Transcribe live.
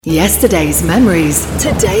Yesterday's memories,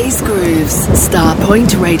 today's grooves.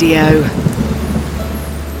 Starpoint Radio.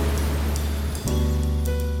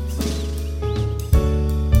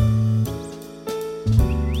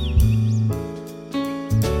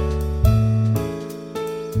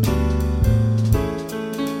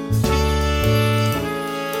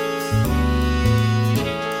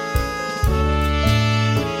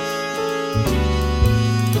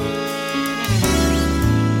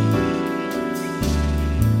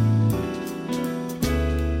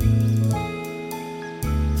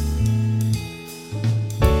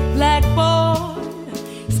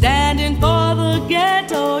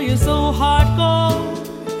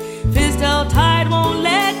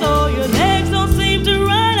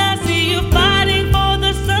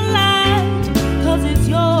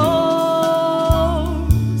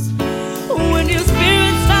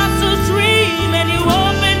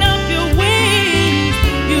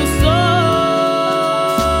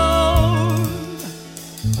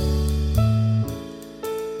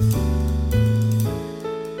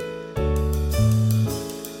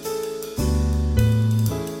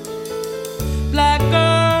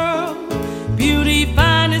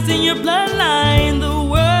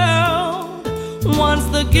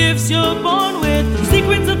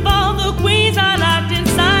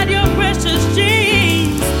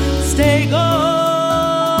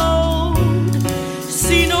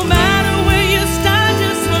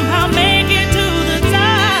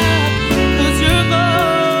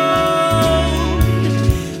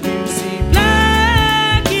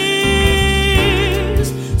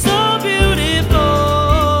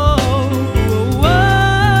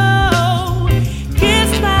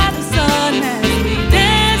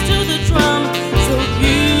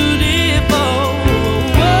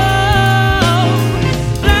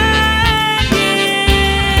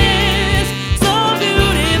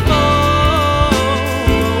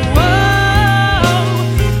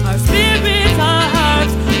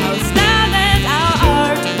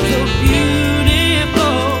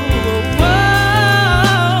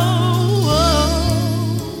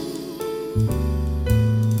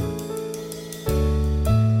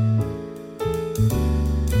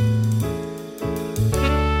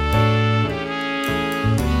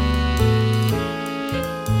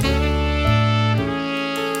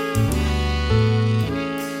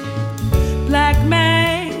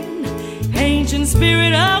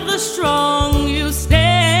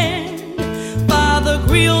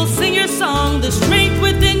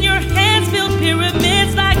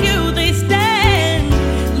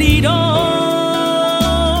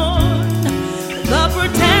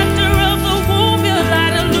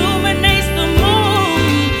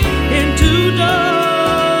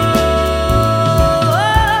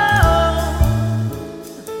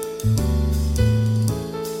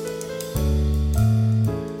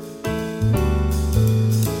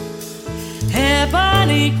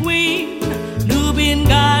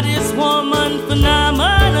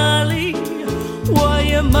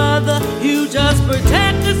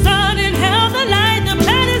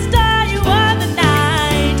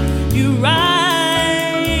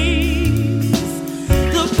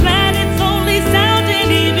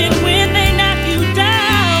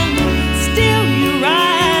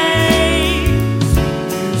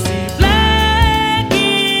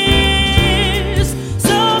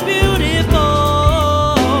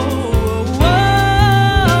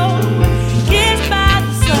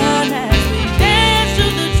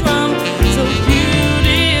 So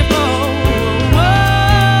beautiful.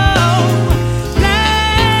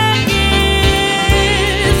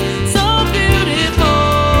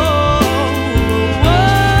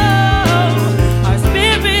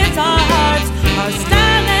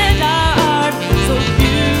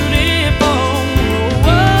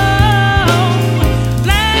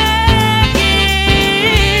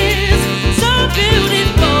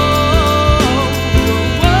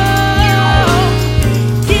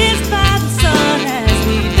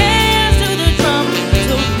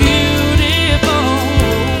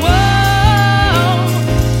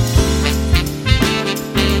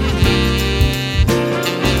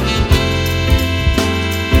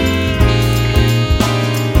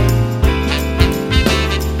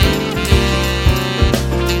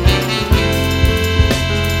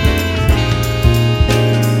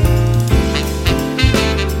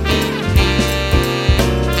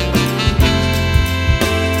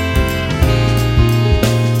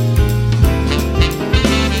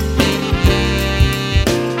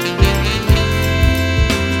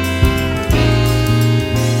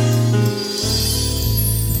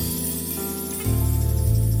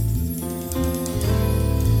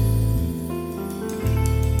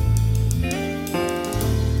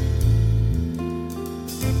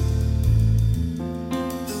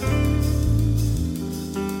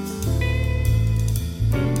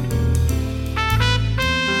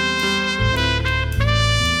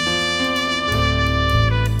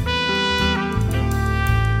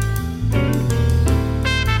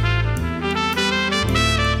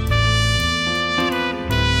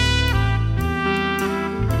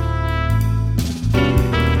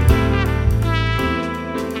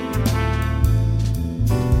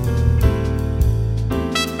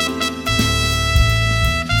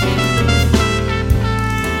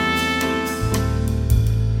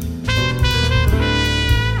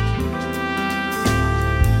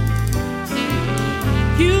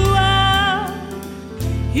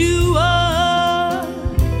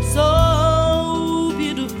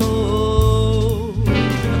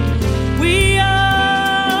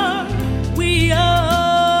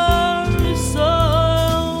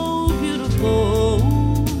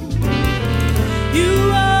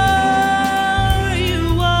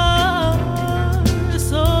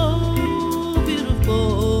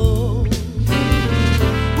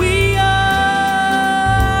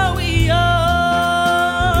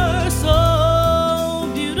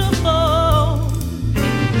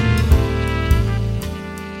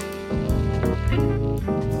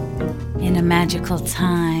 magical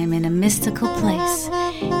time in a mystical place,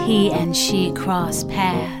 he and she cross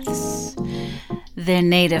paths. Their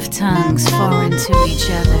native tongues foreign to each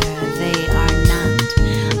other, they are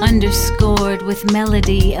not. Underscored with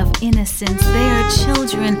melody of innocence, they are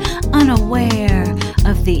children unaware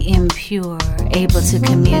of the impure, able to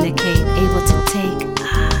communicate, able to take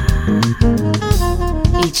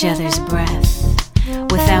each other's breath.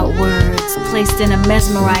 Without words, placed in a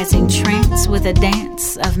mesmerizing trance with a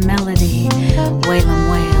dance of melody,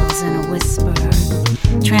 Whalum wails in a whisper,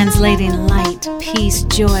 translating light, peace,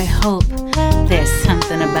 joy, hope. There's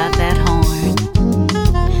something about that horn.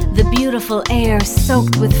 The beautiful air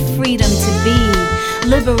soaked with freedom to be,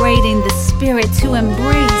 liberating the spirit to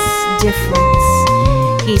embrace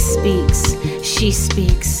difference. He speaks, she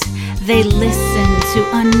speaks. They listen to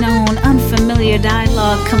unknown, unfamiliar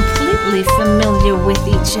dialogue, completely familiar with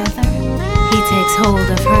each other. He takes hold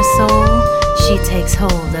of her soul, she takes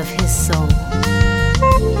hold of his soul.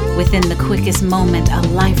 Within the quickest moment, a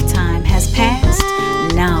lifetime has passed,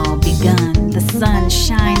 now begun. The sun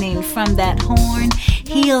shining from that horn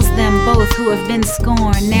heals them both who have been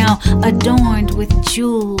scorned, now adorned with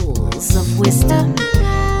jewels of wisdom.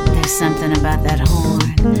 There's something about that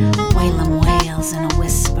horn. Whalum wails in a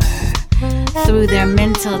whisper. Through their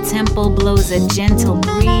mental temple blows a gentle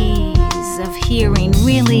breeze of hearing,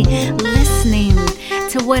 really listening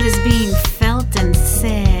to what is being felt and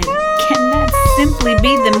said. Can that simply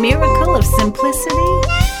be the miracle of simplicity?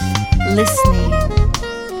 Listening,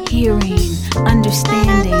 hearing,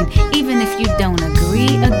 understanding, even if you don't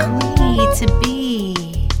agree to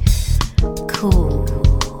be cool.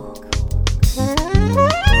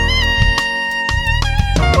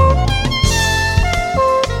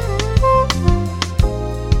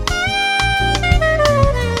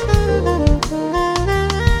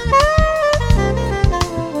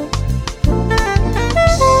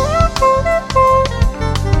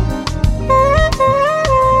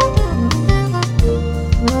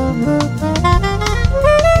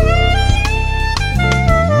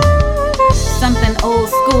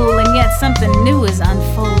 Something new is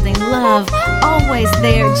unfolding. Love, always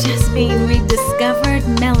there, just being rediscovered.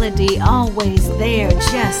 Melody, always there,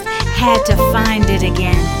 just had to find it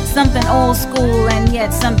again. Something old school and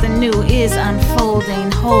yet something new is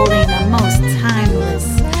unfolding, holding a most timeless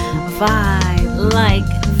vibe like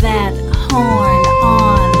that horn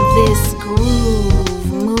on this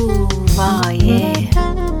groove. Move, oh yeah.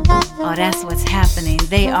 Oh, that's what's happening.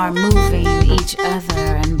 They are moving each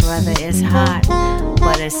other, and brother is hot,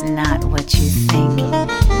 but it's not what you think.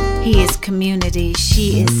 He is community,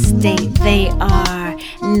 she is state. They are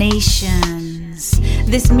nations.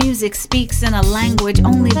 This music speaks in a language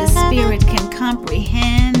only the spirit can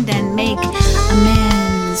comprehend and make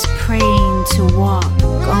amends, praying to walk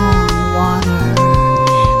on water.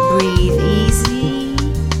 Breathe easy,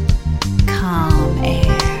 calm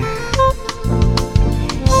air.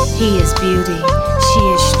 He is beauty, she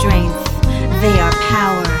is strength, they are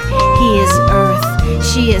power. He is earth,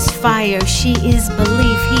 she is fire, she is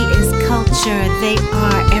belief, he is culture, they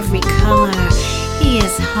are every color. He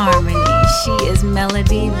is harmony, she is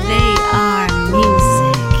melody, they are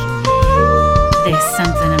music. There's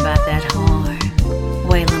something about that horn,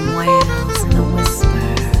 Whalum wails in a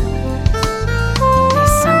whisper.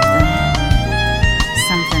 There's something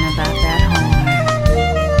about that horn.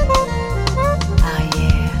 Oh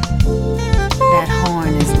yeah, that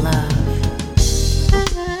horn is love.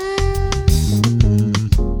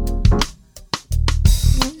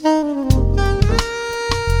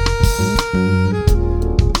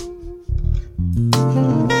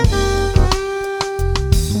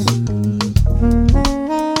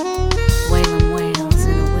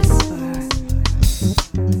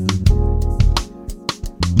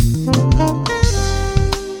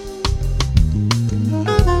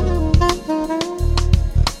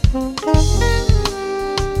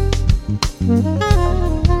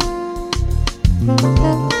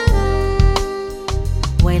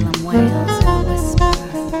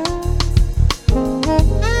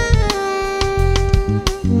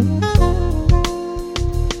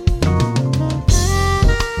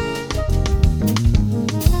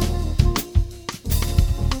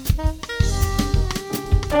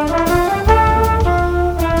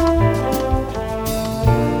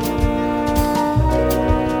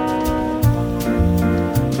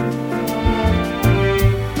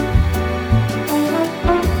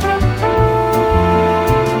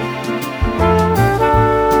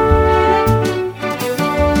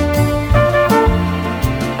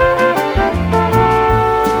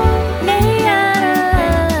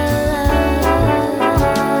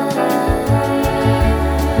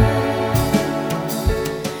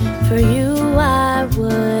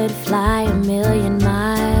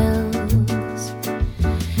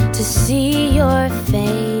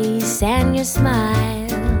 your smile.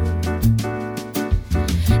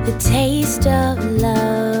 The taste of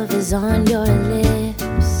love is on your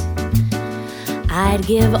lips. I'd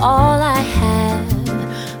give all I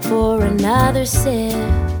have for another sip.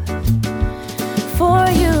 For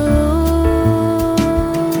you,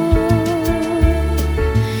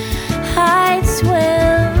 I'd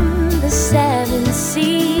swim the 7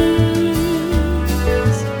 seas.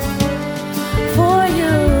 For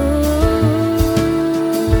you,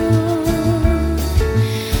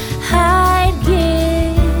 I'd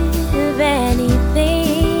give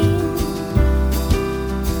anything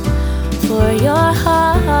for your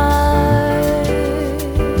heart.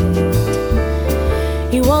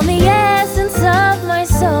 You own the essence of my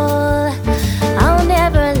soul. I'll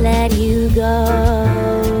never let you go.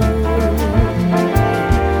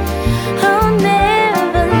 I'll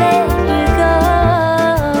never let you go.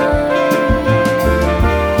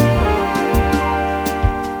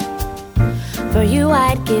 For you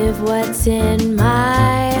I'd give what's in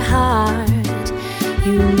my heart.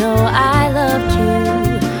 You know I loved you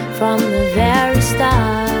from the very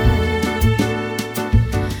start.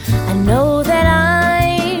 I know that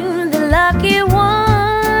I'm the lucky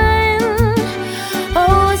one.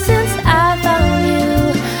 Oh, since I found you,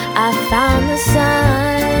 I found the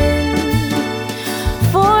sun.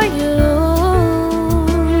 For you,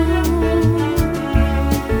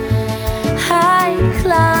 I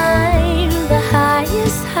climb the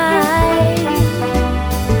highest height.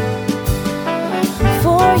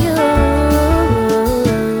 For you,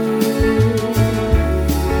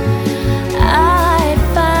 I'd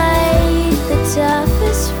fight the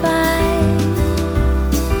toughest fight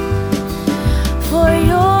for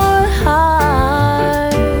your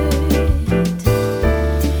heart.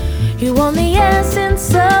 You own the essence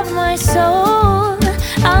of my soul.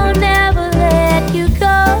 I'll never let you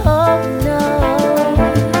go. No,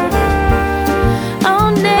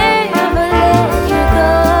 I'll never let you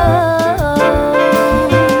go.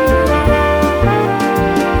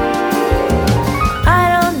 I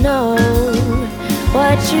don't know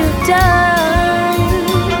what you've done.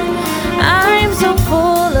 I'm so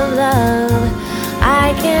full of love,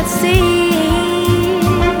 I can't see.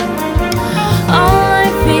 All I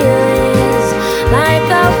feel is like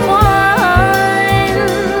I've won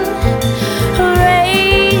a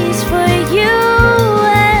race for you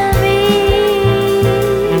and me.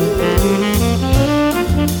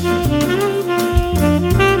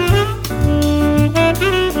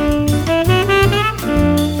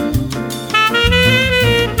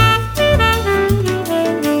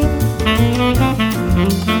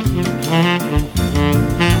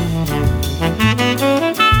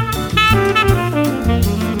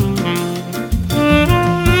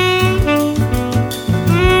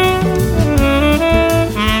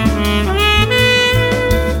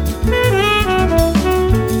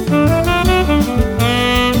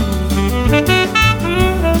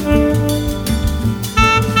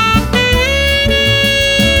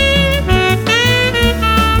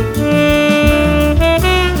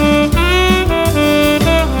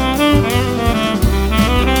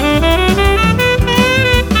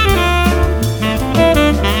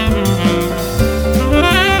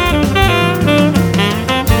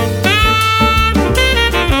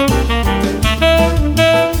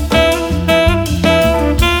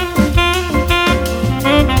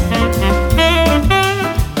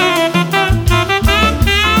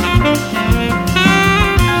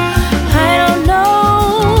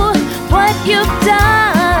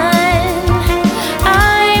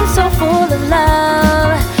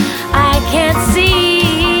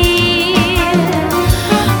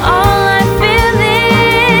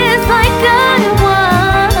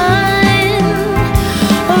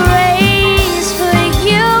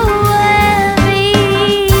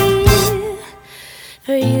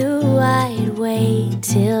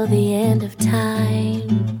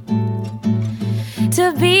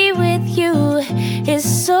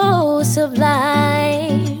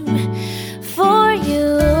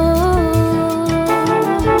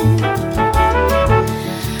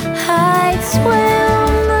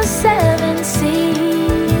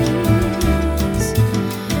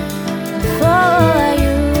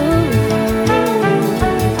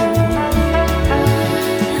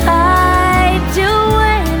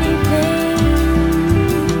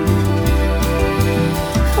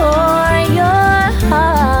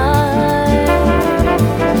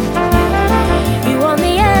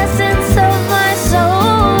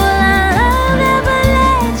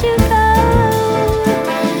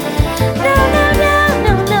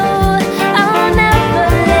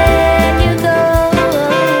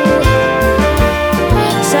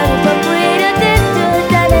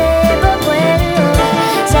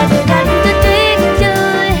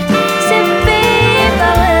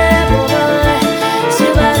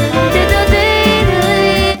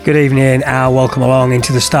 Good evening and welcome along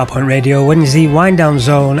into the Starpoint Radio Wednesday Wind Down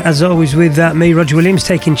Zone. As always with me, Roger Williams,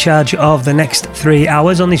 taking charge of the next 3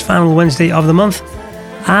 hours on this final Wednesday of the month.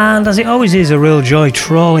 And as it always is, a real joy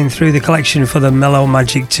trawling through the collection for the mellow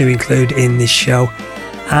magic to include in this show.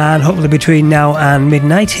 And hopefully between now and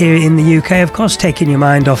midnight here in the UK, of course, taking your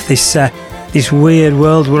mind off this weird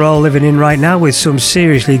world we're all living in right now with some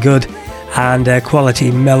seriously good and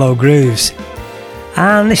quality mellow grooves.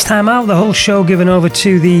 And this time out, the whole show given over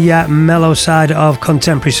to the mellow side of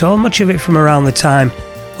contemporary soul, much of it from around the time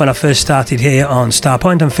when I first started here on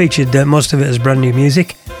Starpoint and featured most of it as brand new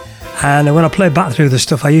music. And when I play back through the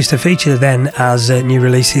stuff I used to feature then as new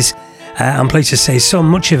releases, I'm pleased to say so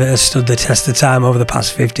much of it has stood the test of time over the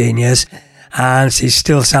past 15 years and is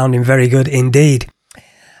still sounding very good indeed.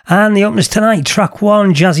 And the openers tonight, track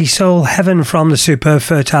 1, Jazzy Soul Heaven from the superb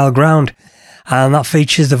Fertile Ground. And that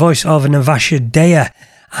features the voice of Navasha Daya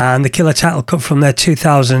and the killer title cut from their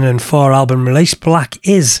 2004 album release, Black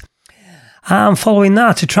Is. And following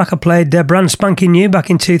that, a track I played brand spanking new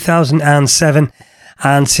back in 2007,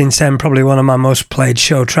 and since then probably one of my most played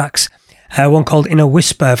show tracks, one called In a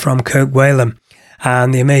Whisper from Kirk Whalum,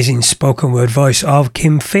 and the amazing spoken word voice of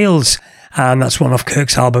Kim Fields, and that's one off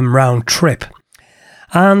Kirk's album Roundtrip.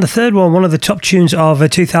 And the third one of the top tunes of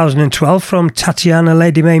 2012 from Tatiana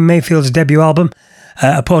Ladymay Mayfield's debut album,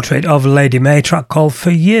 a portrait of Ladymay, track called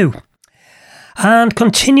For You. And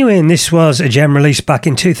continuing, this was a gem released back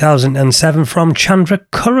in 2007 from Chandra,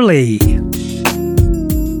 Currelley.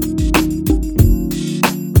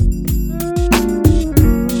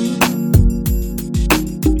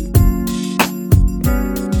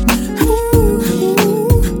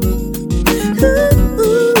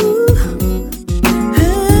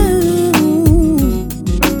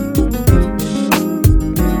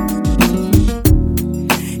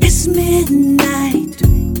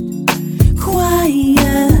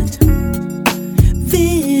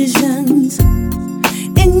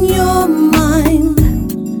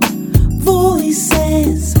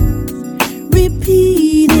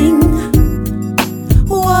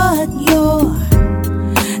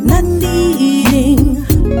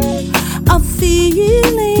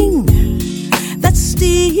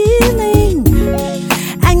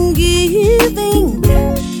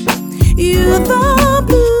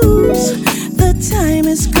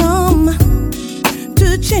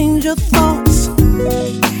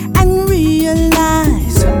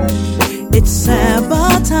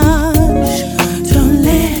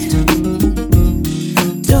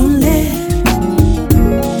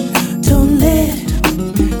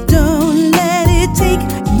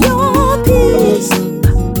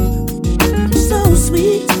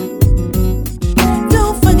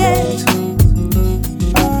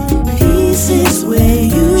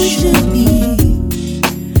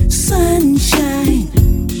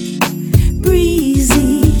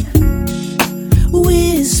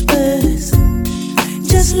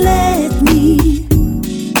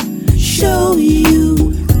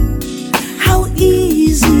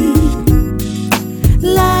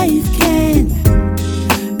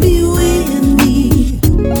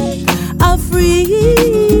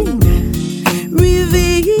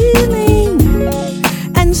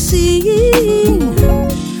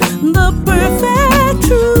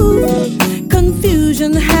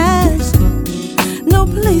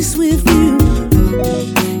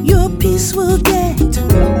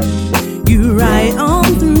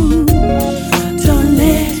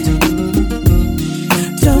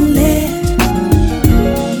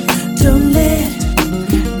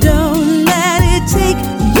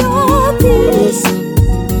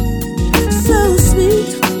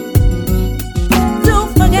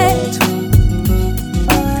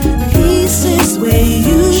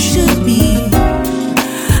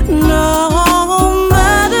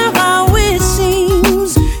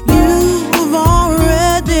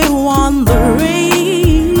 The race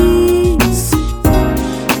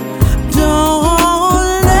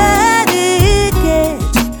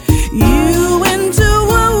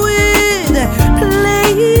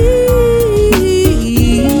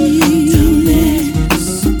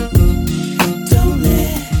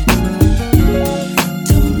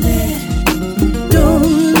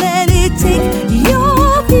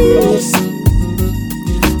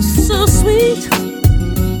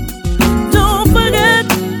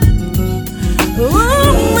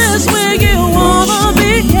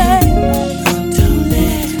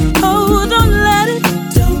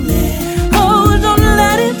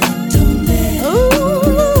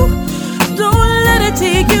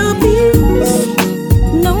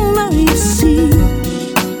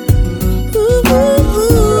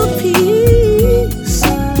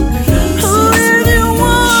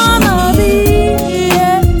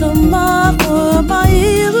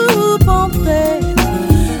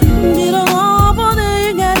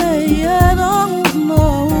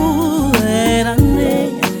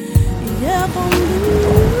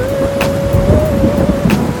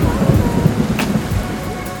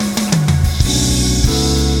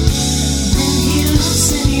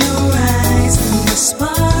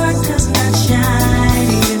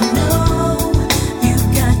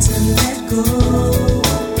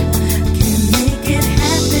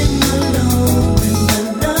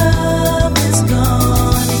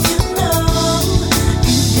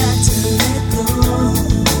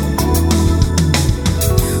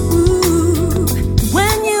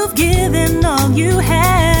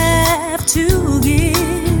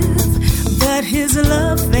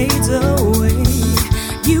love fades away.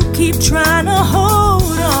 You keep trying to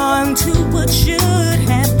hold on to what should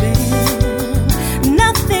have been.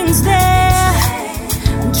 Nothing's there,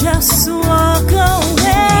 just walk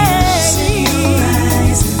away. See your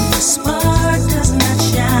eyes and the spark does not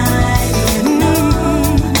shine.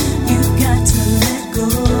 You got to let go.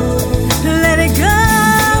 Let it go.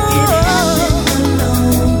 It happened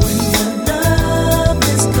alone when the love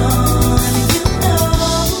is gone. You know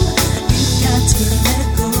you got to let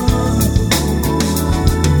go.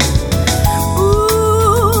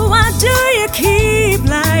 Ooh, why do you keep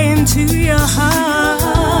lying to your heart?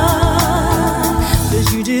 'Cause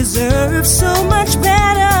you deserve so much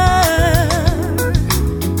better.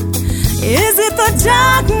 Is it the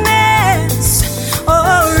darkness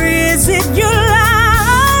or is it your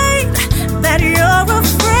light that you're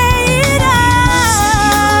afraid of?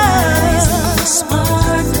 The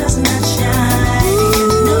spark does not shine.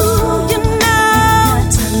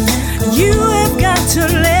 You have got to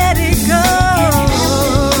let it go.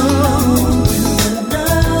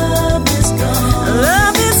 Love is gone.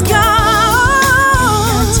 Love is gone.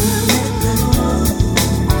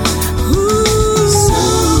 Ooh,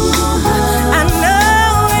 I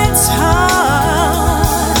know it's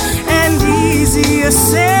hard and easier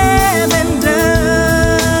said than done.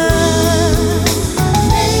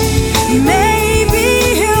 Maybe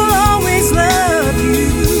he'll always love you,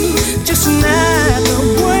 just not the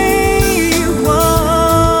way you want.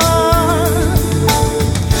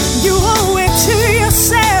 You owe it to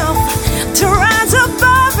yourself to rise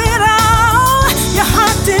above it all. Your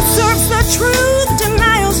heart deserves the truth.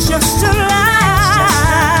 Denial's just a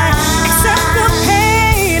lie. Accept the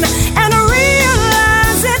pain and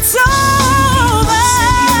realize it's over.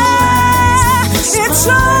 It's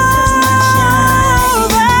over.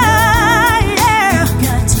 Yeah.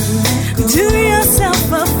 Do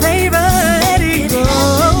yourself a favor, let it go.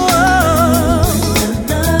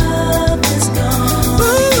 The love is gone.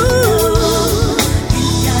 Ooh, you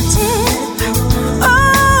got to let go.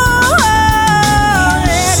 Oh,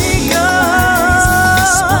 let it go.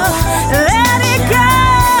 Let it go.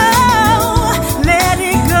 Let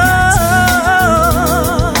it go.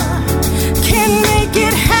 Can't make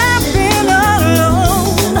it happen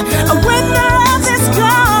alone when the love is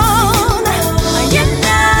gone. You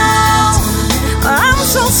know, I'm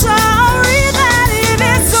so sorry that it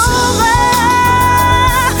is over.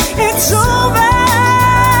 It's over.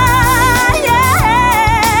 Yeah.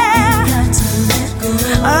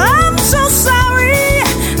 I'm so sorry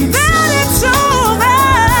that it's over.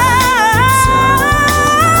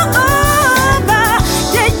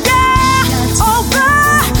 Yeah, yeah. Over.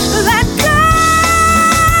 Let go.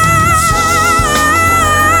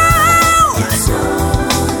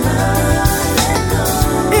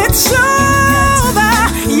 It's over.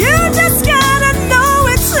 You just gotta know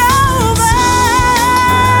it's over.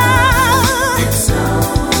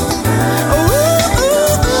 Ooh,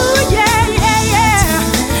 ooh, ooh, yeah, yeah, yeah.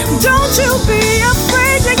 Don't you be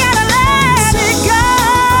afraid, you gotta let it go.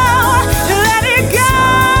 Let it go.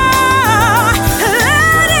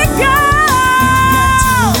 Let it go.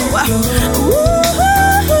 Ooh,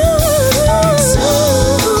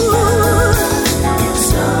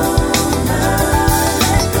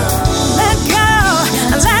 let go,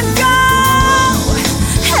 let go.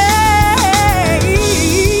 Hey.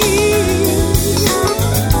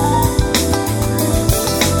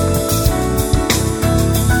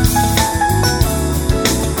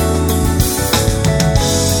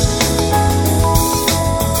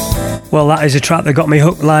 Well, that is a track that got me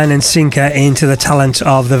hook, line and sinker into the talent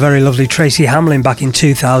of the very lovely Tracy Hamlin back in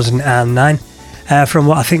 2009 from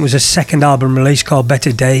what I think was a second album release called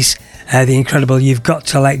Better Days, the incredible You've Got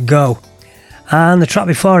to Let Go. And the track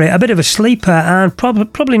before it, a bit of a sleeper and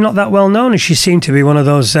probably not that well known, as she seemed to be one of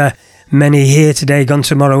those many here today, gone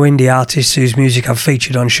tomorrow indie artists whose music I've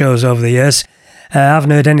featured on shows over the years. I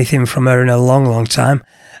haven't heard anything from her in a long, long time.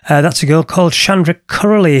 That's a girl called Chandra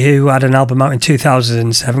Currelley, who had an album out in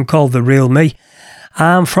 2007 called The Real Me.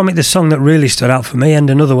 And from it, the song that really stood out for me, and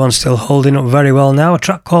another one still holding up very well now, a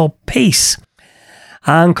track called Peace.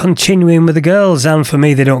 And continuing with the girls, and for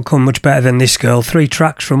me, they don't come much better than this girl. 3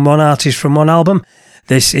 tracks from one artist from one album.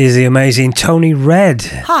 This is the amazing Toni Red.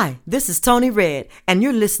 Hi, this is Toni Red, and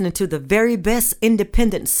you're listening to the very best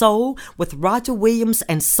independent soul with Roger Williams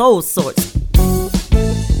and Soul Sorts.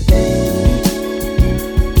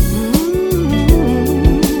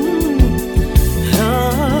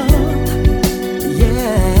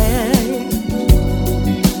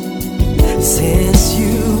 Since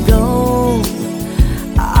you gone,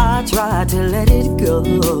 I try to let it go.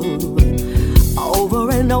 Over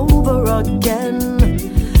and over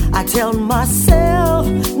again, I tell myself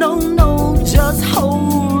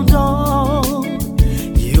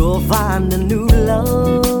find a new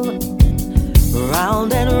love.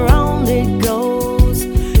 Round and round it goes.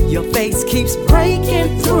 Your face keeps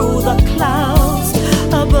breaking through the clouds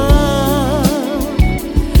above,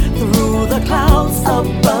 through the clouds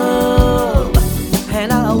above.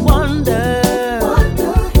 And I wonder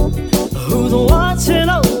who's watching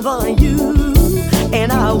over you.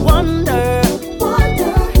 And I wonder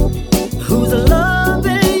who's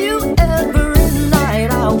loving you every night.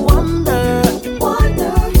 I wonder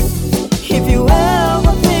if you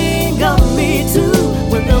ever think of me too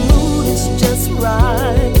when the mood is just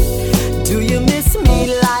right. Do you miss me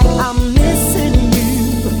like I'm missing you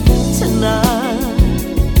tonight?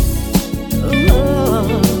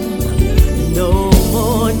 No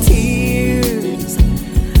more tears,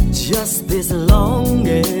 just this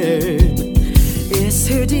longing. It's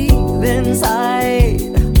here deep inside,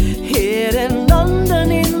 hidden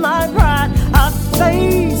underneath my pride. I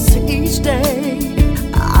face each day,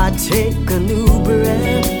 I take a new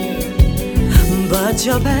breath, but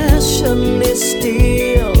your passion is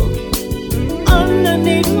still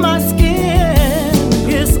underneath my skin.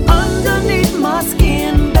 It's underneath my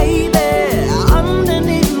skin, baby,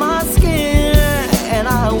 underneath my skin. And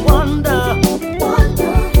I wonder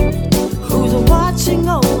who's watching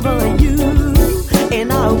over you. And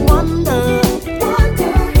I wonder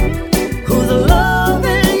who's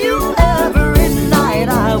loving you every night.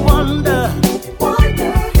 I wonder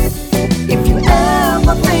if you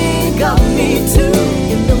ever think of me too.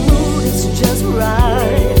 If the mood is just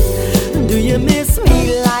right, do you miss me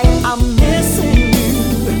like I'm missing you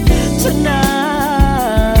tonight?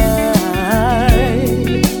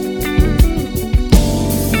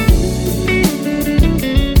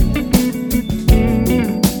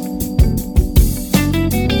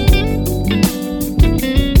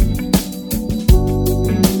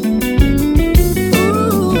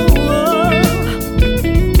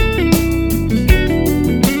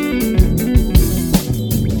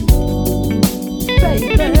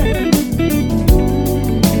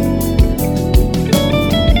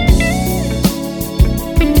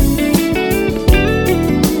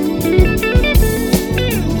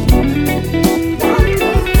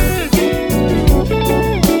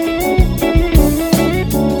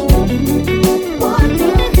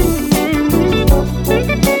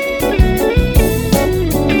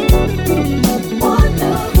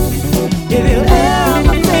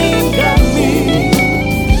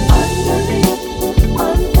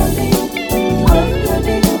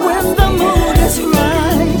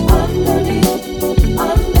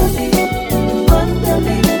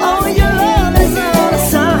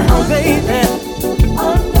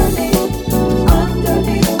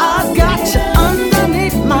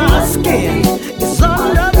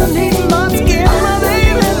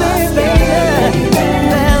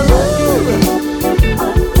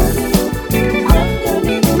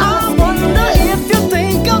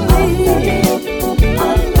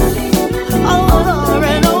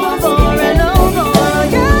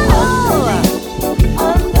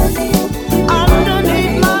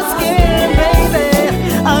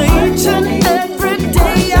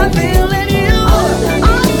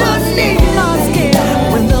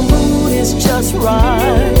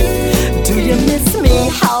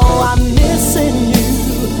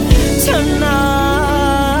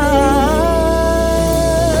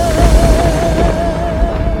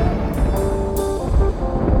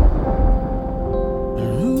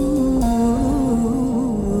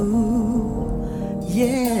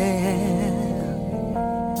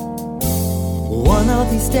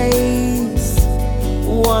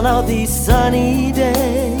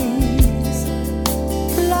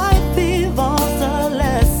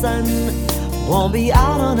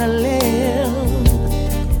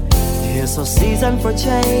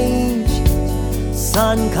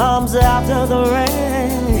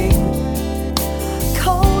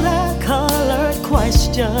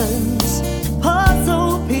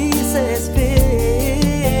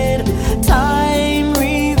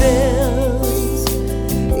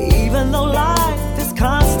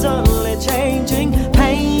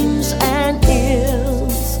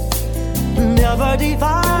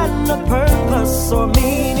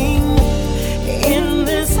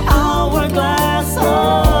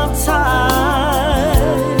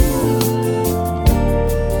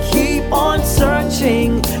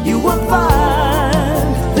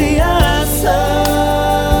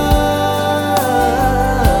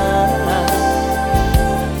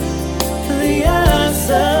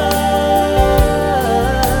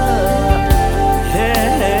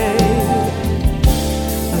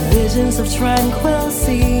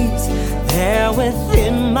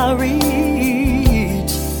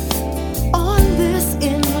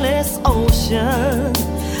 ocean,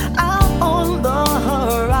 out on the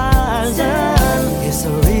horizon. It's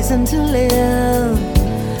a reason to live,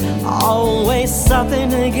 always something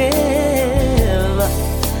to give.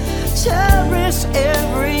 Cherish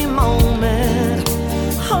every moment,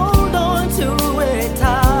 hold on to it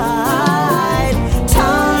tight.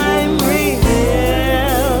 Time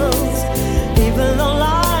reveals, even though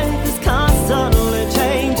life is constantly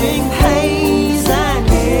changing. Haynes and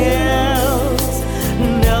Neals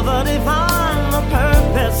never define the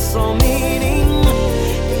purpose or meaning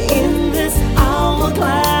in this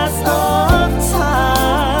hourglass of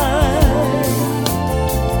time.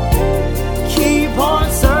 Keep on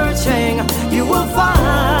searching, you will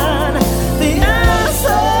find the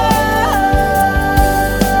answer.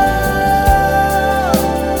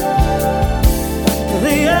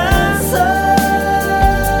 The answer.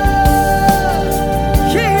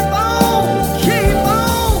 Keep on,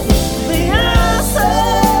 the answer.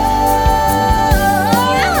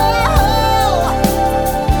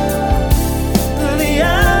 The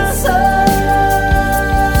answer.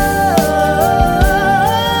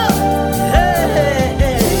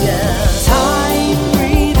 Time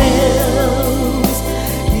reveals,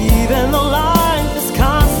 even though life is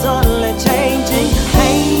constantly changing.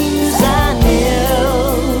 Haynes and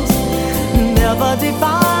Neals never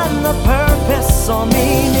define the purpose or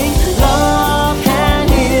meaning. Love can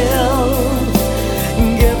heal,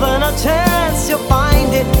 given a chance you'll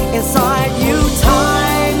find it inside you.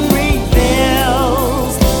 Time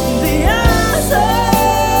reveals the answer.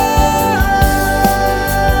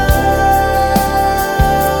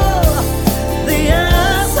 The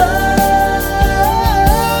answer.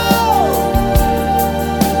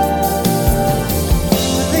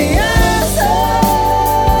 The answer.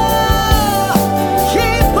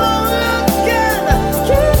 Keep on looking,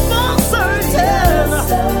 keep on searching.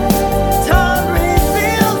 Time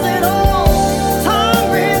reveals it all.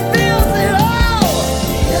 Time reveals it all.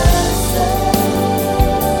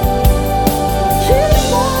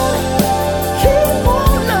 Keep on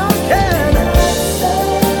looking.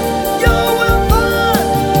 You will find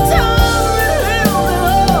time reveals it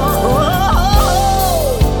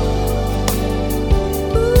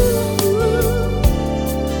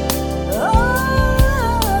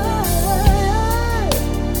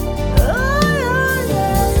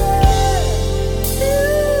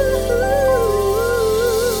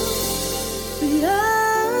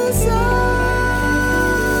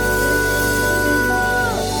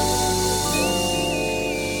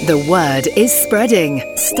The word is spreading.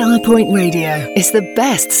 Starpoint Radio is the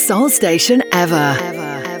best soul station ever.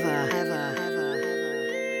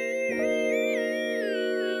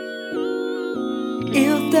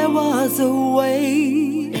 If there was a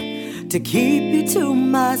way to keep you to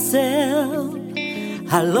myself,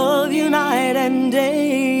 I love you night and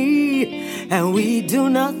day, and we do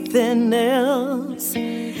nothing else.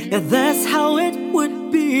 If that's how it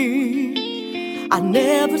would be, I'd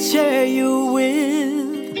never share you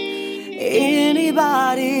with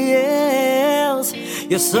anybody else.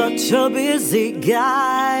 You're such a busy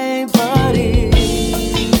guy, buddy.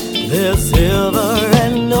 There's ever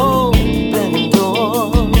an open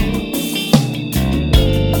door.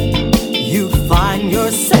 You find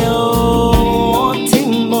yourself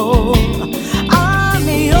wanting more. I'm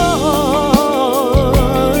yours.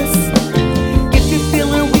 If you're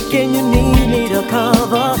feeling weak and you need me to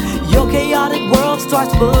cover, your chaotic world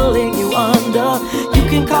starts pulling you under. You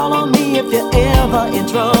can call on me if you're ever in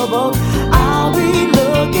trouble. I'll be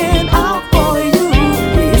looking out for you.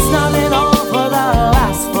 It's not an offer that'll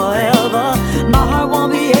last forever. My heart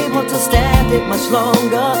won't be able to stand it much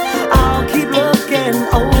longer. I'll keep looking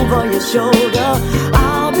over your shoulder.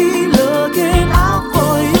 I'll be looking out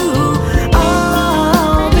for you.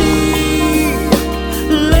 I'll be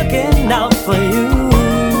looking out for you.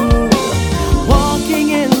 Walking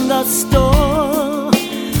in the store,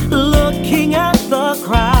 looking at the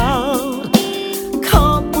crowd,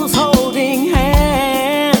 couples holding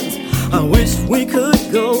hands. I wish we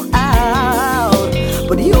could go out,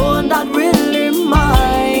 but you're not really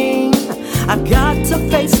mine. I've got to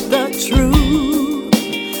face the truth.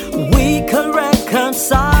 We could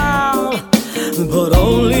reconcile, but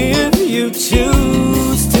only if you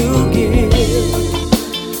choose to give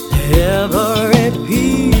every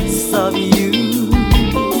piece of you.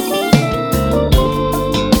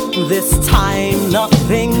 This time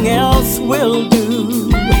nothing else will do.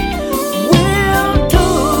 Will do.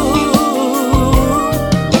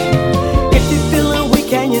 If you're feeling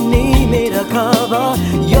weak and you need me to cover,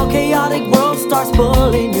 your chaotic world starts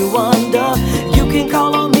pulling you under. You can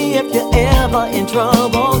call on me if you're ever in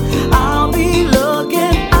trouble. I'll be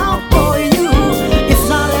looking out for you. It's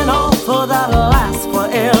not an offer that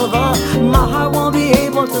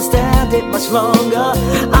to stand it much longer.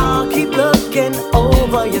 I'll keep looking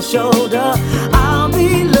over your shoulder. I'll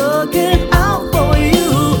be looking out for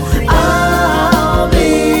you. I'll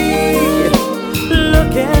be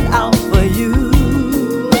looking out for you.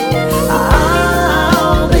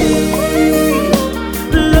 I'll be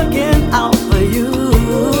looking out for you.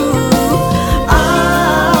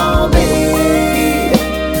 I'll be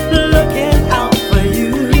looking out for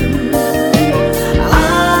you.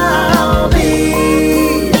 I'll be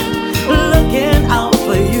looking out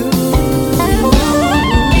for you.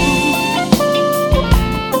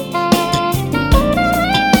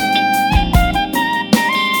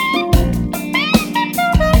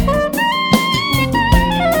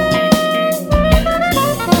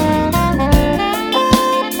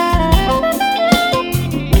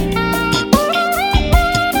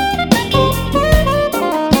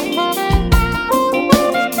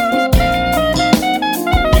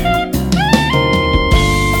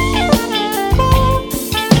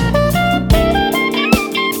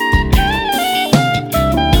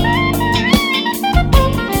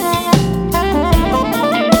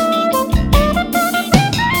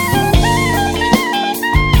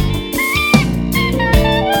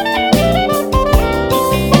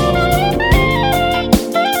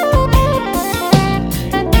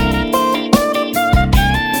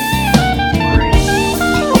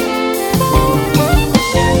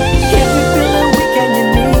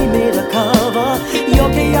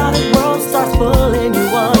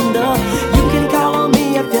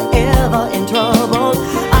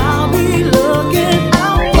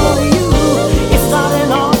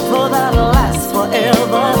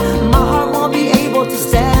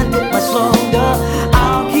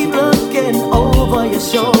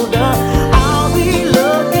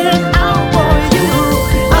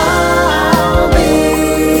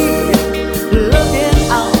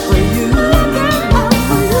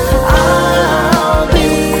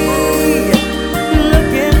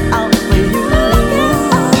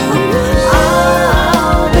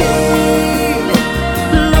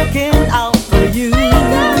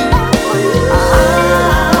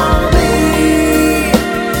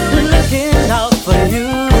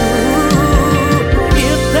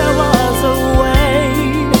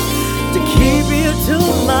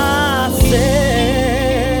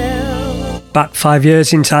 Back 5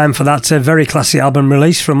 years in time for that very classy album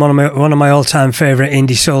release from one of my all-time favourite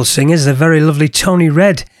indie soul singers, the very lovely Toni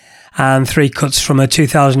Red, and 3 cuts from her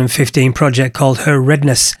 2015 project called Her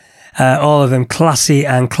Reddness. All of them classy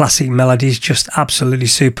and classic melodies, just absolutely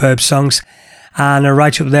superb songs, and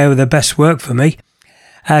right up there with the best work for me.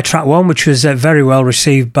 Track 1, which was very well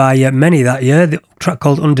received by many that year, the track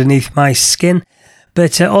called Underneath My Skin.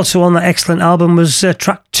 But also on that excellent album was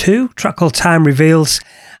track 2, track called Time Reveals,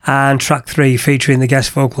 and track 3 featuring the guest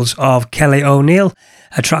vocals of Kelley O'Neal,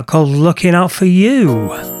 a track called Looking Out For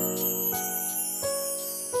You.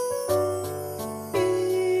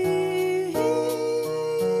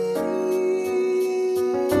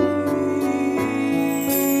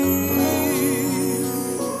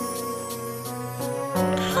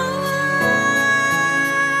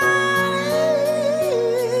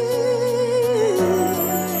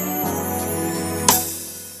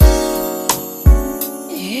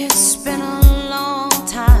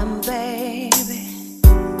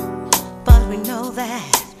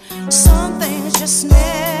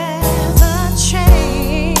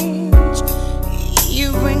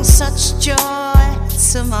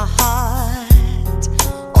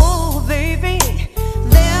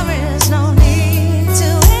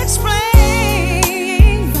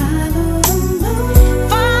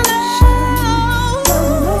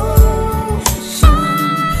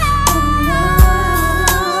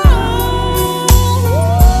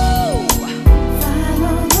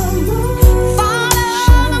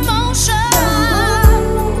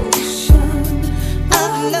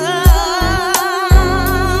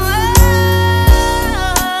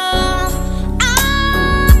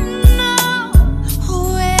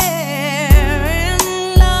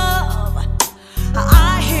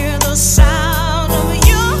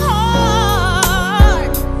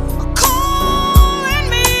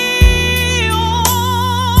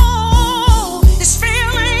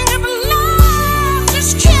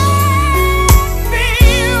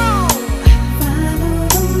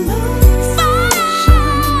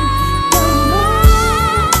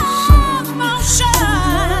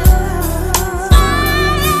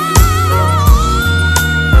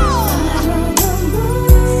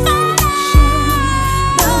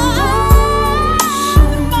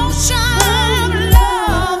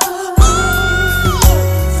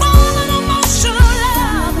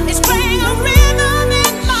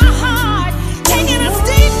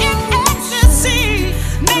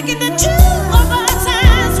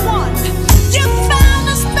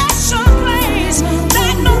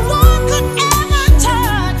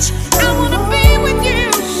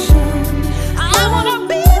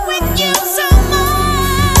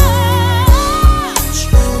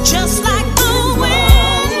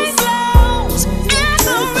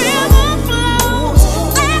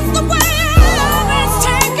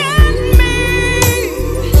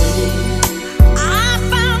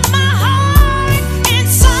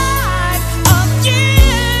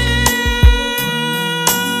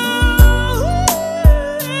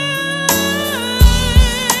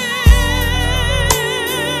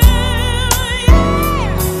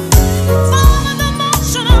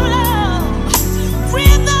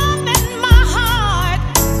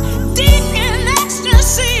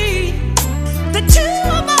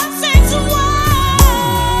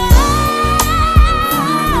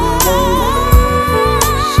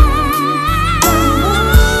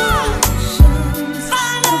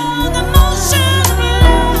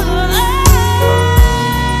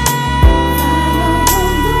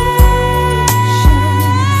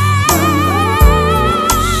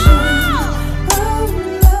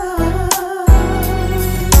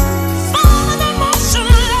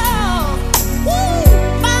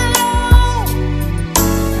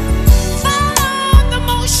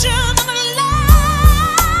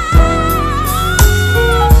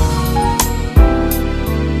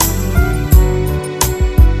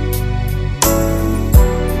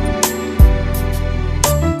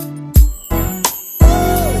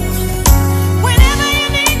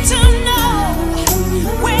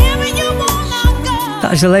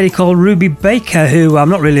 is a lady called Ruby Baker, who I'm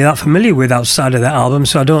not really that familiar with outside of that album,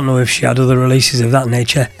 so I don't know if she had other releases of that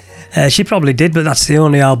nature. She probably did, but that's the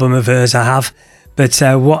only album of hers I have. But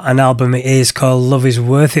what an album it is, called Love Is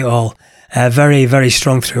Worth It All. Very, very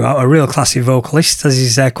strong throughout. A real classy vocalist, as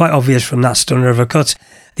is quite obvious from that stunner of a cut.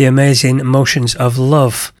 The Amazing Motions of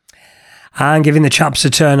Love. And giving the chaps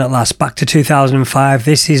a turn at last, back to 2005,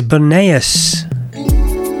 this is Boneus.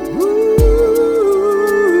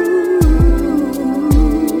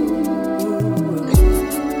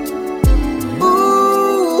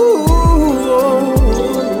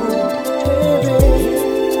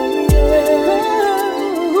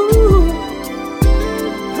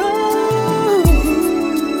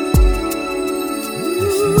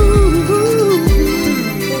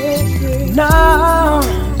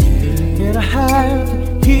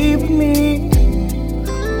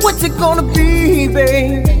 What's it gonna be,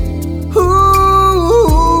 babe?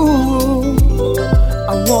 Ooh,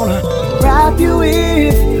 I wanna wrap you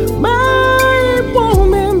in my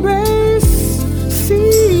warm embrace.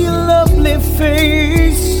 See your lovely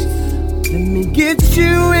face. Let me get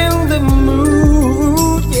you in the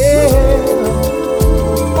mood, yeah.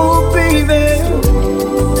 Oh, baby.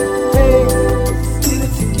 Hey, get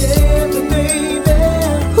it together, baby.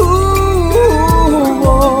 Ooh, oh, oh,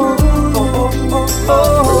 oh,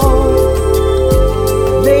 oh.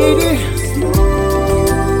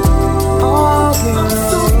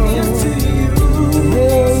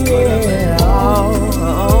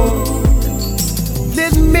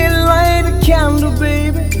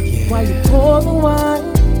 While you pour the wine,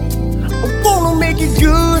 I wanna make it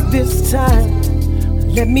good this time.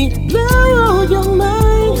 Let me blow your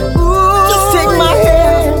mind. Ooh, just take my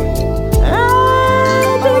hand.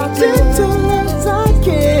 I'll be gentle as I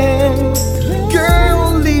can.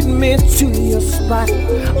 Girl, lead me to your spot. I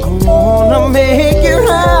wanna make it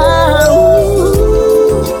right.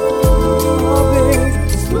 Oh, baby.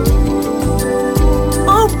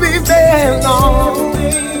 Oh, baby, no.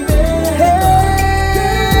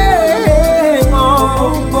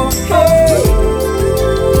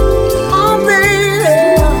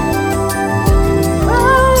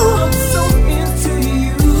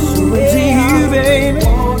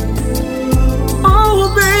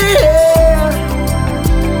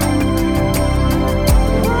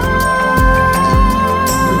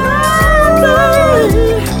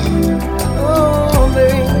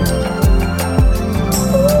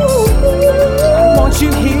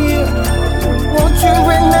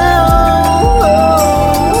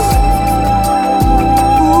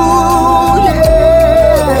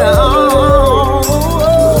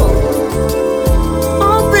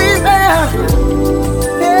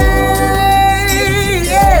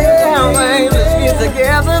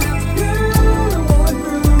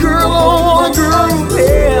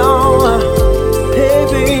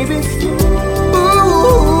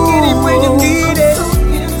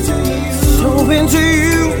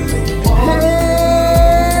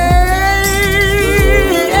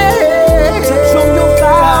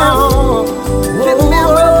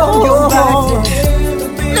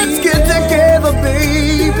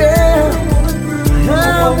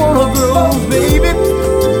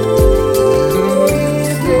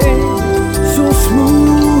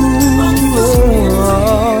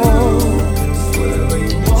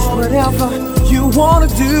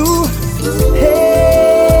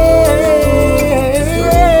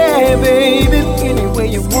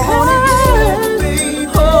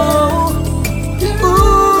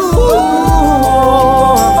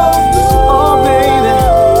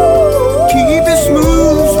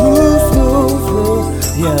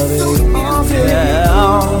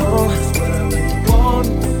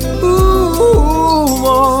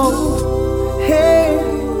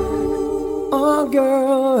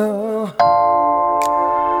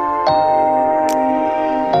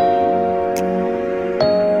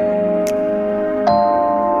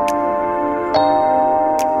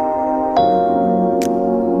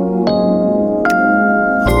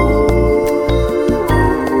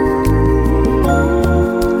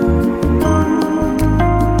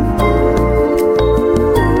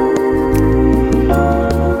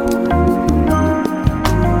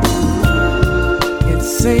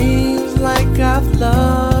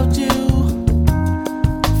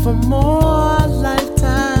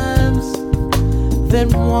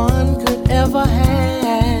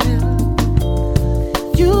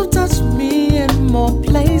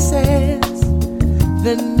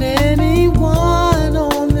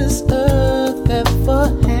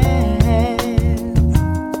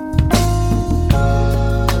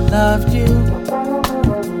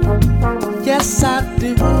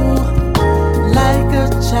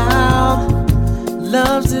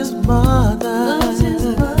 loves his mother.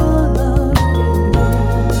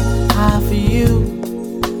 I for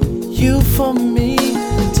you for me.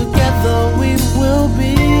 Together we will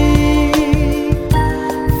be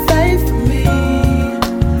faithfully,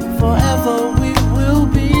 forever we will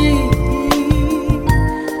be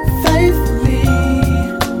faithfully,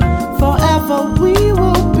 forever we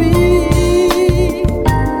will be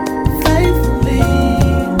faithfully,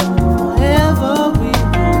 forever we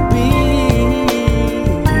will be.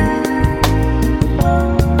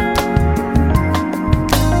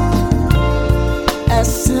 As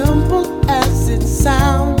simple as it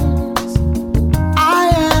sounds, I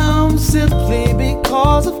am simply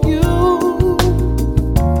because of you.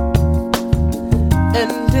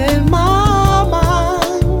 And in my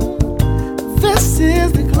mind, this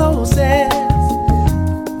is the closest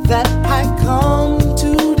that I come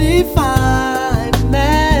to define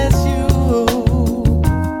as you.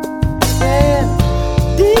 Yeah,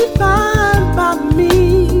 defined by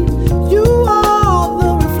me, you are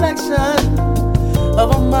the reflection of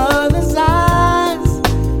a mother's eyes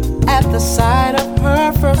at the sight of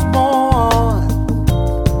her firstborn.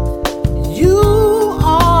 You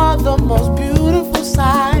are the most beautiful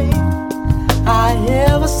sight I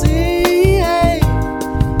ever see.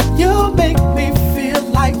 You make me feel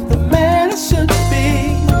like the man I should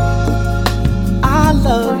be. I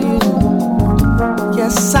love you,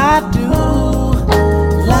 yes I do,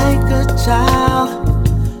 like a child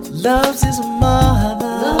loves his mother.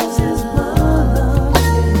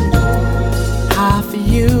 I for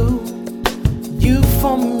you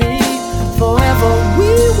for me, forever we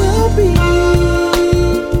will be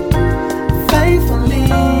faithfully,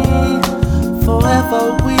 forever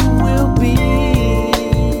we will be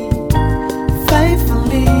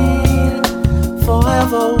faithfully,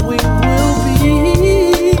 forever we will be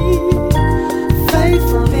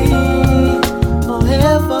faithfully,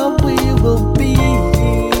 forever we will be.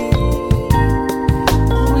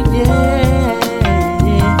 Oh yeah.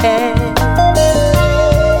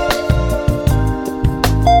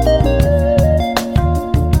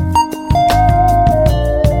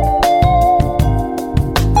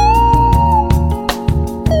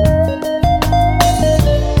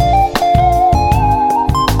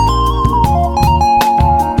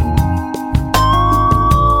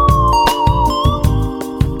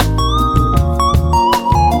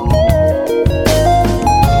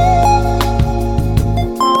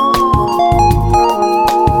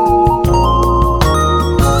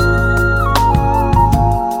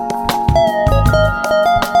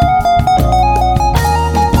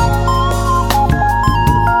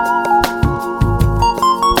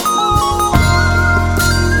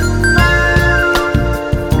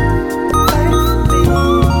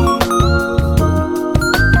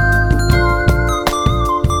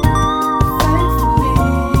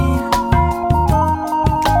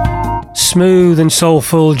 Smooth and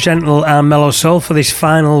soulful, gentle and mellow soul for this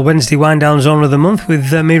final Wednesday wind down zone of the month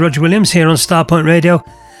with me, Roger Williams, here on Starpoint Radio.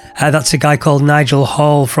 That's a guy called Nigel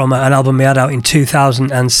Hall from an album he had out in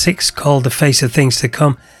 2006 called The Face of Things to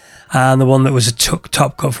Come, and the one that was a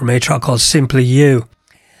top cut from a track called Simply You.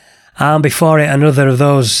 And before it, another of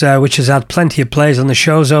those which has had plenty of plays on the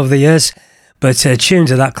shows over the years, but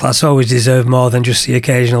tunes of that class always deserve more than just the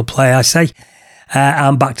occasional play, I say.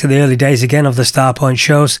 And back to the early days again of the Starpoint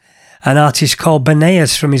shows. An artist called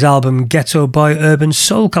Boneus from his album Ghettoboy Urban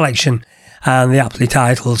Soul Collection, and the aptly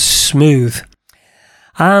titled Smooth.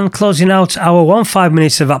 And closing out our 5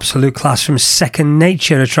 minutes of absolute class from Second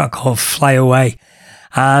Nature, a track called Fly Away.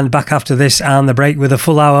 And back after this and the break with a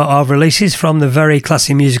full hour of releases from the very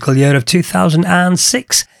classy musical year of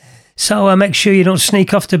 2006. So make sure you don't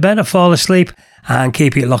sneak off to bed or fall asleep, and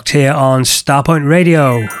keep it locked here on Starpoint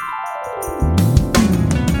Radio.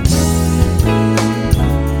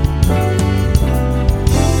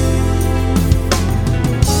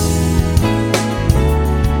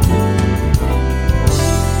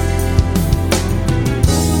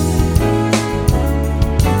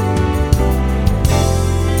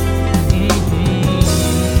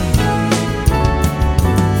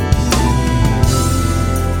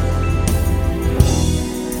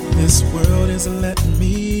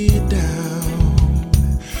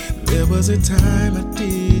 Was a time I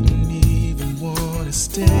didn't even want to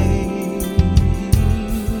stay.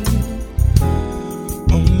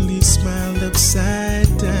 Only smiled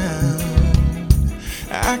upside down.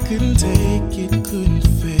 I couldn't take it, couldn't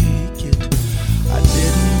fake it. I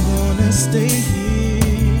didn't want to stay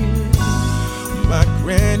here. My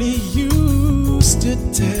granny used to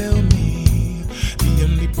tell me the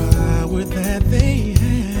only power that they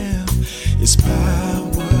have is power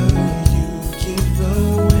you give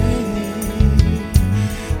away.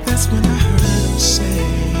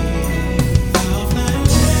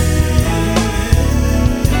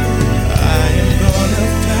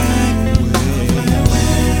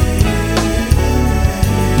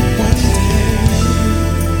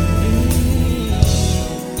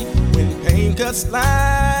 cuts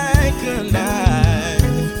like a knife.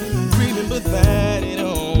 Remember that it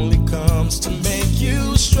only comes to make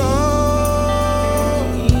you strong.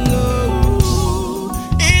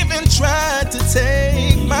 Even tried to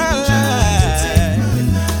take my life,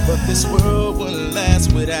 but this world wouldn't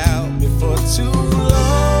last without me for too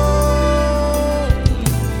long.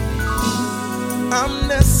 I'm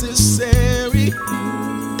necessary,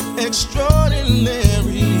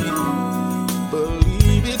 extraordinary.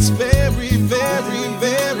 Believe it's very, very,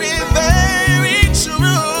 very, very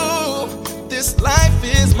true. This life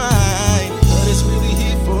is mine, but it's really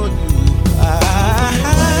here for you.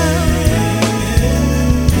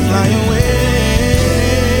 Fly away.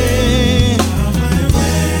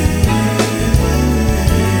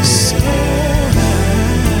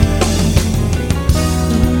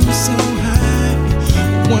 So high.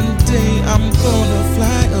 One day I'm gonna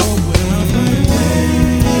fly away.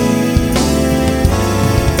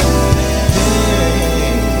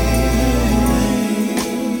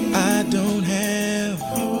 I don't have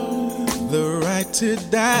the right to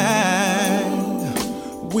die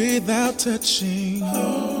without touching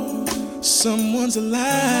someone's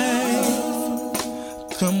life.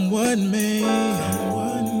 Come what may,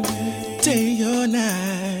 day or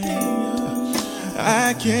night,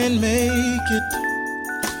 I can make it.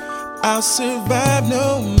 I'll survive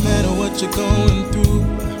no matter what you're going through.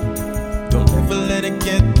 Don't ever let it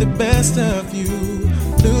get the best of you.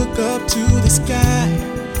 Look up to the sky.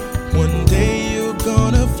 One day you're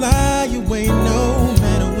gonna fly away no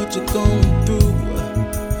matter what you're going through.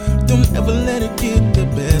 Don't ever let it get the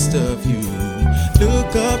best of you.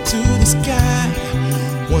 Look up to the sky.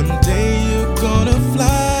 One day you're gonna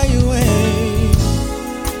fly away.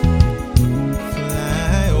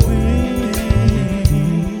 Fly away.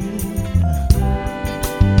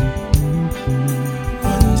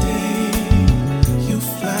 One day you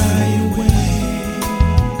fly away.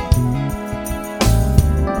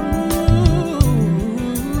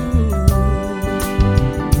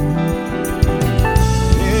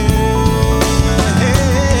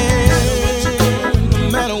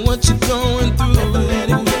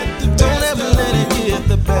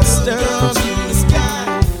 Best of you.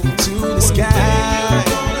 To the sky,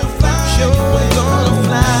 you're gonna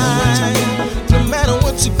fly. No matter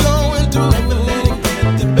what you're going through,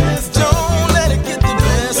 don't let it get the best of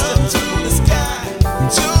you. To the sky,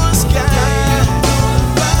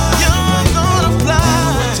 you're gonna fly.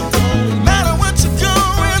 No matter what you're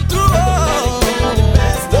going through,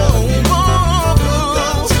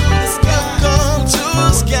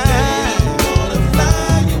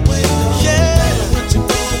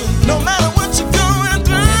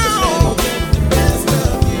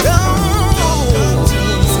 come to the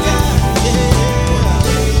sky.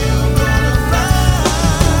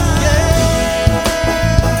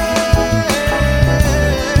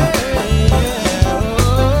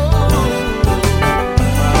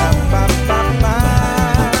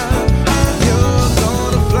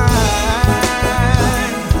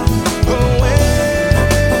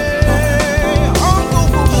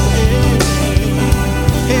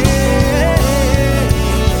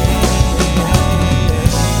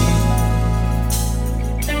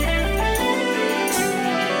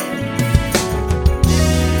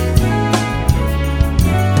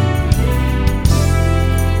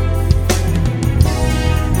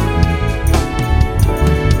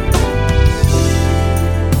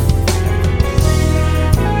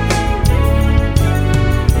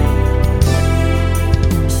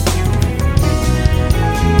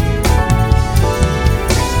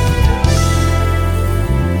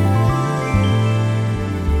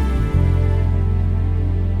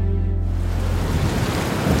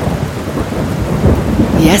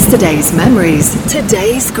 Yesterday's memories,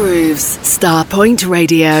 today's grooves. Starpoint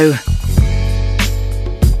Radio.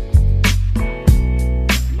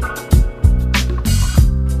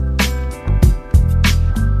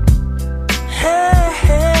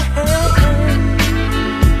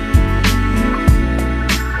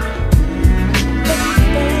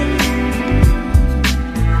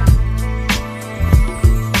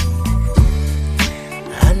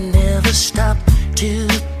 I never stop to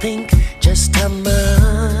think just how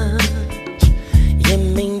much you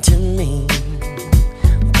mean to me,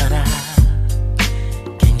 but I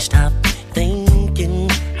can't stop thinking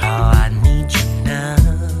how I need you now.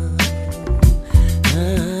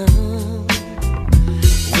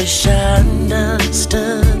 Wish I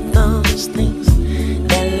understood those things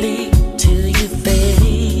that lead to you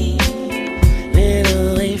fading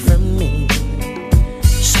away from me.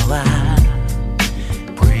 So I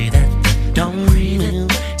pray that the dawn will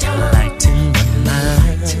lighten my mind.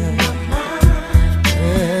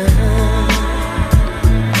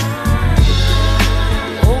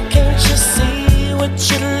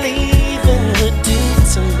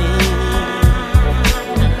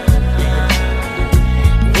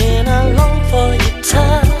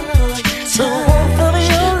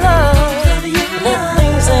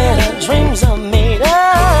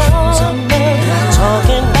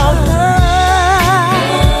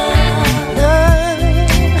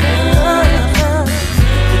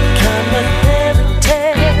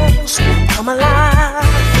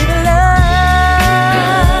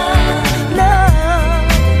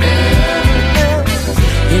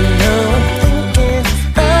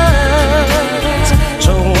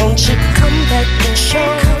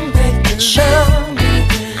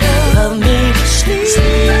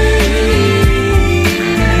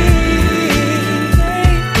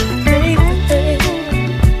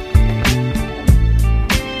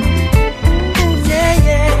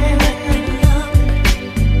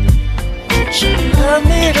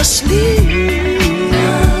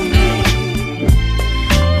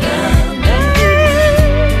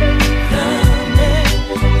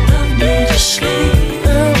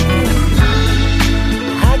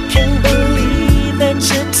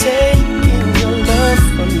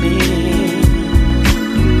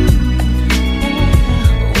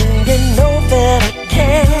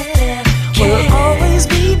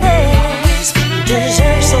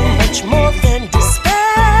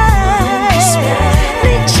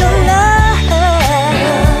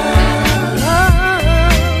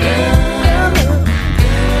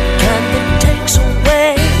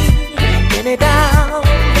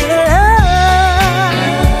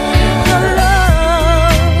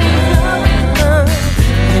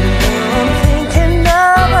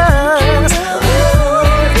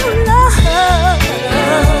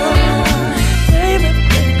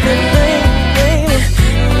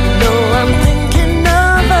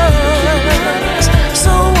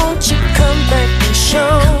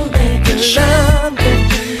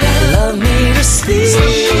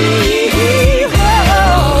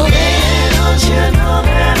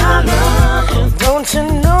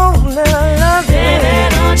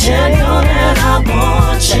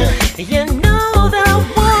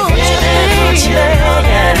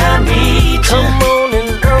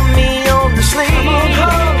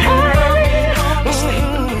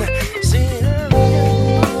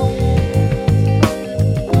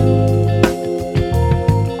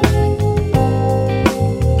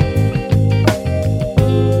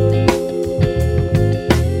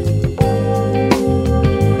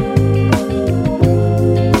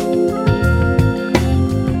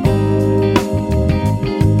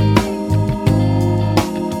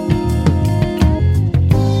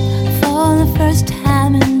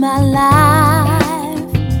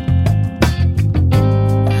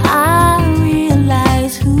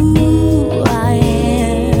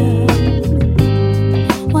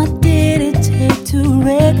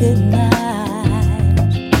 goodnight.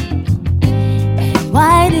 And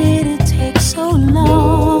why did it take so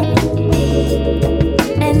long?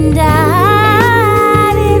 And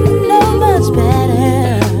I didn't know much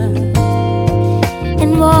better.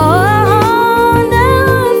 And wandered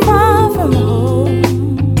far from home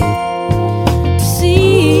to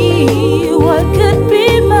see what could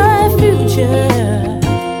be my future.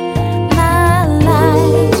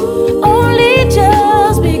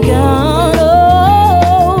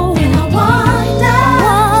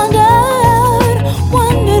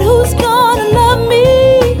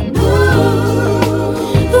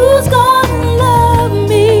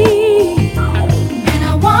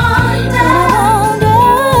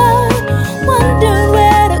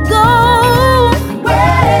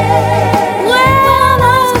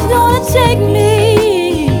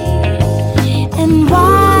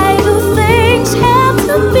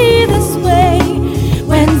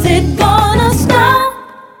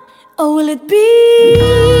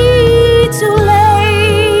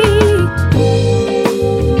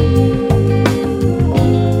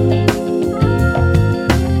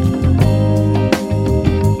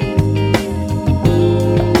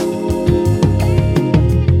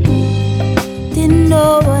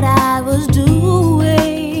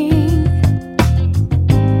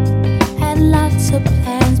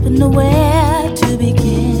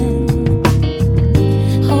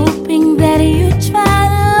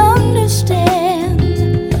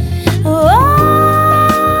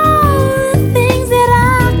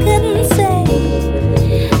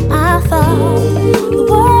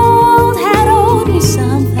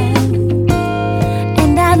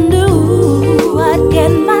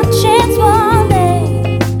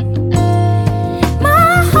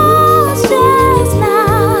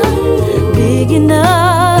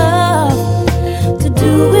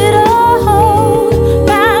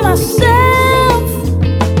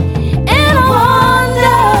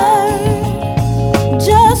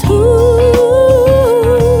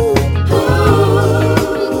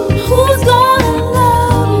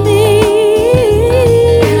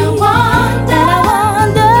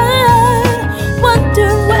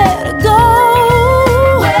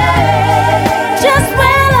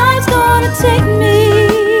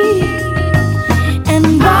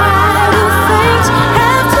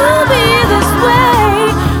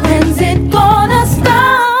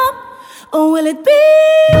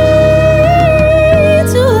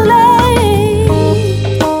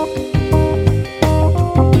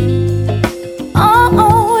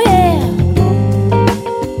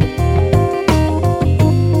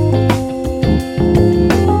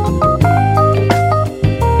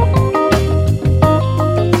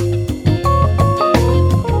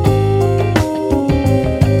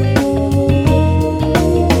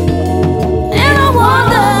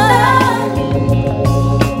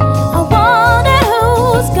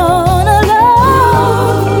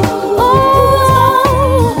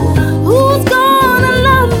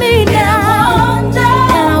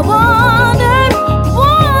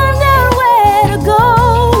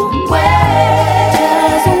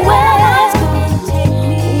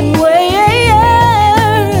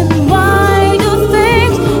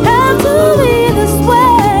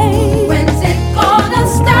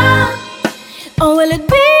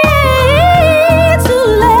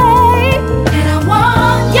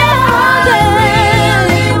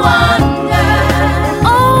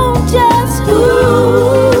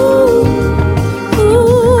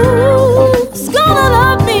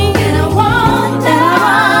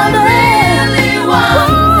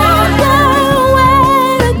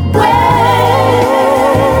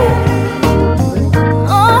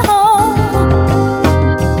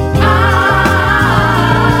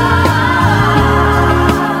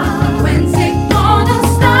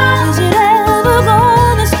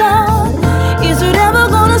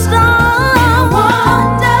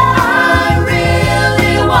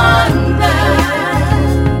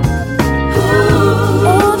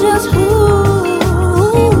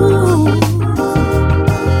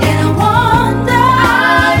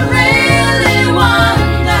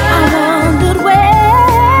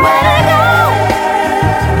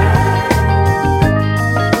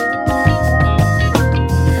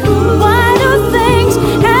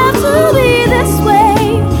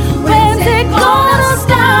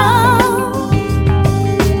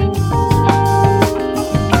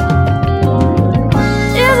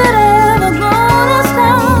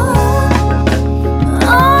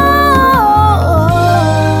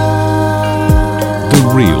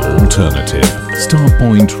 alternative,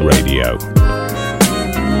 Starpoint Radio.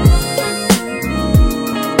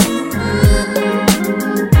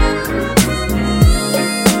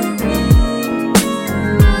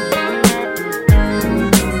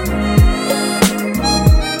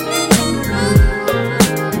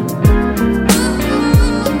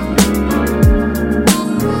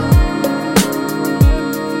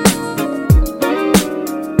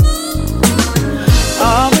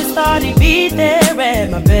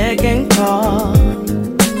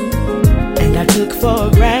 took for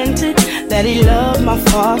granted that he loved my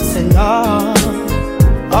faults and all.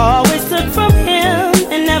 Always took from him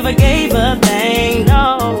and never gave a thing,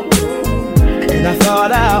 no. And I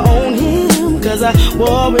thought I owned him cause I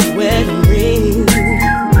wore his wedding ring.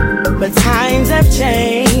 But times have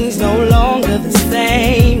changed, no longer the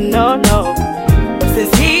same, no, no.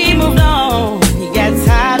 Since he moved on, he got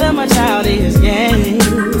tired of my childish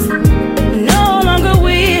games. No longer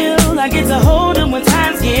will I get to hold him when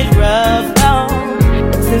times get rough, no.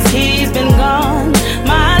 Since he's been gone,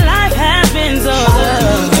 my life has been so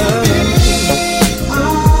tough.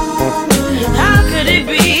 How could it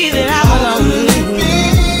be that I'm alone?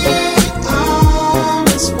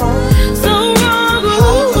 So wrong,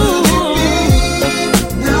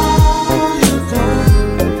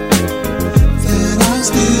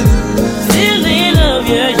 still in love,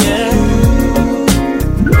 yeah, yeah.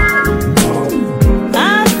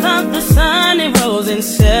 I thought the sun it rose and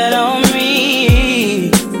set on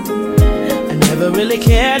me. I never really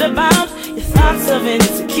cared about your thoughts of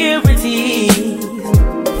insecurity.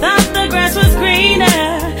 Thought the grass was greener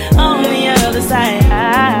on the other side.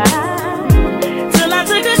 Till I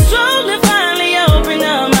took a stroll and finally opened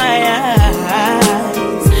up my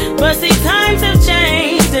eyes. But see, times have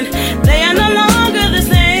changed and they are no longer the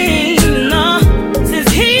same, no. Since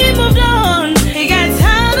he moved on, he got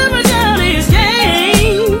tired of my childish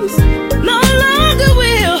games. No longer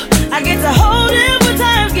will I get to hold him when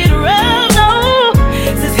times get rough, no.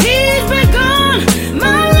 Since he's been gone,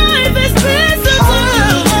 my life has been so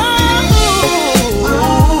tough.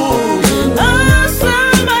 Oh,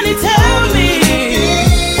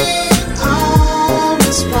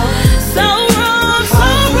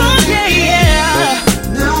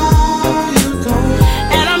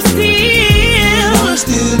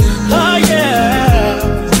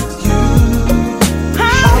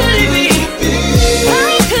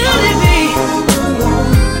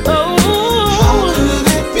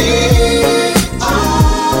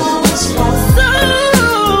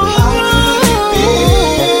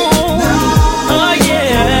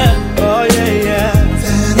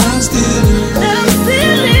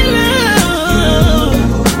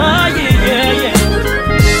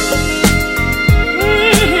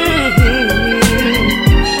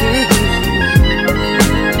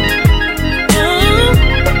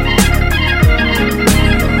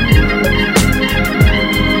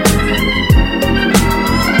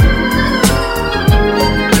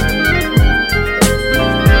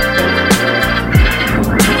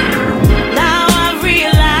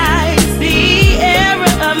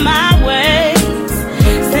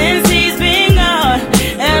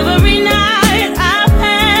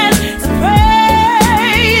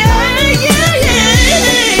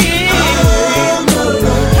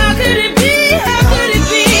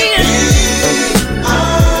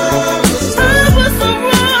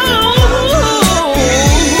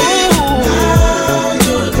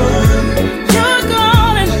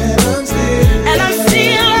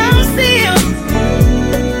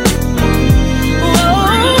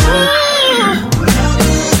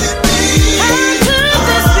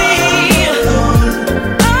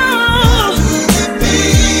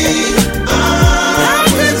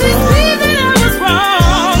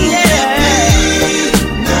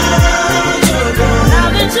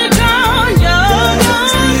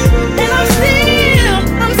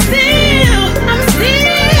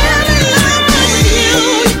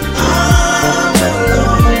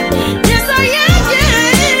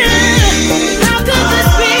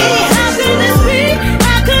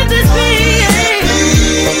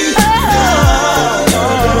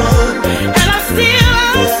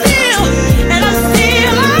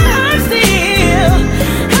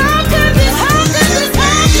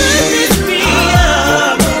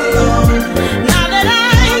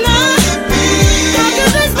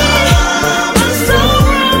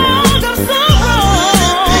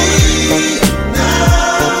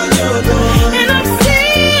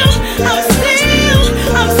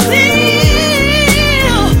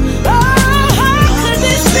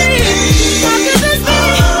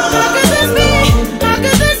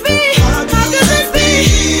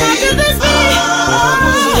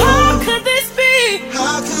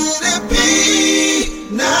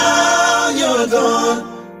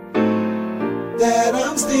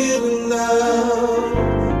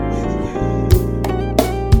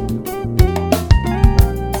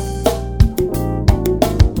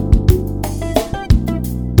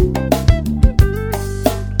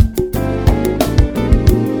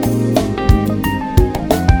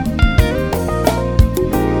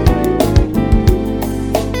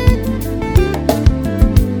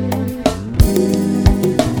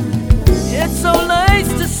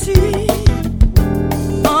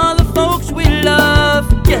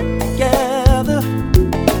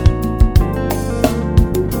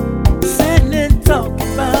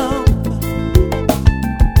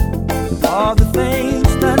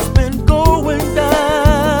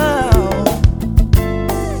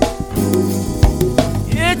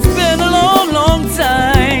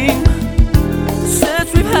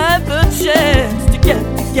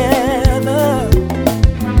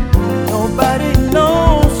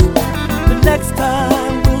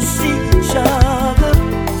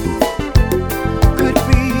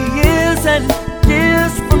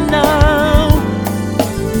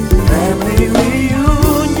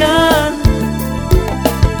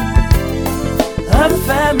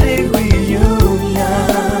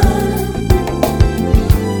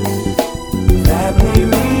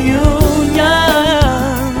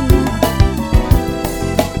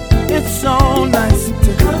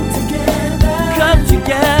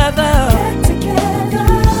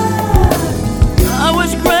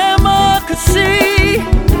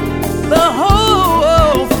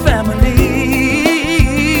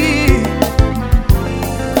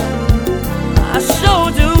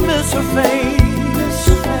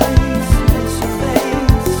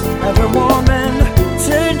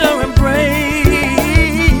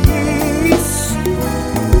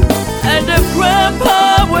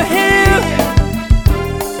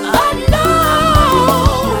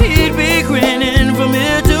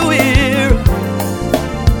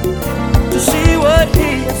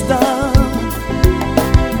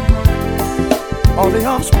 all the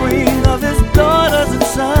offspring of his daughters and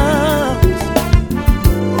sons.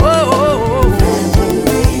 Oh,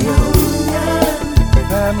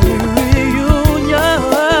 family reunion,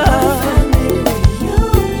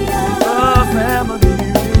 family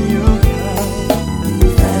reunion,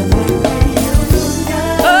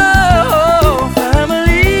 oh,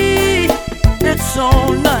 family, it's so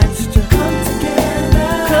nice to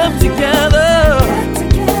come together.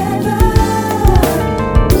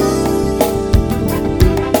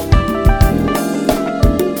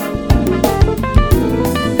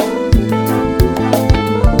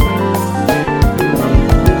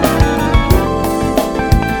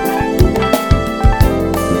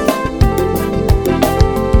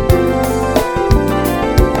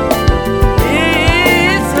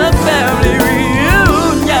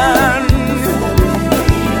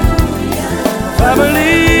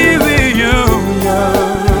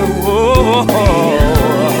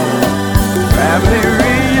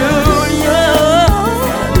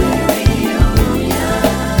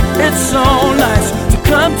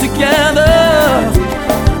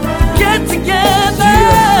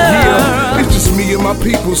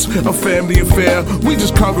 People's a family affair. We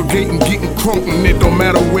just congregate and getting crunk, and it don't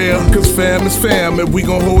matter where. Cause fam is fam, and we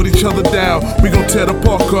gon' hold each other down. We gon' tear the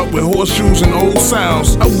park up with horseshoes and old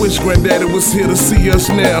sounds. I wish granddaddy was here to see us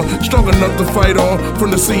now. Strong enough to fight on from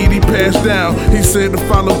the seed he passed down. He said to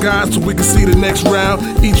follow God so we can see the next round.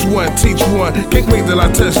 Each one, teach one. Can't wait till I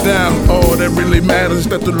touch down. All that really matters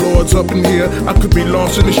that the Lord's up in here. I could be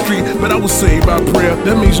lost in the street, but I was saved by prayer.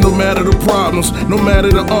 That means no matter the problems, no matter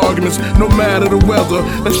the arguments, no matter the weather,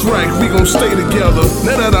 that's right, we gon' stay together.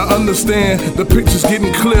 Now that I understand, the picture's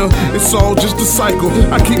getting clear. It's all just a cycle,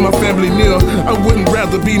 I keep my family near. I wouldn't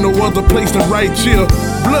rather be no other place than right here.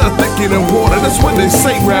 Blood thicker than water, that's what they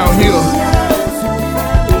say round here.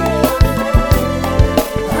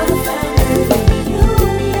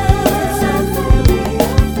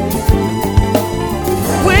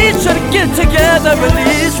 We should get together at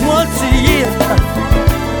least once a year.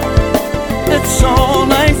 It's so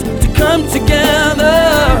nice to come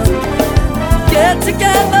together, get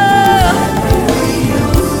together.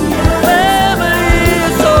 Family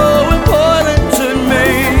is so important to me.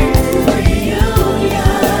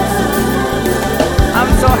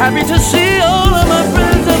 I'm so happy to see all of my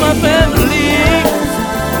friends and my family.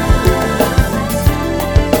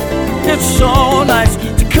 It's so nice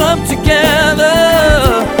to come together,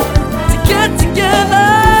 to get together.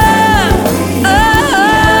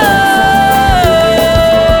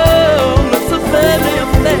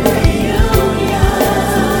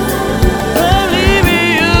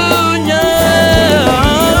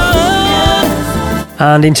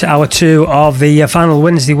 And into hour two of the final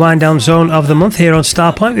Wednesday wind-down zone of the month here on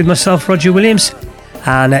Starpoint with myself, Roger Williams.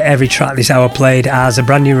 And every track this hour played as a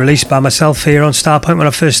brand new release by myself here on Starpoint when I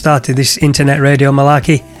first started this internet radio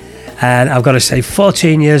malarkey. And I've got to say,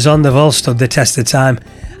 14 years on, they've all stood the test of time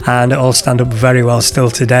and all stand up very well still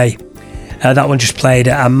today. That one just played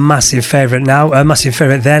a massive favourite now, a massive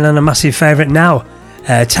favourite then and a massive favourite now.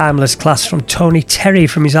 Timeless Class from Toni Terry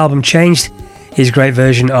from his album Changed, his great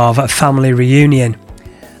version of Family Reunion.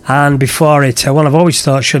 And before it, one I've always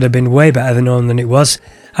thought should have been way better known than it was,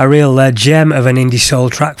 a real gem of an indie soul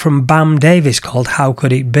track from Bamm Davies called How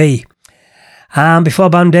Could It Be. And before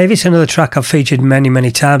Bamm Davies, another track I've featured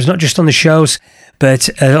many times, not just on the shows, but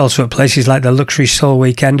also at places like the Luxury Soul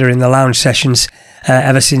Weekender in the lounge sessions,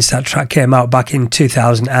 ever since that track came out back in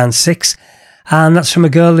 2006. And that's from a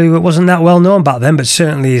girl who wasn't that well known back then, but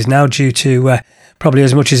certainly is now due to probably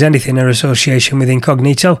as much as anything her association with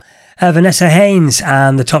Incognito. Vanessa Haynes,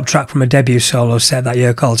 and the top track from a debut solo set that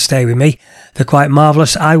year called Stay With Me, the quite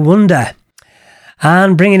marvellous I Wonder.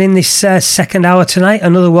 And bringing in this second hour tonight,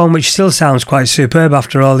 another one which still sounds quite superb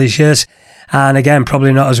after all these years, and again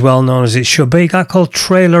probably not as well known as it should be, a guy called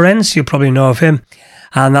Trey Lorenz, you'll probably know of him,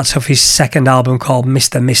 and that's off his second album called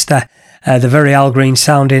Mista, the very Al Green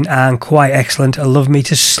sounding and quite excellent Love Me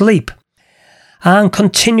to Sleep. And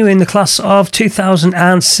continuing the class of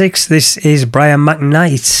 2006, this is Brian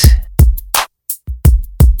McKnight.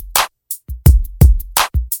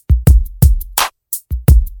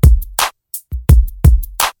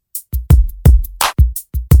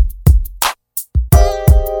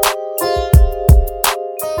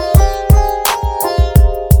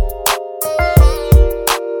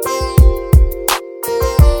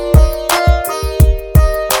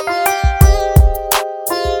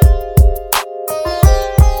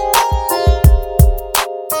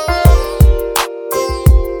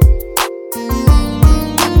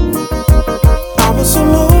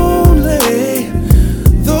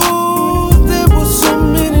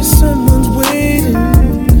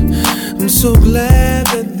 so glad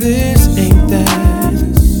that this ain't that.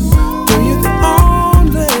 Girl, you're the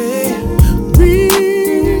only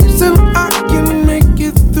reason I can make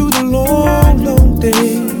it through the long, long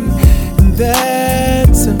day. And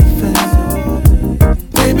that's a fact.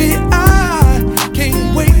 Baby, I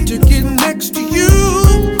can't wait to get next to you.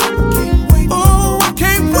 Oh, I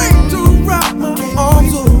can't wait to wrap my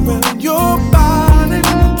arms around your body.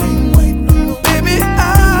 Baby,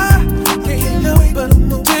 I can't help but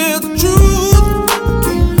tell the truth.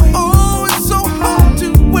 Oh, it's so hard to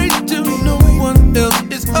wait till no one else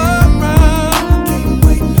is around.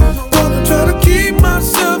 Gonna try to keep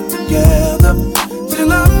myself together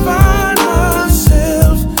till I find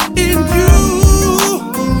ourselves in you.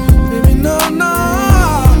 Baby, no, no.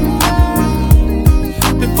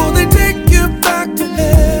 Before they take you back to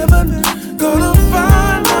heaven, gonna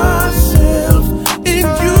find ourselves in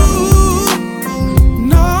you.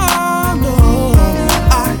 No, no,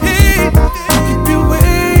 I hate to keep you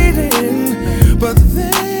waiting, but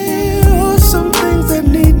there are some things that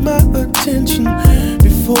need my attention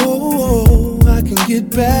before I can get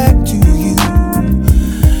back to you.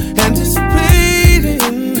 Anticipating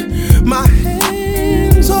my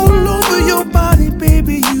hands all over your body,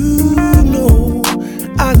 baby. You know,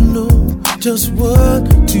 I know just what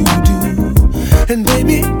to do. And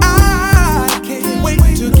baby, I can't wait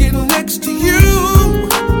to get next to you.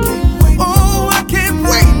 Oh, I can't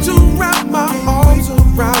wait to wrap my arms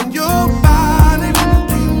around your body.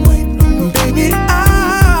 Baby,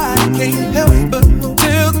 I can't help but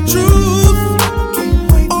tell the truth.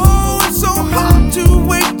 Oh, it's so hard to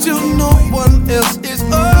wait till no one else is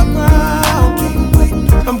around.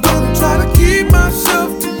 I'm gonna try to keep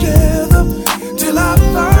myself together till I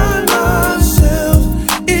find myself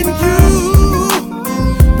in you.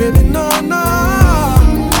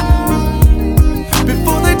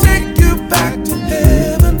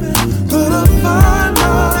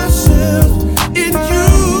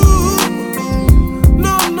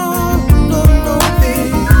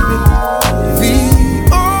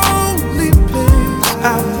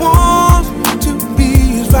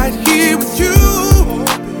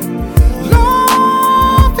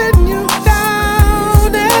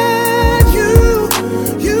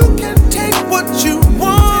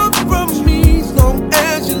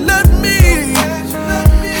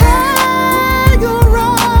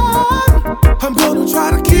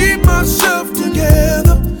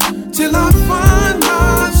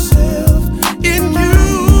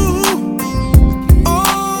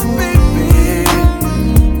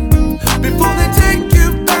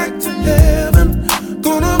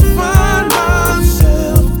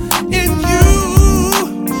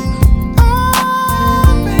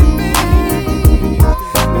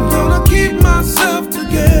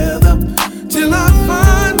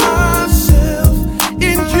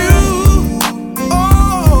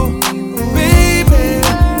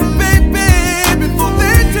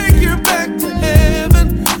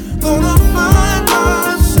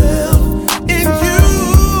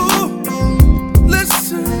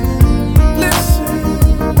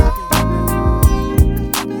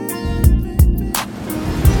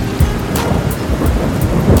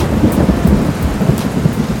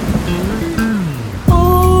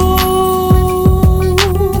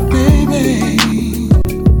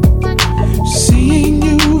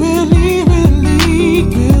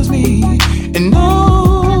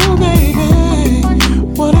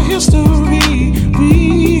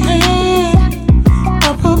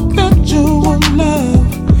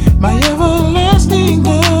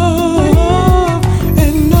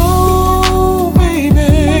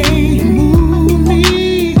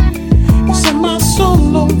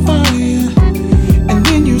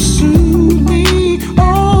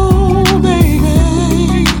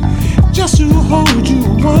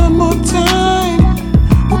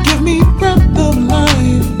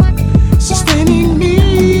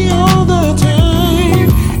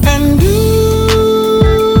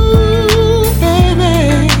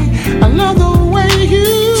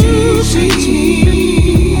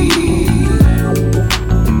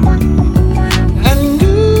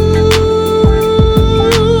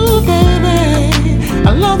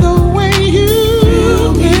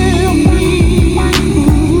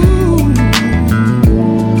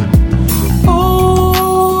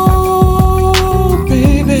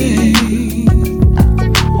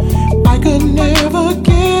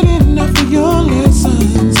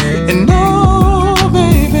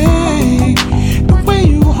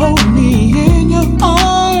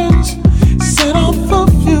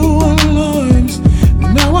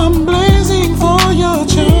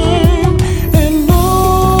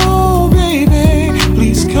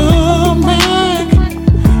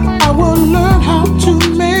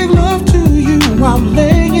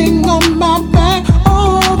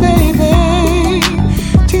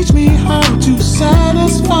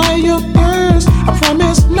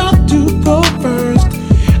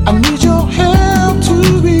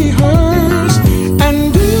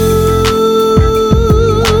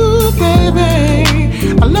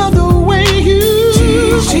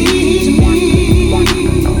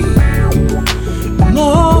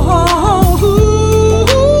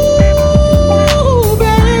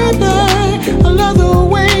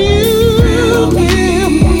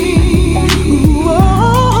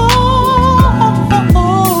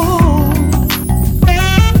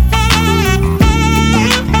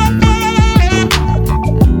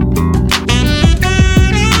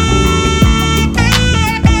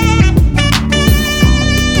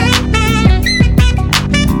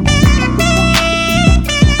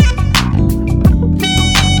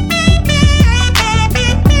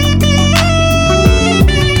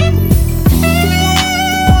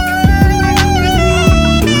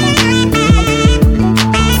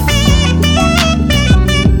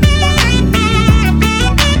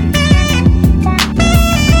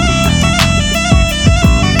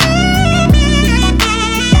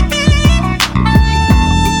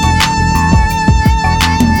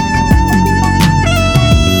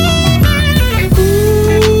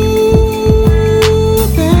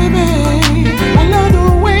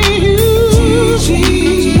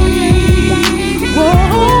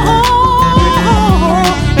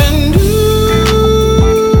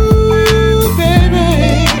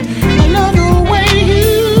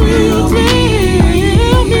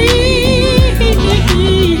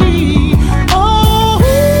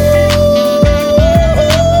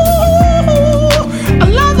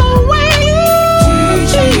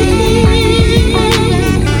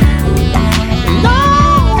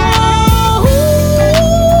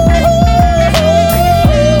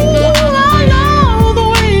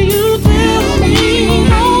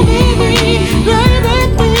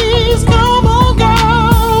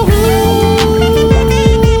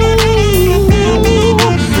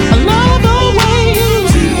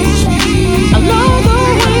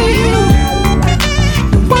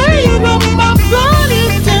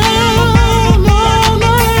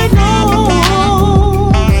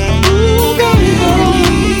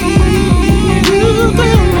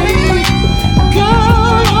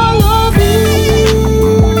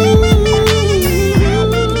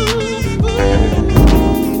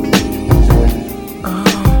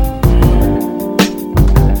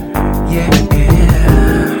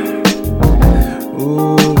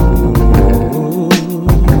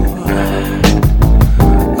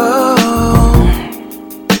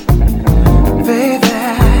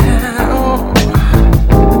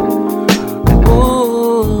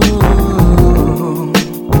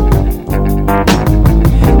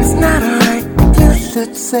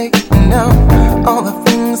 Say no, all the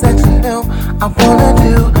things that you know I wanna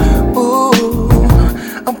do. Ooh,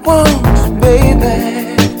 I want you, baby.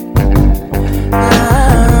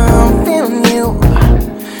 I'm feeling you,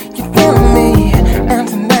 you're feeling me, and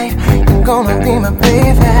tonight you're gonna be my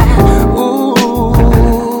baby. Ooh,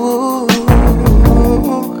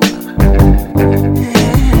 yeah.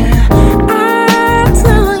 I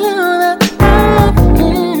tell you that I love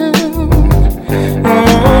you.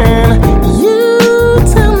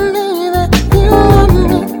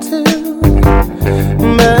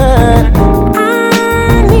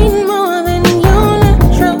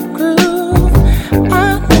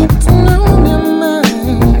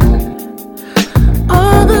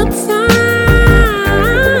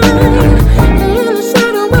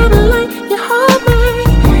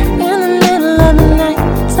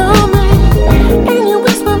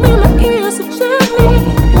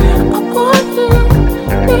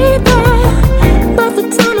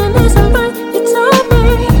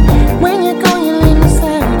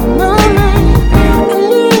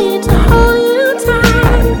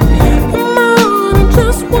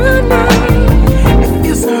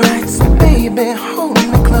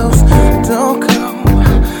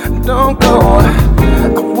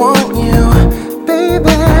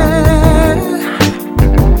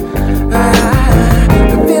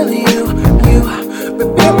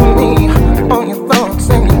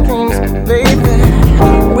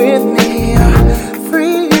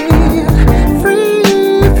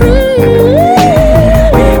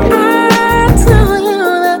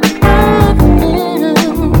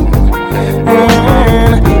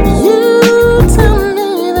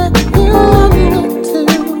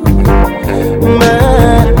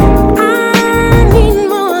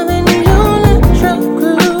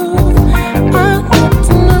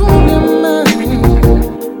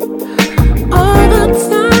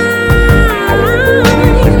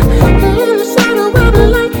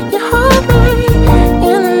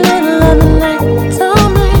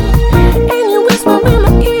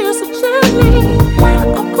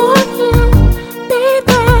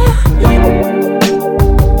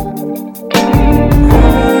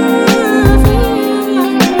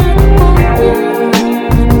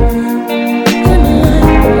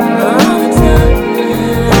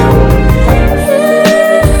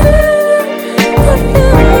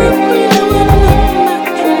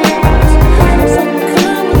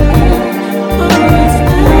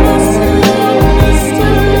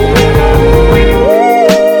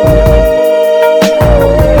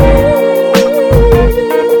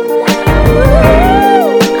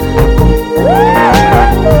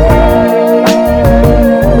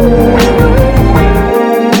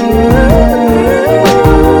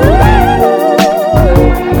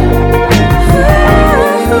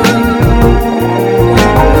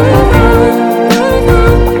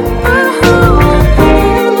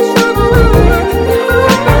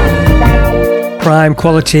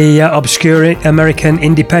 Quality obscure American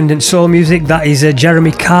independent soul music. That is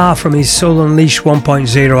Jeremy Carr from his Soul Unleashed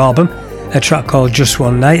 1.0 album, a track called Just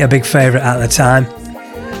One Night, a big favourite at the time.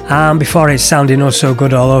 And before it sounding oh so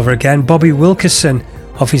good all over again, Bobby Wilkerson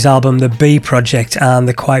off his album The B Project and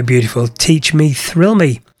the quite beautiful Teach Me, Thrill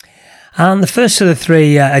Me. And the first of the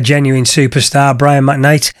three, a genuine superstar, Brian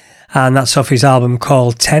McKnight, and that's off his album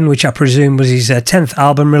called 10, which I presume was his 10th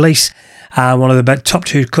album release. And one of the top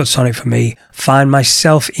two cuts on it for me, Find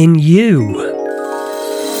Myself in You.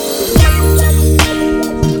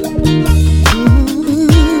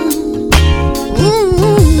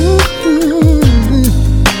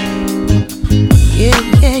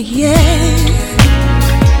 Yeah.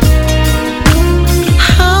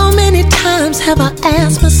 How many times have I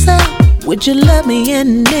asked myself, would you love me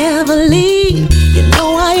and never leave? You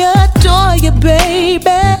know I adore you,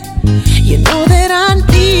 baby. You know that I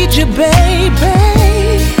need you, baby.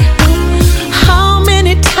 How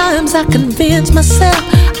many times I convince myself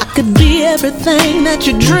I could be everything that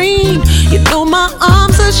you dream. You know my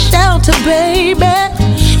arms are shelter, baby.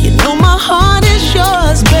 You know my heart is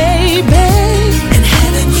yours, baby. And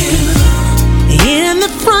having you in the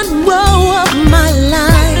front row of my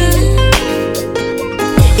life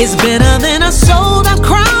is better than a sold out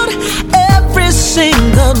crowd every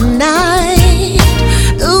single night.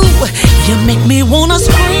 Ooh, you make me wanna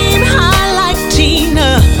scream high like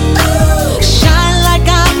Tina. Shine like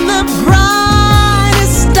I'm the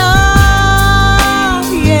brightest star,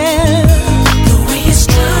 yeah. The way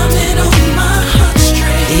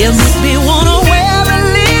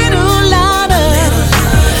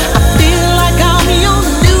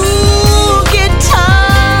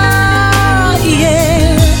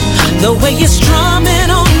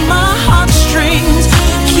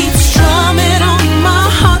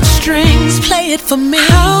for me.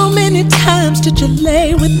 How many times did you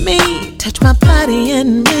lay with me? Touch my body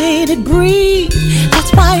and made it breathe.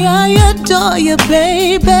 That's why I adore you,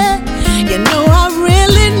 baby. You know I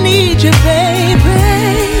really need you, baby.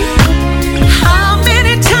 How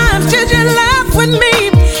many times did you laugh with me?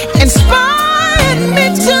 Inspired me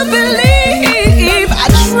to believe. I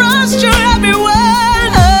trust your every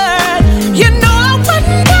word. You know I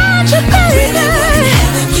wouldn't doubt you, baby.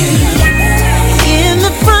 In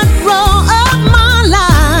the front row of my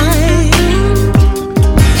life,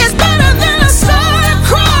 it's better than a solid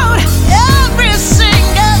crowd every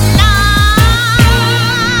single night.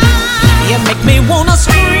 You make me wanna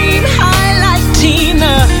scream high like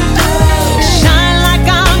Tina, shine like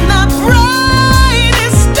I'm the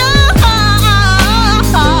brightest star.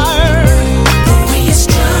 The way you're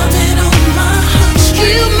strumming on my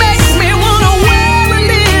heartstrings, you make me wanna wail a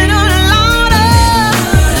little louder.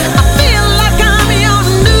 I feel like I'm your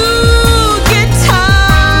new guitar.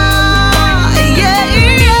 Yeah,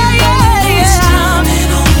 yeah, yeah, yeah.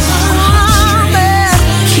 Strumming on my heartstrings,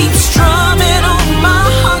 keep strumming on my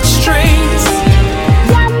heartstrings.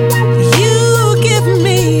 You give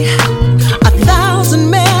me 1,000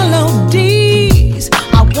 melodies.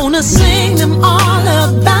 I wanna sing them all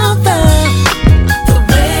about the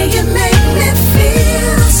way you make me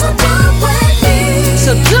feel. So don't wake me.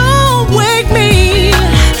 So don't wake me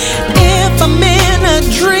if I'm in a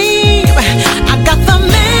dream. I got the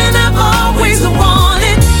man I've always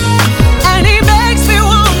wanted, and he makes me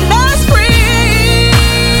wanna scream.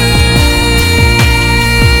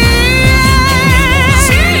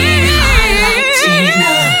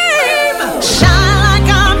 Shine like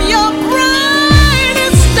I'm your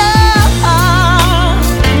brightest star.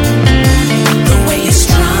 The way you're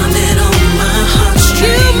strumming on my heartstrings,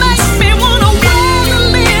 you make me wanna wail a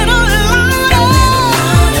little louder.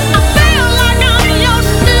 I feel like I'm your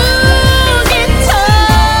new guitar.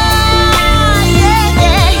 Yeah,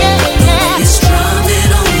 yeah, yeah, yeah. You're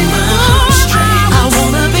strumming on my heartstrings. I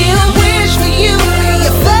wanna be a wish for you,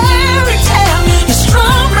 your fairy tale. You're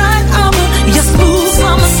strong right over, you're smooth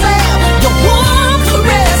summer sail, your warm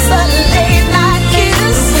caress, a late night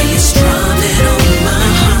kiss. The way you're strumming on my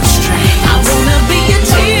heartstrings. I wanna be your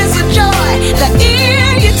tears of joy, the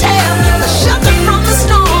ear you tell, the shelter from the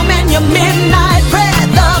storm and your midnight prayer,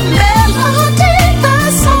 the melody, the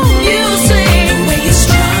song you sing. The way you're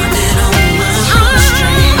strumming on my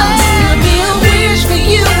heartstrings. I wanna be a wish for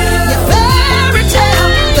you, your fairy tale.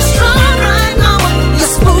 You're strong right over,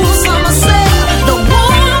 your smooth summer sail, the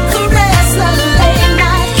warm caress, the late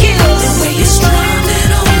night kiss. The way you're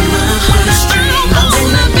strumming on my heartstrings. I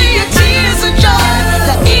wanna be your tears of joy,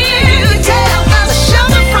 the ear you tell, the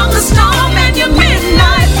shelter from the storm and your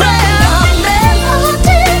midnight prayer, the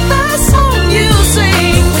melody, the song you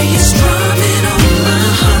sing. The way you're strumming on my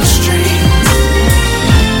heartstrings.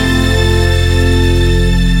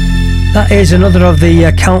 That is another of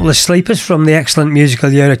the countless sleepers from the excellent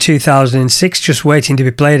musical year of 2006, just waiting to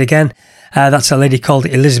be played again. That's a lady called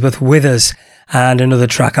Elizabeth Withers, and another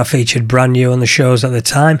track I featured brand new on the shows at the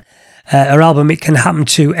time. Her album It Can Happen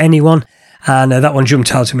to Anyone, and that one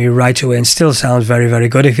jumped out to me right away and still sounds very, very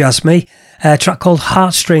good if you ask me. A track called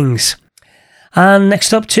Heartstrings. And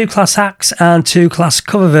next up, two class acts and two class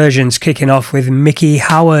cover versions, kicking off with Miki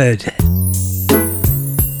Howard.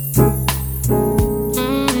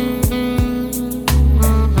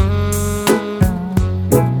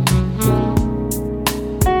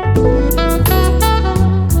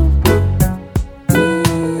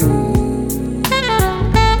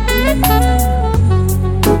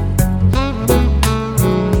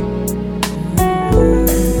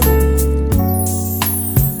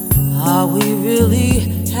 Are we really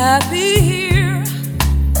happy here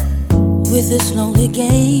with this lonely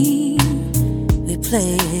game we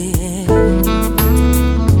play?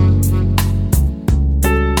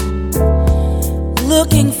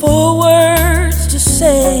 Looking for words to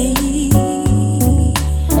say,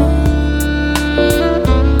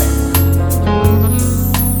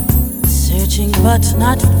 searching but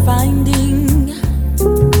not finding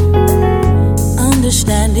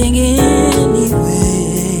understanding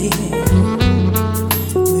anyway.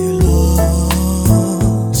 We're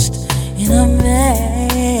lost in a masquerade.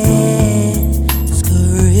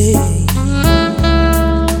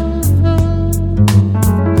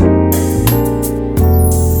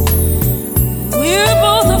 We're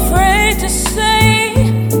both afraid to say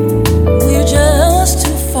we're just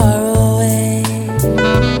too far away.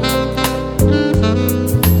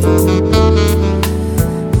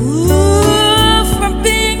 Ooh, from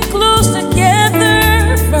being close together.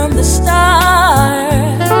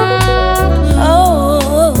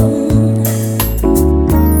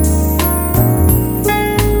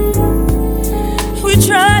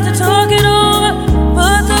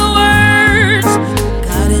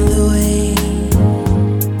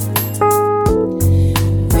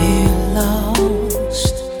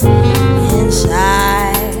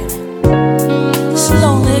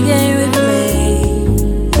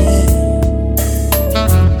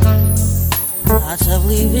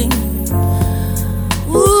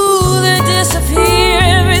 disappear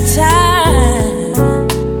every time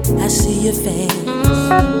I see your face.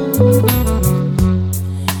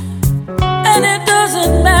 And it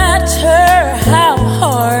doesn't matter how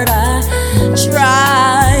hard I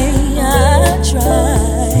try to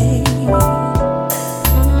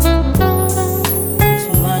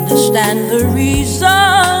understand the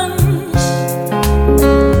reasons.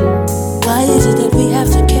 Why is it that we have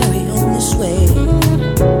to carry on this way?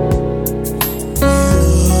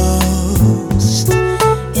 Lost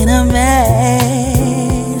in a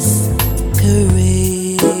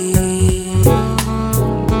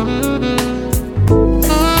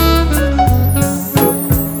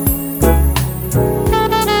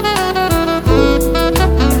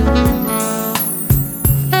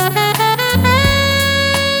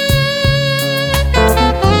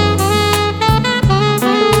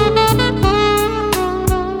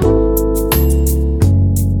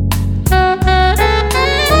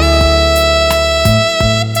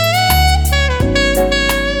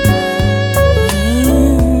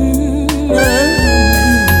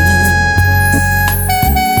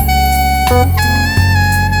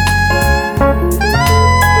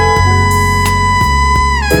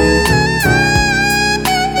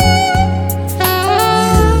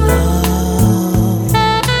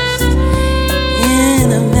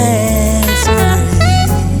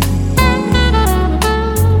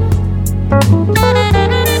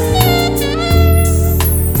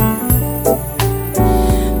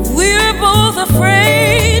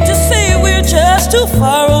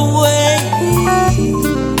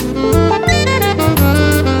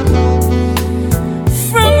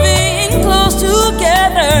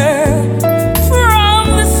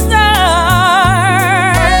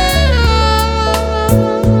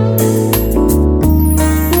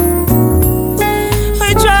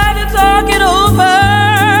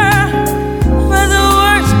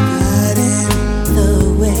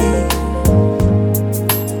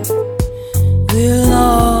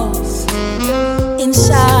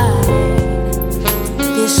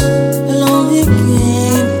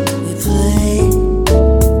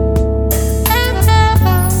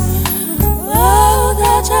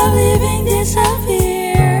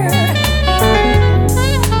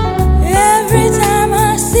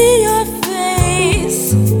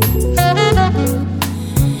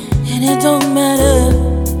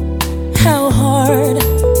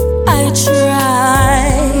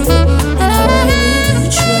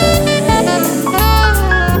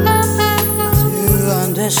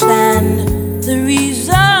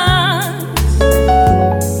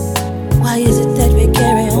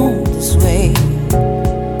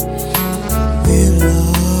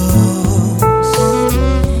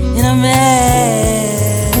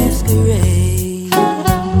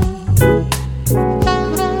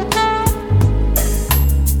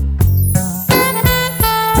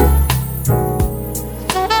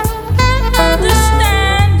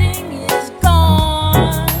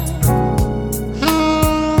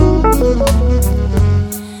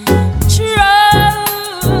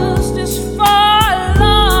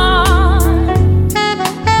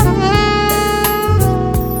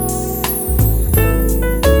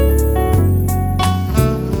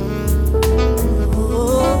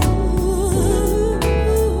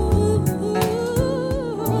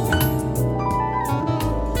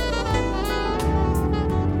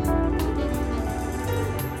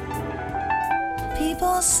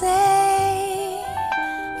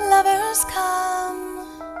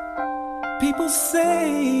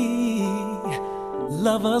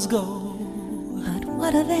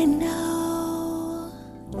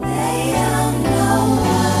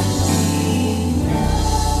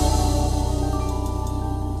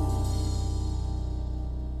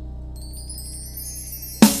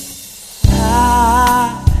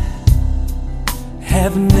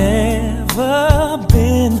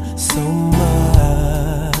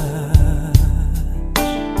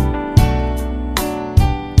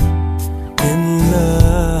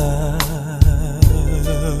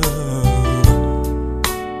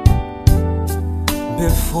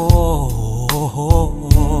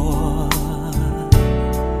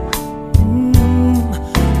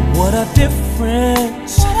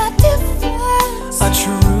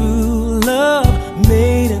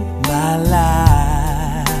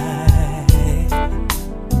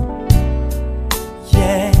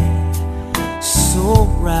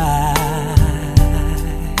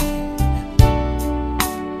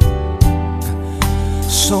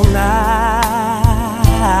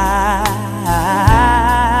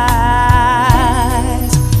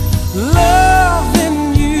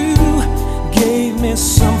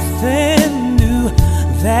something new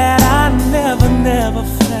that I never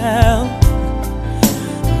felt.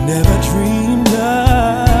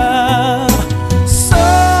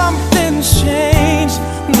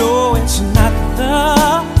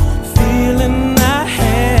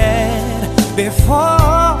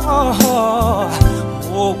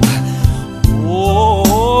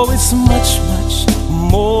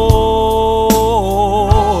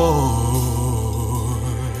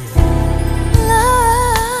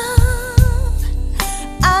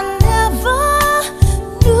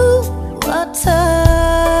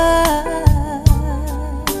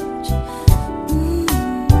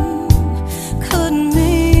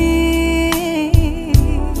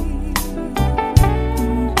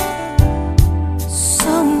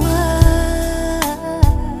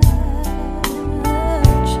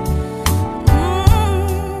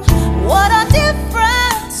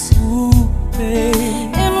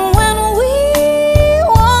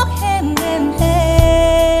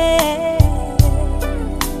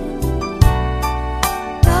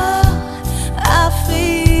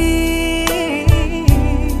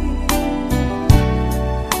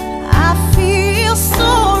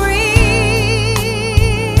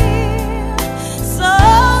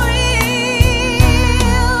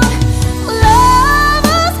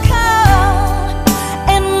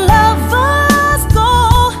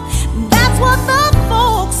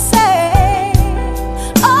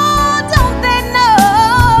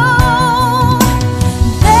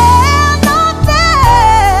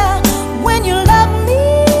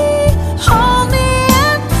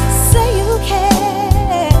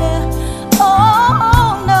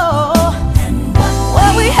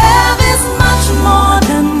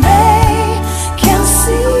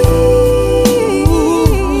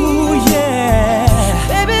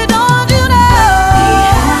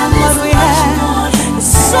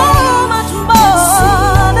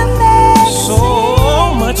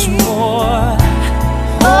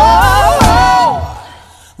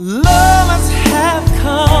 Lovers have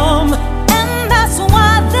come, and that's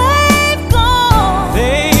why they've gone.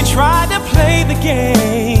 They tried to play the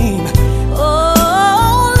game.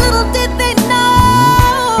 Oh, little did they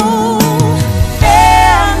know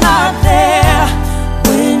they're not there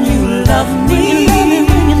when you love me. When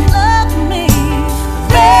you love me,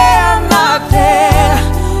 they're not there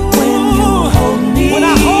when you hold me. When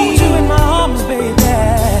I hold you in my arms, baby,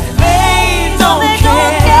 they don't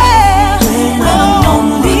care when I'm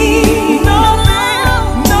lonely. No,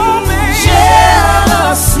 baby.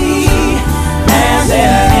 Jealousy and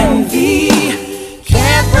their envy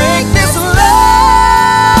can't break this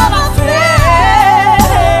love affair.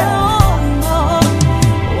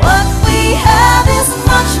 What we have is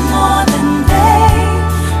much more than they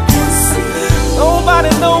can see.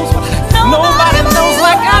 Nobody knows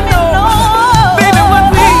like I know. Baby, what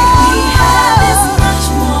we have is much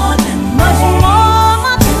more than much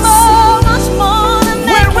more than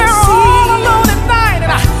they when we're can see. all alone at night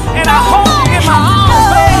and I hold you in my arms,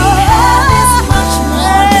 What we baby. have is much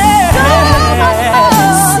more than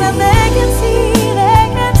they can see. They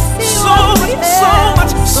can see So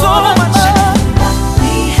much. What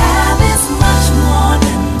we have is much more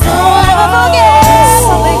than don't ever forget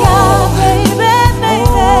something,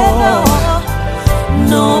 baby.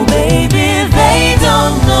 No, baby, they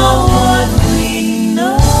don't know what we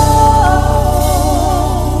know.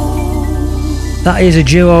 That is a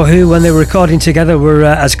duo who, when they were recording together, were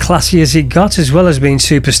as classy as it got, as well as being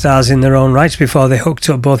superstars in their own rights before they hooked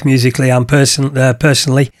up both musically and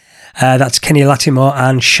personally. That's Kenny Lattimore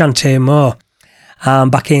and Shantae Moore.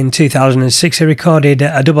 Back in 2006, they recorded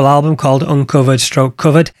a double album called Uncovered /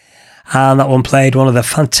 Covered, and that one played one of the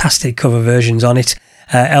fantastic cover versions on it,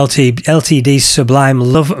 LTD's Sublime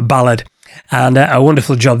Love Ballad, and a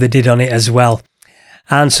wonderful job they did on it as well.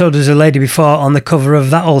 And so does a lady before on the cover of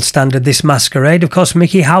that old standard, this Masquerade. Of course,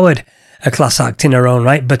 Miki Howard, a class act in her own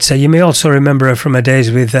right, but you may also remember her from her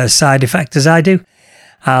days with Side Effect, as I do.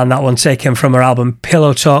 And that one taken from her album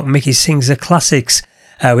Pillow Talk, Miki Sings the Classics,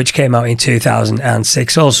 which came out in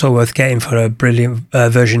 2006. Also worth getting for a brilliant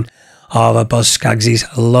version of Buzz Scaggs's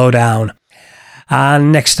Lowdown.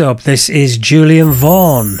 And next up, this is Julian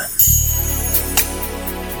Vaughn.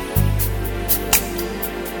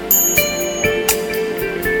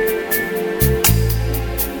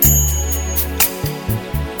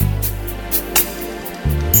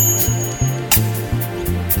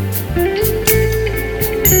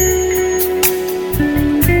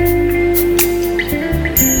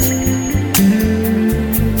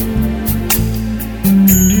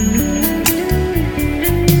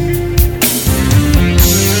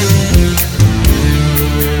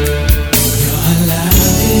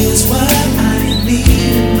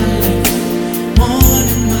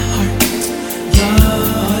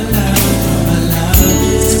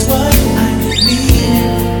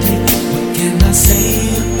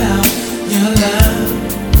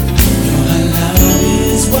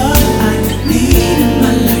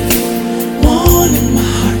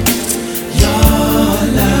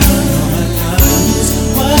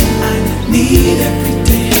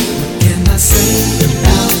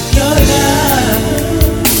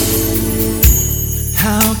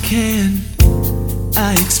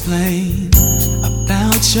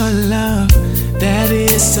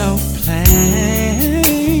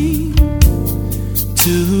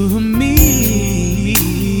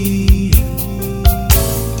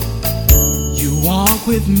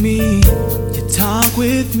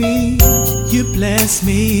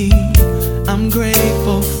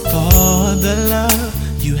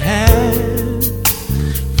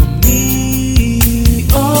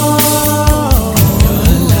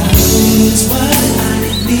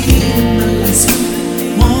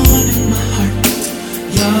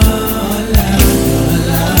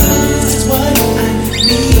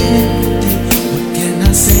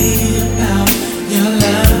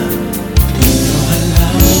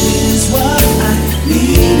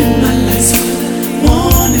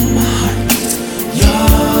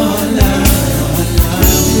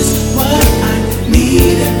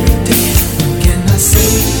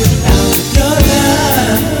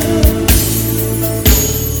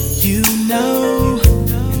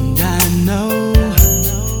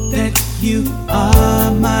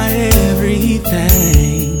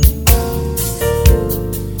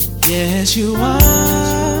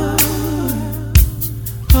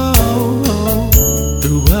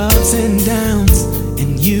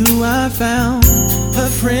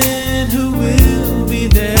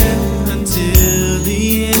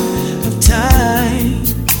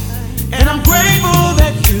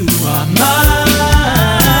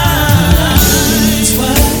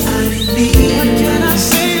 What can I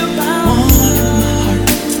say?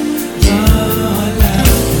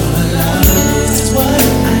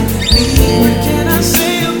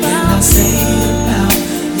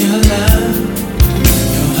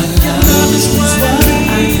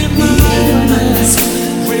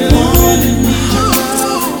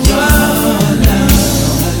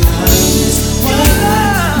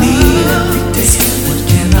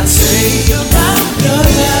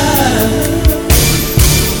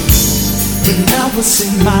 You never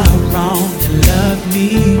seen my wrong and love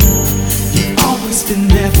me. You've always been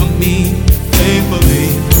there for me,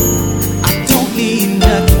 faithfully. I don't need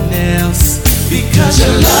nothing else, because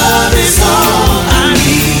your love is all I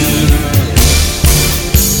need.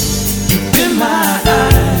 You've been my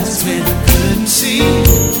eyes when I couldn't see,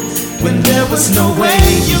 when there was no way,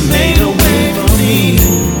 you made a way for me.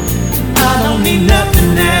 I don't need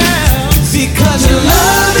nothing else, because your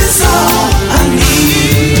love is all I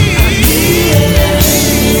need.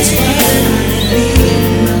 It's what I need.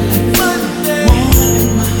 More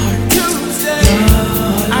in my heart, Tuesday.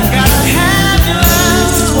 I gotta have your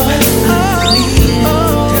love. It's what I need.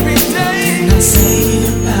 Every day. Can I say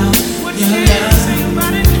about what your love?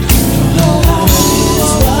 Your love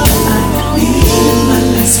is what I need in my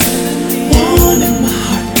life. One in my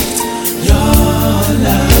heart. Your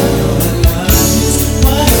love is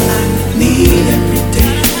what I need every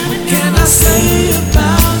day. What can I say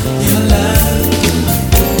about your love?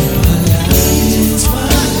 Your love is what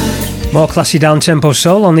I. More classy down-tempo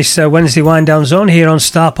soul on this Wednesday wind-down zone here on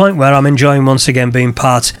Starpoint, where I'm enjoying once again being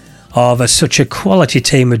part of such a quality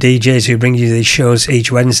team of DJs who bring you these shows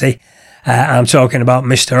each Wednesday. I'm talking about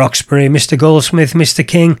Mr. Oxbury, Mr. Goldsmith, Mr.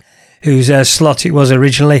 King, whose slot it was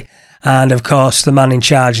originally, and of course the man in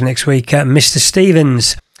charge next week, Mr.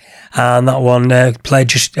 Stevens. And that one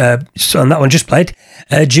just played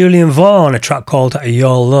Julian Vaughn, a track called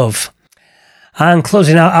Your Love. And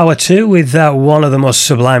closing out hour two with one of the most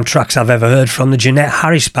sublime tracks I've ever heard from the Jeanette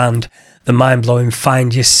Harris Band, the mind-blowing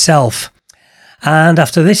Find Yourself. And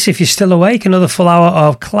after this, if you're still awake, another full hour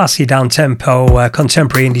of classy down-tempo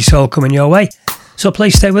contemporary indie soul coming your way. So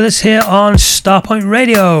please stay with us here on Starpoint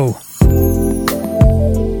Radio.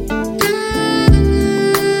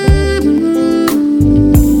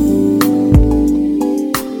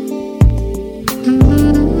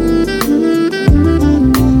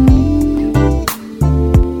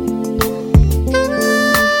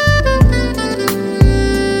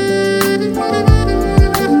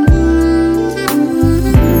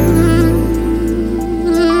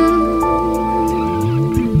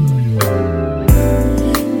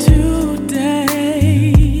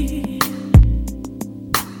 Today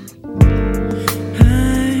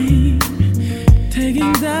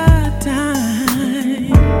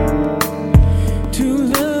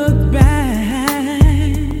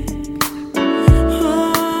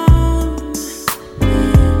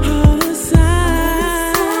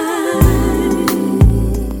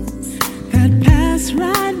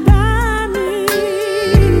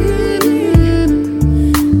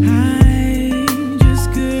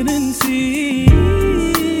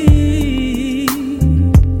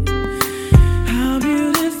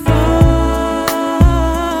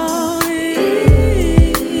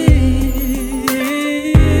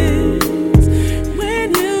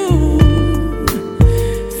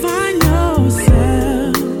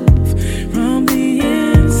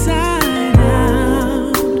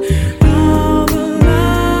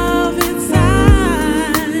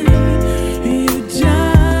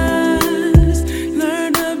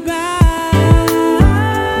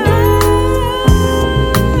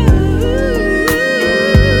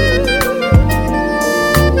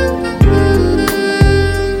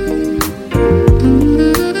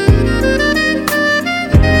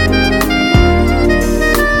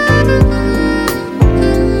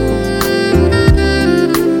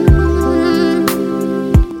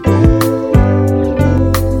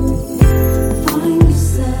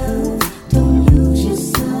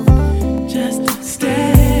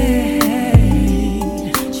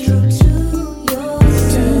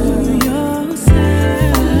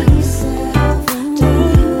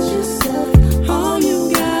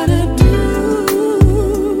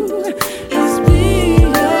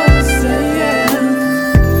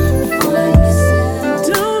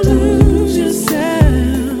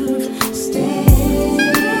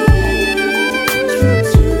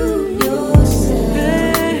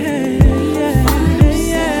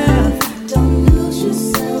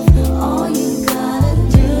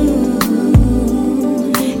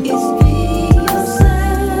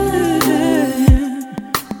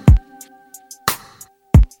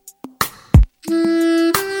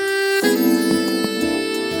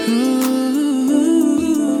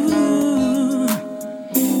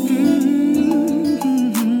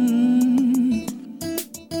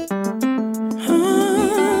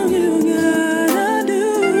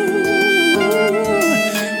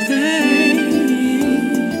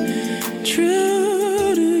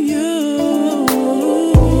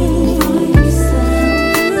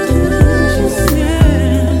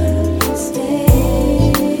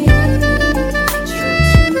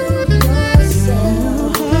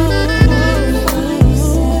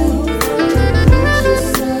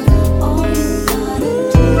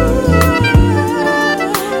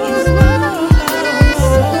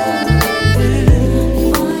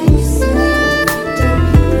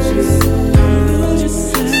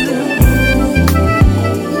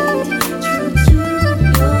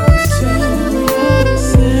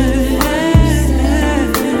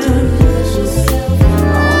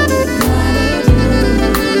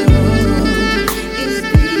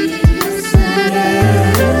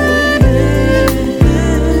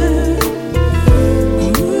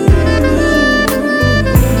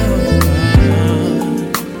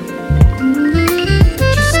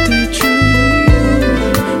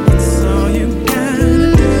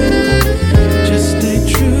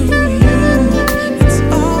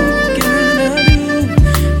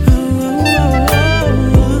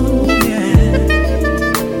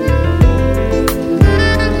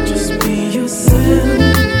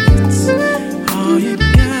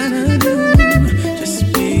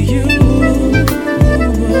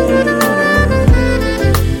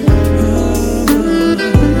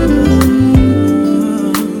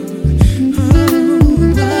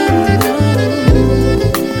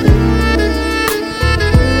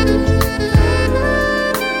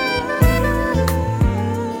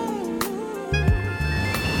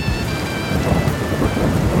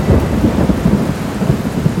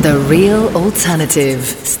real alternative.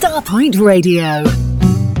 Starpoint Radio.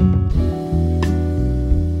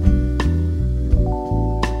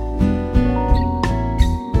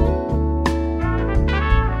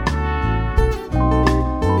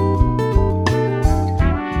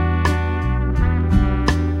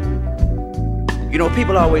 You know,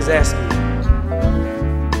 people always ask me,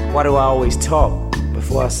 why do I always talk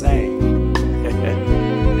before I sing?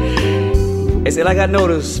 They say, like I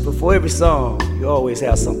noticed, before every song, you always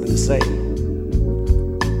have something to say.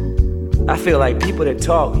 I feel like people that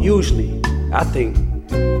talk, usually, I think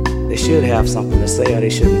they should have something to say or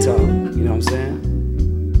they shouldn't talk. You know what I'm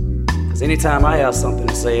saying? Because anytime I have something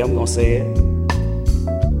to say, I'm going to say it.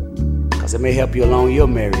 Because it may help you along your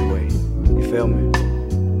merry way. You feel me?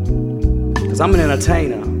 Because I'm an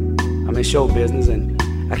entertainer. I'm in show business, and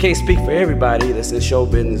I can't speak for everybody that's in show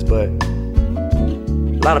business, but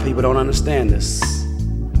a lot of people don't understand this.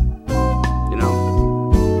 You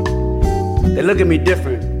know? They look at me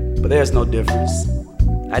different, but there's no difference.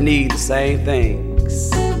 I need the same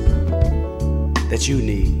things that you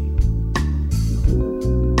need.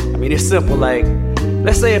 I mean, it's simple, like,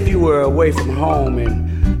 let's say if you were away from home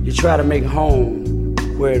and you try to make home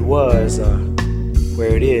where it was or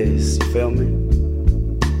where it is, you feel me?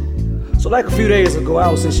 So like a few days ago,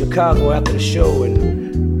 I was in Chicago after the show,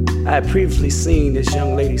 and I had previously seen this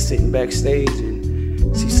young lady sitting backstage,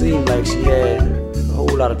 and she seemed like she had a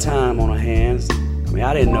whole lot of time on her hands. I mean,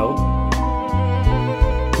 I didn't know.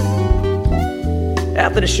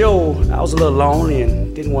 After the show, I was a little lonely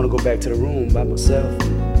and didn't want to go back to the room by myself.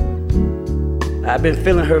 I've been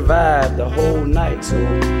feeling her vibe the whole night, so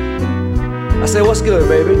I said, "What's good,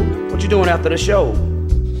 baby? What you doing after the show?"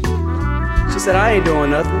 She said, "I ain't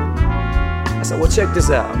doing nothing." I said, "Well, check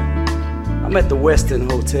this out. I'm at the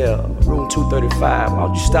Westin Hotel, room 235. Why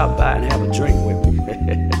don't you stop by and have a drink with me?"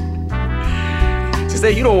 She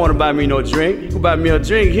said, "You don't want to buy me no drink. You can buy me a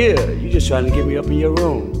drink here. You're just trying to get me up in your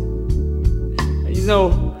room." And you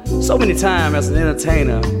know, so many times as an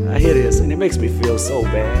entertainer, I hear this, and it makes me feel so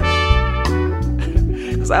bad.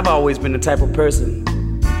 Because I've always been the type of person,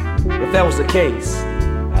 if that was the case,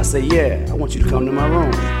 I'd say, "Yeah, I want you to come to my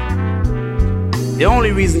room." The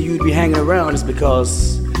only reason you'd be hanging around is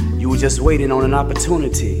because you were just waiting on an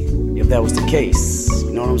opportunity, if that was the case.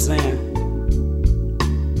 You know what I'm saying?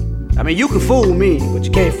 I mean, you can fool me, but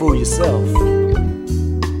you can't fool yourself.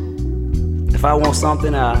 If I want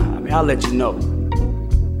something, I'll let you know.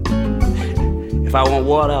 If I want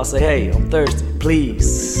water, I'll say, "Hey, I'm thirsty.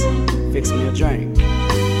 Please, fix me a drink."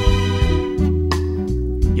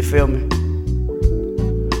 You feel me?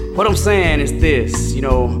 What I'm saying is this, you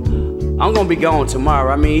know, I'm gonna be gone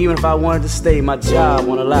tomorrow. I mean, even if I wanted to stay, my job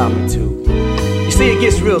won't allow me to. You see, it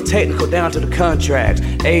gets real technical down to the contracts,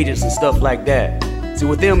 agents and stuff like that. See,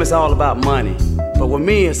 with them, it's all about money. But with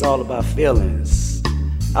me, it's all about feelings.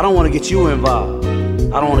 I don't want to get you involved.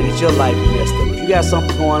 I don't want to get your life messed up. If you got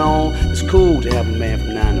something going on, it's cool to have a man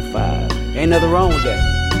from 9 to 5. Ain't nothing wrong with that.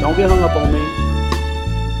 Don't get hung up on me.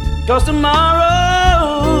 'Cause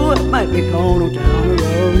tomorrow, I might be going on down the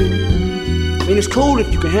road. I mean, it's cool if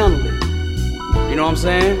you can handle it. You know what I'm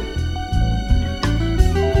saying?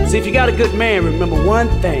 See, if you got a good man, remember one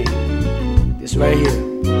thing. This right here.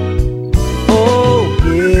 Oh,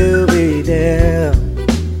 he'll be there.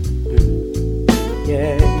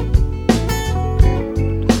 Yeah.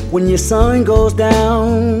 When your sun goes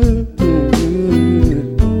down,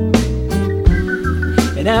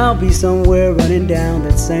 and I'll be somewhere running down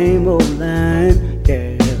that same old line,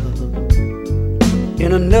 yeah.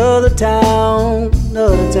 In another town.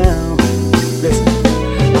 Listen,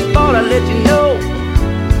 I thought I'd let you know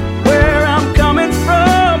where I'm coming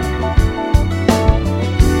from.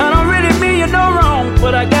 I don't really mean you no wrong,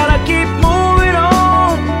 but I gotta keep moving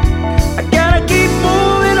on. I gotta keep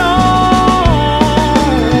moving on.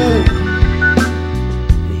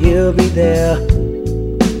 He'll be there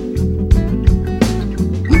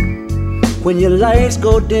when your lights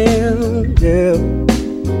go dim, yeah.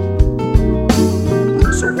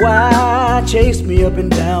 So why chase me up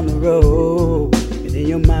and down the road? And in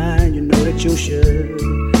your mind, you know that you should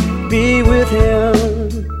be with him.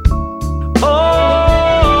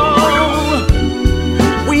 Oh,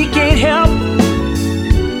 we can't help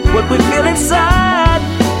what we feel inside.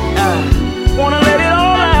 Wanna let it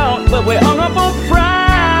all out, but we're hung up on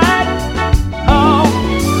pride. Oh,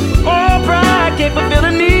 pride can't fulfill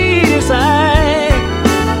the need inside.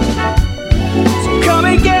 So come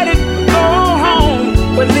and get it, go home,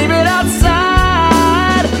 but leave it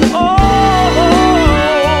outside. Oh,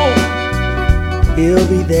 he'll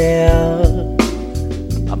be there.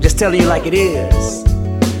 I'm just telling you like it is.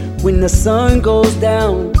 When the sun goes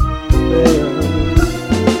down, well,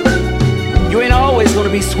 it's gonna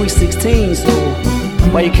be Sweet 16, so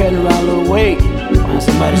while you're carrying around a little weight, find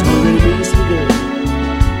somebody that's gonna really be some good.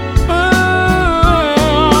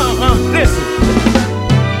 Listen,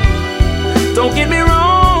 don't get me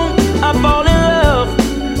wrong, I fall in love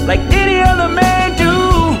like any other man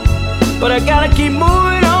do, but I gotta keep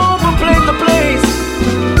moving on from place to place.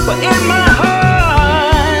 But in my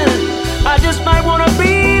heart, I just might wanna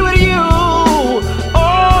be with you.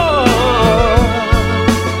 Oh,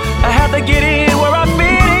 I have to get in where I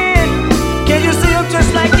fit in. Can you see I'm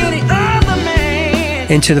just like any other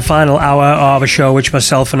man? Into the final hour of a show which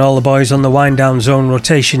myself and all the boys on the Wind Down Zone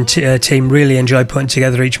rotation team really enjoy putting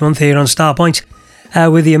together each month here on Starpoint,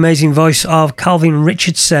 with the amazing voice of Calvin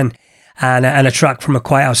Richardson and a track from a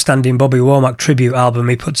quite outstanding Bobby Womack tribute album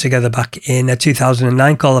he put together back in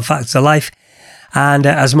 2009 called The Facts of Life. And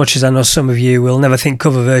as much as I know some of you will never think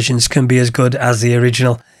cover versions can be as good as the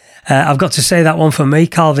original, I've got to say that one for me,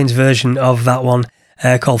 Calvin's version of that one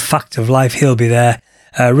called Fact of Life, He'll Be There,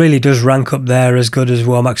 really does rank up there as good as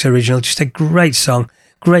Womack's original. Just a great song,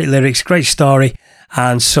 great lyrics, great story,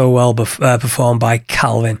 and so well performed by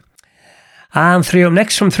Calvin. And 3 up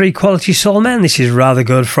next from 3 Quality Soul Men, this is Rather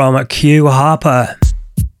Good from Q Harper.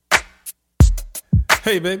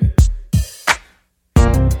 Hey, baby.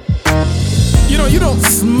 You know, you don't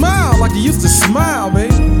smile like you used to smile,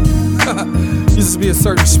 baby. Used to be a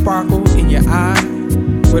certain sparkle in your eye.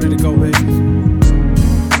 Where did it go, baby?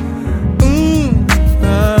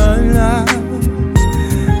 La.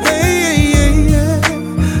 Hey, yeah, yeah.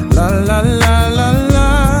 La, la, la, la, la,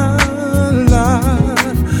 la,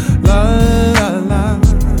 la, la.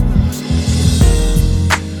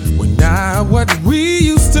 We're not what we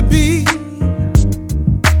used to be.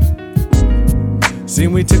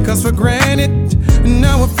 Seem we took us for granted,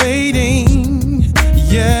 now we're fading,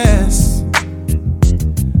 yes.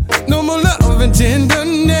 No more love and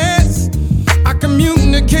tenderness. Our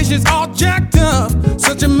communication's all jacked up,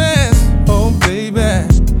 such a mess. Oh, baby,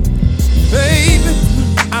 baby,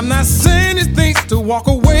 I'm not saying these things to walk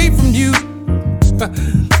away from you,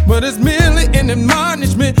 but it's merely an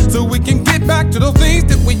admonishment so we can get back to those things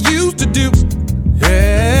that we used to do.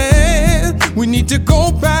 Yeah, we need to go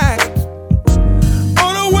back.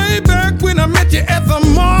 Way back when I met you at the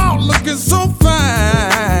mall, looking so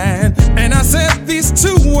fine, and I said these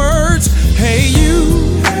 2 words, hey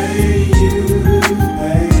you, baby.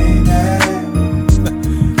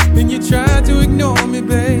 Then you tried to ignore me,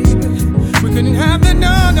 baby. We couldn't have that,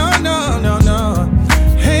 no, no, no, no, no.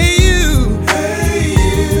 Hey you, baby.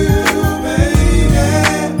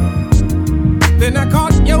 Then I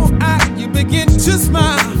caught your eye, you begin to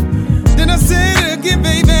smile. Then I said it again,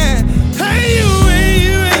 baby. Hey you.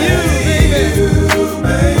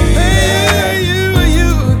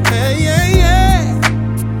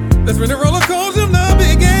 That's when the roller coaster of love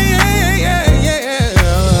began, yeah.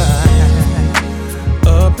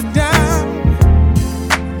 Up and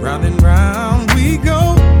down, round and round we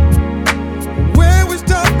go. Where we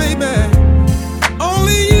start, baby,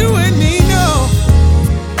 only you and me know.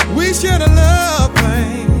 We share the love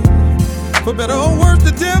thing, for better or worse,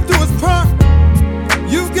 the death do us part.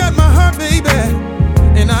 You've got my heart, baby,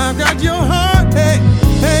 and I've got your heart, hey,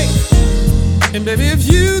 hey. And baby, if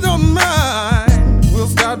you don't mind, we'll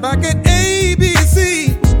start back at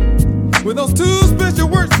ABC with those 2 special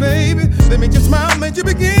words, baby. They make you smile, make you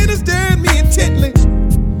begin to stare at me intently.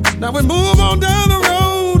 Now we move on down the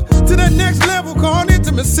road to that next level called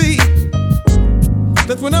intimacy.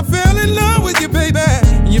 That's when I fell in love with you, baby,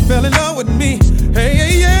 and you fell in love with me. Hey,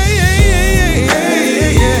 hey, yeah, yeah, yeah, yeah, yeah,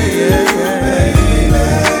 yeah, yeah, yeah.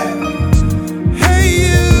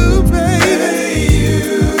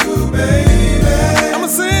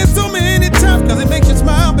 Cause it makes you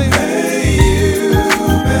smile, baby. Hey, you,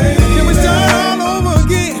 baby. Can we start all over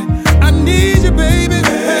again? I need you, baby.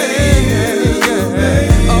 Hey, yeah,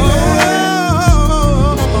 yeah. Oh,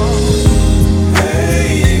 oh, oh. Hey,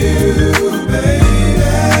 you, baby.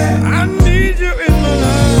 I need you.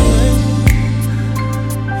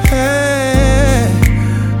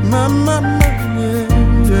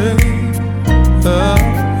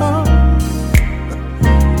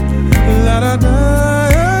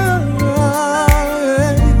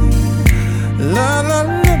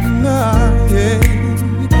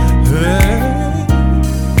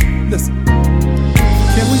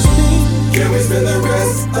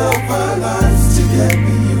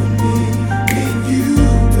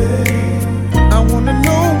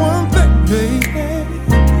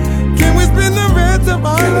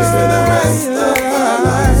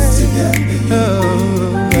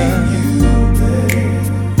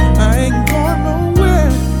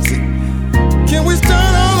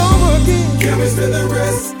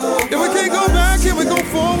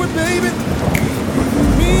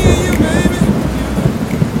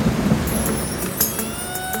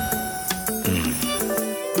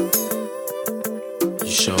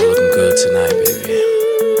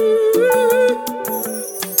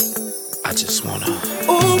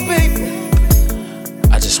 Ooh, baby.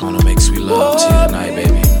 I just wanna make sweet love to you tonight,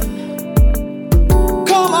 baby.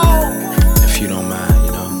 Come on. If you don't mind,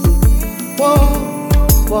 you know. Whoa,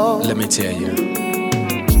 whoa. Let me tell you.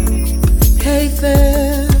 Hey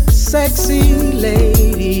there, sexy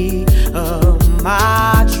lady of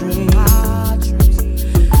my dreams.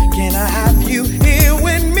 Can I have you here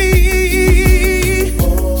with me?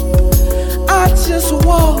 I just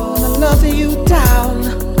wanna love you down.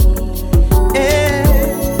 Yeah.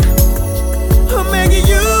 I'm making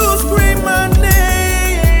you scream my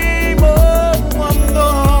name. Oh, I'm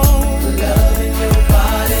gone. Loving your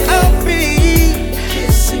body. I'll be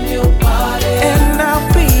kissing your body. And I'll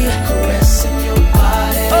be caressing your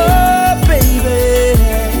body. Oh, baby.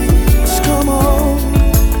 Just come on.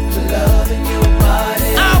 Loving your body.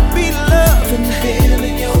 I'll be loving,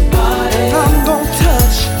 feeling your body. And I'm gonna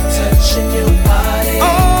touching your body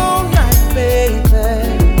all night, baby.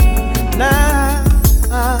 Now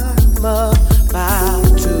I'm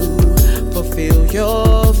about to fulfill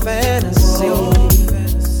your fantasy.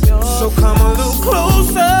 So come a little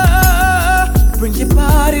closer, bring your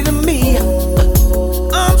body to me.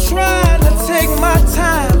 I'm trying to take my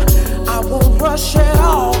time, I won't rush at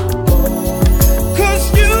all. 'Cause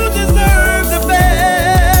you deserve the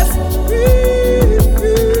best.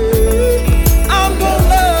 I'm gonna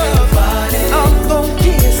love, I'm gonna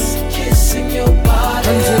kissing your body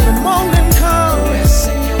until the morning comes.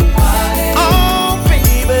 Caressing your body. Oh,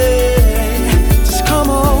 baby, just come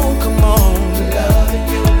on. Loving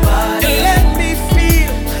your body. And let me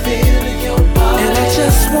feeling your body. And I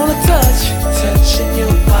just wanna touching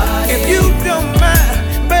your body. If you don't mind,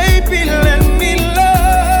 baby, let me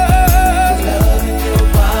love. Loving your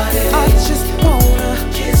body. I just wanna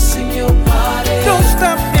kissing your body. Don't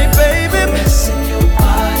stop me, baby. Caressing your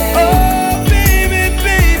body. Oh, baby,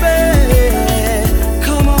 baby,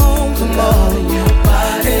 come on. Your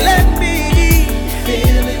body. And let me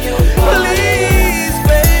feeling your body. Please,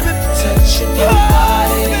 baby, touching your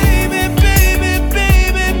body. Baby, baby,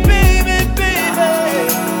 baby, baby, baby.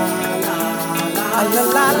 La la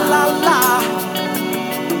la la la.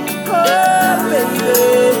 Oh, baby,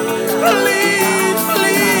 please,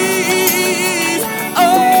 please. Oh,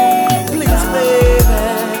 please, baby.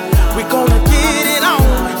 We gonna get it on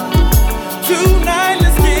tonight.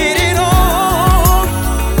 Let's get it on.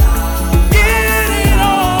 Get it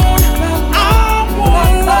on. I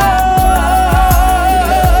wanna love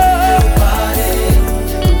your body,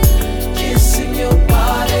 kissing your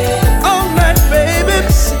body all night, baby.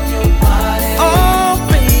 Kissing your body. Oh,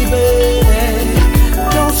 baby,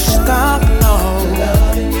 don't stop, no.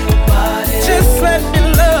 Loving your body. Just let me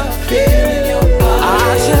love. Feeling your body.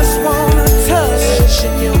 I just wanna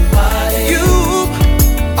touching your body. You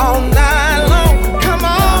all night long. Come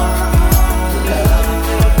on. Loving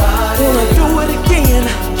your body. Wanna do it again.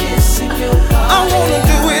 Kissing your body. I wanna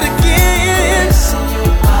do it again. Kissing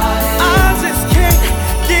your body. I just can't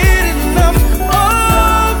get enough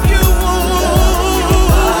of you,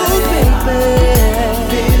 baby.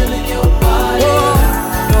 Feeling your body.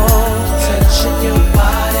 Touching your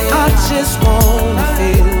body. I just wanna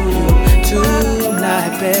feel you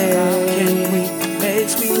tonight, babe. Can we make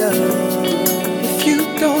sweet love? If you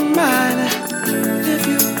don't mind, if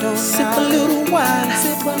you don't sip a little wine,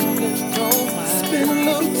 spend a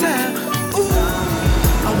little time. Ooh,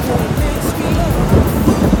 I wanna make sweet love.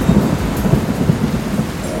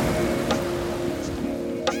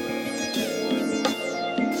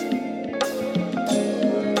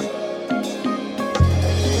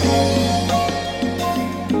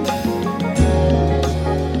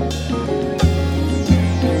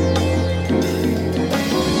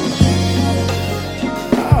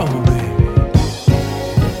 Oh, baby.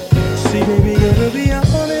 See, baby, gotta be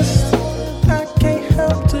honest. I can't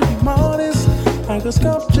help to be modest. Like a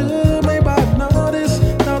sculpture made by an artist.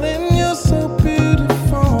 Darling, you're so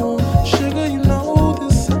beautiful. Sugar, you know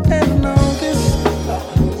this, and I know this.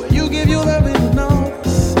 When you give your love and you know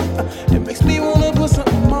this, it makes me wanna put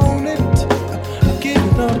something on it. Give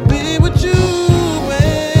it all to be with you,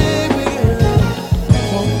 baby.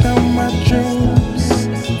 Walk down my dreams,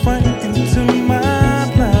 right into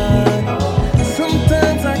my blind.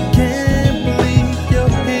 Sometimes I can't believe you're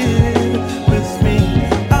here with me.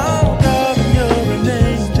 Oh, darling, you're an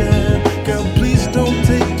angel. Girl, please don't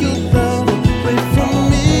take your love away from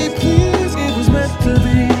me. Please, it was meant to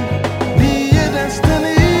be. Be a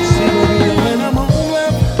destiny. See, baby, when I'm on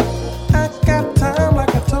love, I got time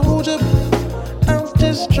like I told you. I'm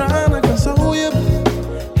just trying to console you.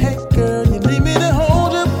 Hey, girl, you need me to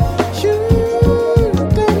hold you. You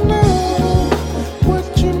don't know what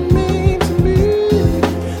you mean to me.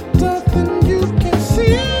 Nothing you can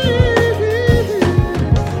see.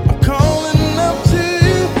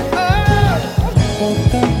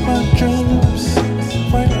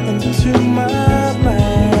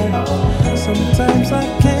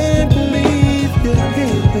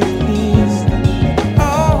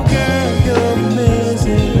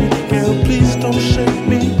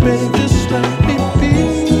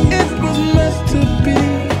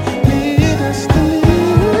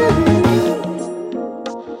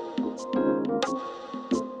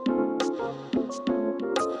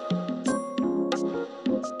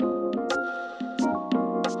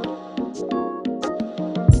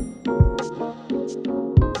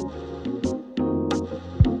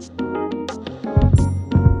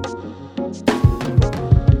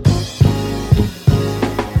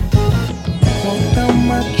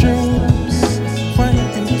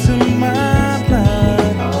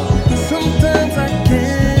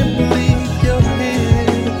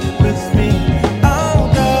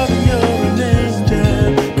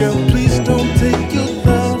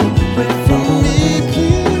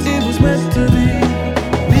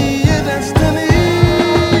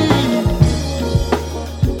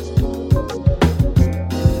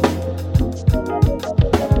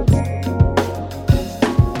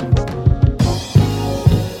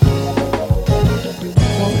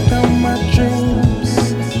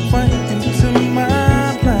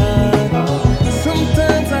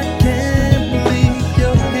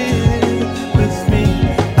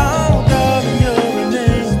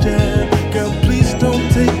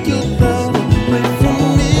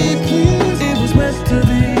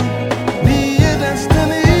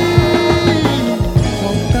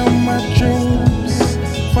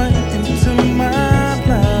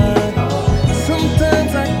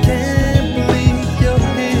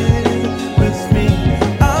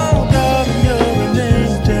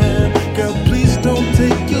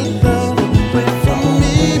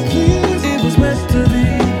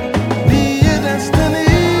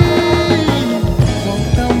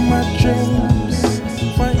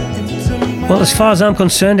 Well, as far as I'm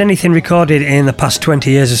concerned, anything recorded in the past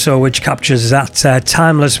 20 years or so which captures that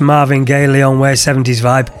timeless Marvin Gaye, Leon Way 70s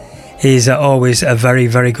vibe is always a very,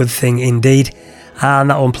 very good thing indeed.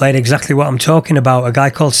 And that one played exactly what I'm talking about. A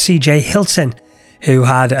guy called CJ Hilton, who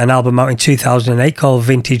had an album out in 2008 called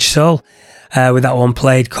Vintage Soul, with that one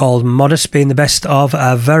played called Modest, being the best of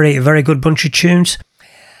a very, very good bunch of tunes.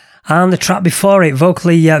 And the track before it,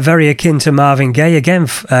 vocally very akin to Marvin Gaye, again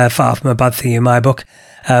far from a bad thing in my book,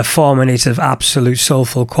 4 minutes of absolute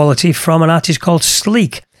soulful quality from an artist called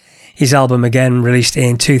Sleek. His album again released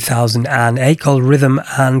in 2008 called Rhythm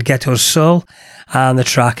and Ghetto Soul, and the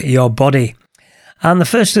track Your Body. And the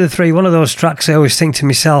first of the three, one of those tracks I always think to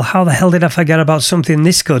myself, how the hell did I forget about something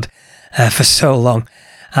this good for so long?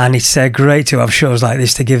 And it's great to have shows like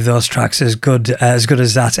this to give those tracks as good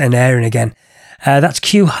as that and airing again. That's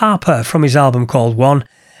Q Harper from his album called One,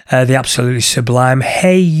 the absolutely sublime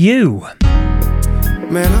Hey You.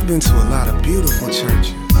 Man, I've been to a lot of beautiful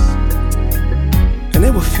churches, and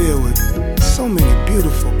they were filled with so many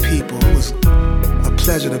beautiful people. It was a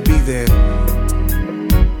pleasure to be there.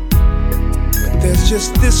 But there's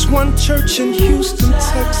just this one church in Houston,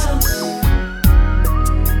 Texas,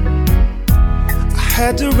 I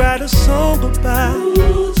had to write a song about,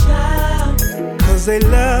 'cause they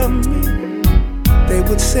love me. They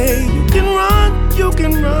would say, you can run, you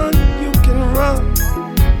can run, you can run,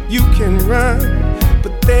 you can run.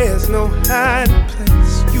 But there's no hiding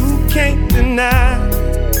place you can't deny.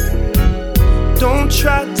 Don't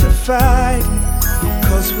try to fight it,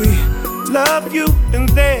 'cause we love you, and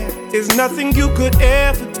there is nothing you could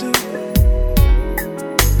ever do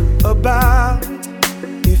about it.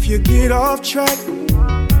 If you get off track,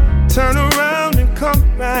 turn around and come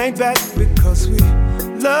right back, because we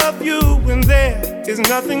love you, and there is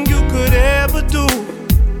nothing you could ever do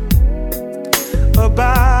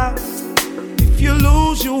about it. If you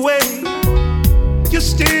lose your way, you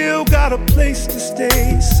still got a place to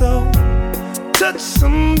stay. So touch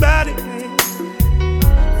somebody,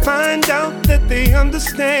 find out that they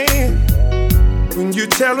understand when you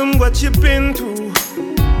tell them what you've been through,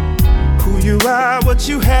 who you are, what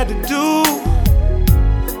you had to do.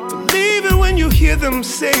 Believe it when you hear them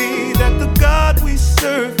say that the God we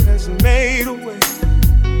serve has made a way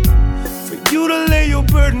for you to lay your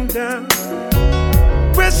burden down.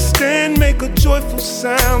 Rest and make a joyful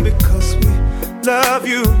sound, because we love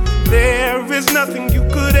you. There is nothing you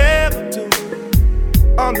could ever do,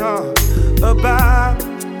 oh no, about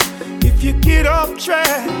it. If you get off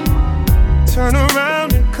track, turn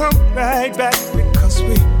around and come right back, because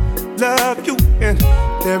we love you, and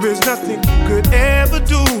there is nothing you could ever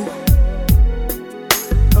do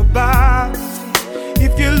about it.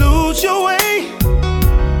 If you lose your way,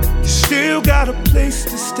 you still got a place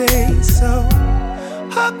to stay. So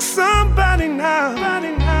hug somebody now,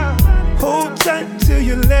 hold tight till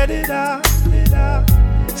you let it out.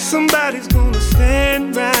 Somebody's gonna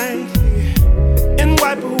stand right here and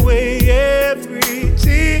wipe away every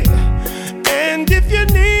tear. And if you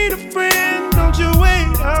need a friend, don't you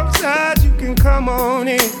wait outside, you can come on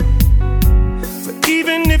in. But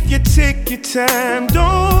even if you take your time,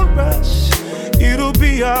 don't rush, it'll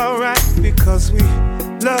be alright, because we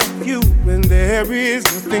love you, and there is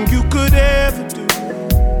nothing you could ever do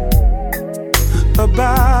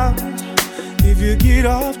about it. If you get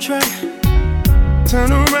off track,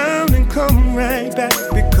 turn around and come right back,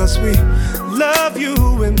 because we love you,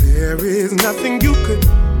 and there is nothing you could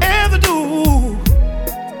ever do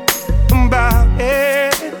about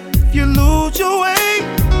it. If you lose your way,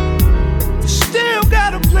 you still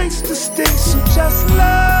got a place to stay. So just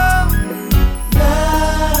love,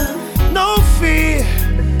 no fear.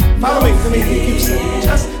 Follow me, let me keep saying,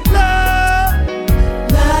 just love,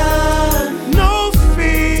 no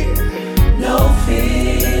fear,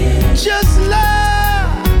 just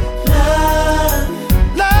love, just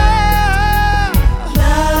love,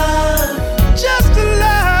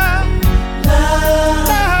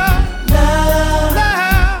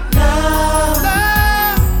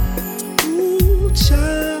 Ooh,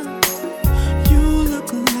 child, you look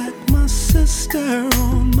like my sister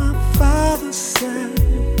on my father's side.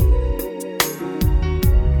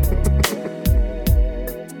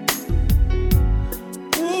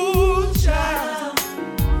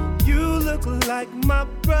 Like my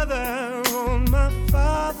brother on my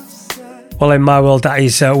father's side. Well, in my world, that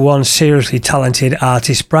is one seriously talented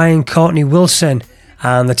artist, Brian Courtney Wilson,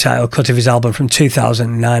 and the title cut of his album from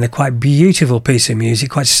 2009, a quite beautiful piece of music,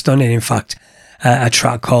 quite stunning in fact, a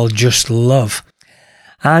track called Just Love.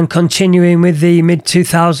 And continuing with the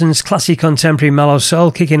mid-2000s classic contemporary mellow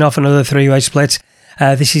soul, kicking off another three-way split,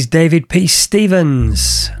 this is David P.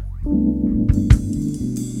 Stevens.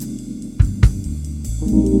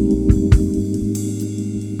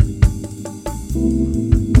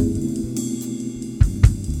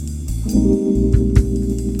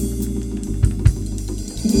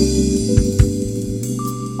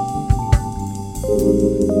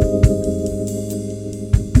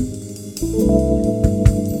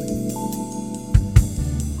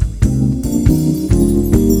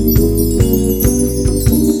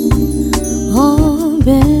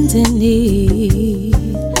 bending knee,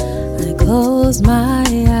 I close my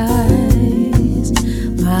eyes,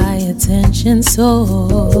 my attention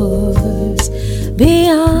soars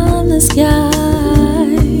beyond the sky,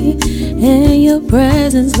 in your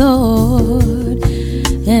presence, Lord,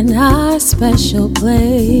 in our special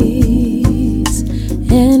place,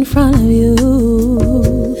 in front of you,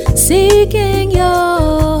 seeking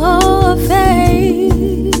your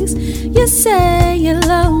face. You say you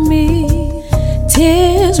love me,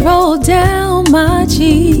 tears roll down my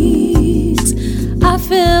cheeks. I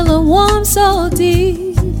feel a warmth so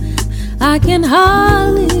deep, I can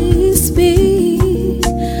hardly speak.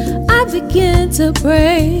 I begin to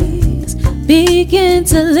praise, begin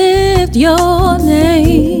to lift your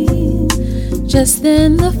name. Just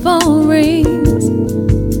then the phone rings.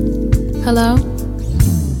 Hello?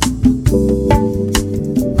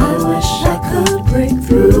 I wish I could break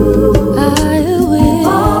through. I wish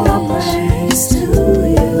all my praise to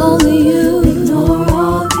you. Only you. Ignore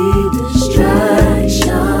all the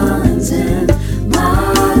distractions in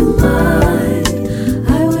my mind.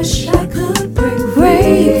 I wish I could break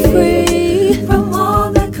free from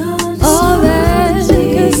all that concerns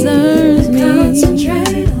me.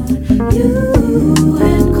 Concentrate on you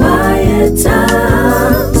in quiet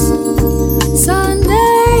times.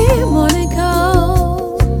 Sunday morning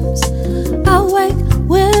comes, I wake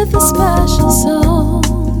with a special song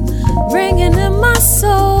ringing in my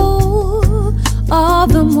soul all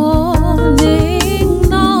the morning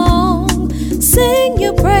long. Sing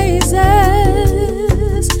your praises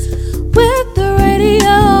with the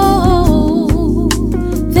radio,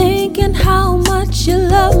 thinking how much you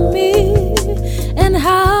love me and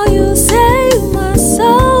how you save my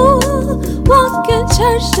soul. Walk in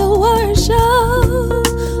church to worship,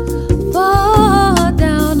 fall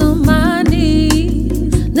down on my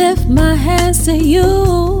knees, lift my hands to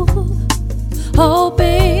you,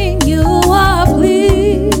 hoping you are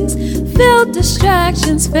pleased. Feel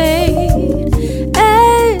distractions fade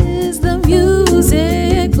as the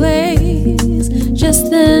music plays. Just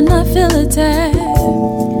then I feel a tag.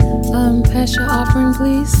 Pass your offering,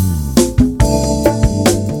 please.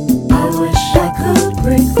 I wish I could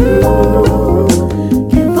break through.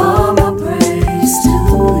 Give all my praise to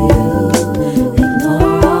you.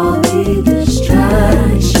 Ignore all the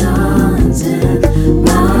distractions in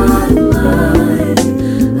my mind.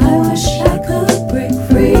 I wish I could break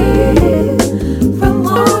free from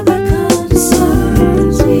all that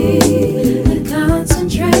concerns me and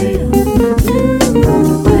concentrate on you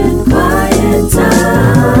in quiet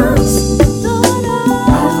times. I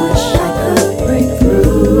wish I could break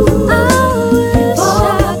through. Give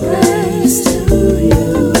all my praise to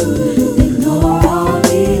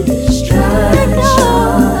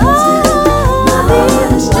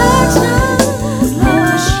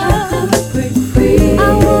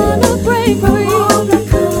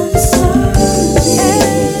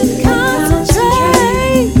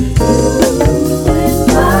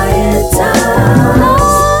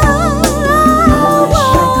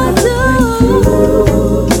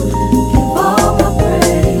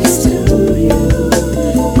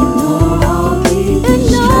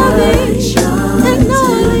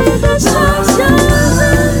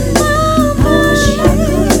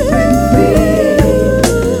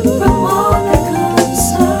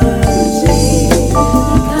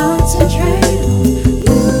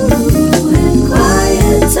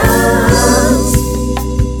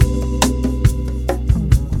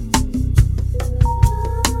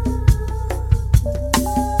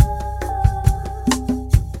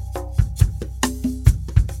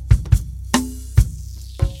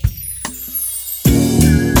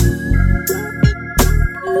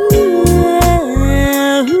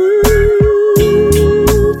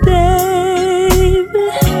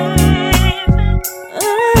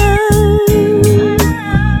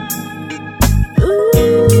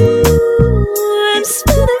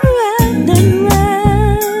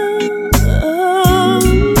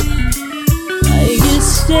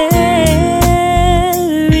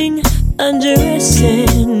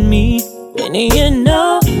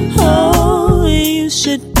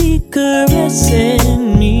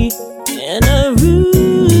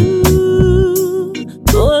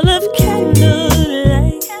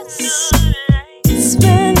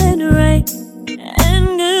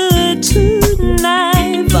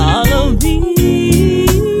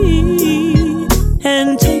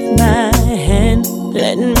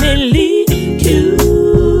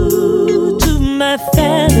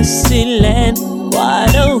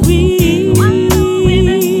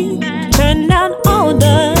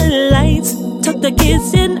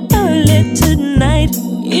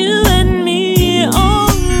you and me all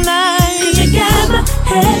night. You got my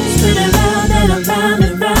head spinning round and around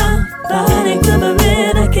and round, body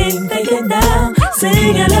quivering, I can't take it down.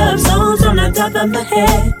 Singing love songs from the top of my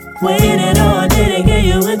head, waiting all day to get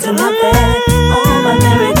you into my bed. All my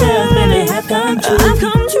fairy tales, baby, have come true.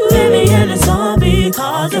 Baby, and it's all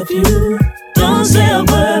because of you. Don't say a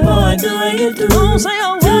word, boy, do what you do. Don't say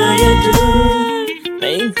a word, do what you do.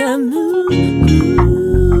 Make a move.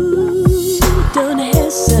 Don't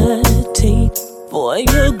hesitate, for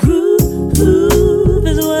your groove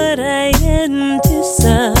is what I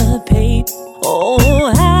anticipate.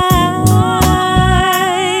 Oh, I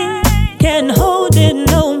can't hold it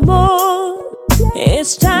no more.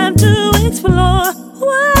 It's time to explore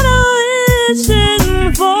what I'm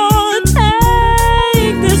wishing for.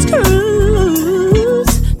 Take this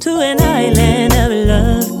cruise to an island of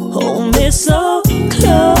love. Hold me so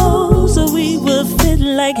close so we will fit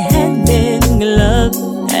like hand in glove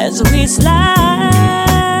as we slide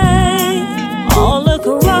all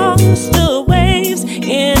across the waves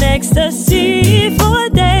in ecstasy for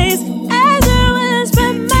days as I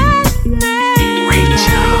whisper my name.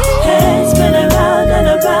 Head spinning round and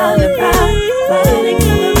around and round, body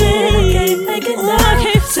quivering, I can't make it down.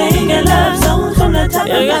 Singing love songs from the top of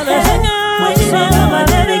my head, waiting on my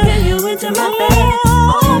baby, get you into my bed.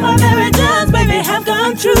 All my fairy tales, baby, have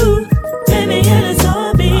come true. Baby, and it's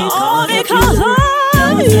all because of you.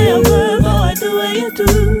 Don't say a word, boy, do what you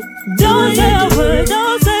do. Don't say a word,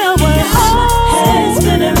 don't say a word. Head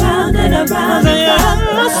spinning round and around and round.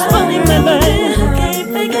 What's funny, baby? I can't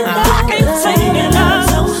make it down. Singing love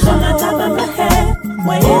songs from the top of my head,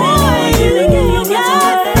 waiting on you to get you into my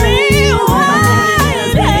bed. All my fairy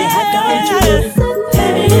tales, baby, have come true.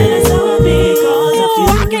 Baby, and it's all because of you. I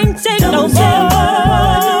can't take no more. Don't say a word,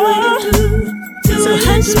 boy, do what you do. So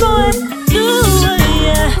hush, boy, do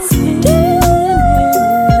what you do.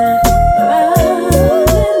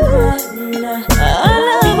 I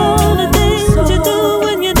love all the things you do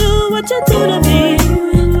when you do what you do to me.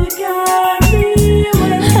 You got me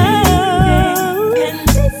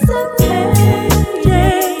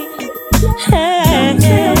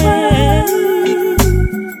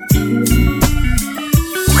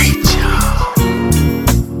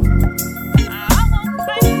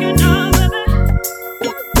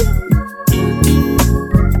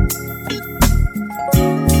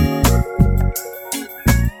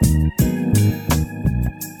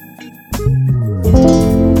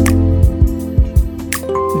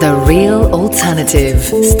The Real Alternative.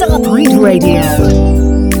 Starpoint Radio.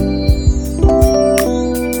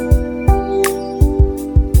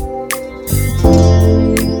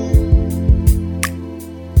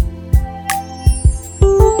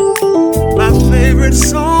 My favorite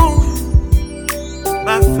song,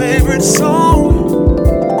 my favorite song,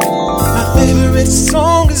 my favorite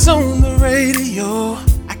song is on the radio.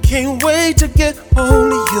 I can't wait to get home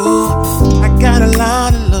to you. I got a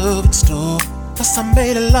lot of love in store, plus I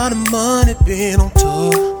made a lot of money being on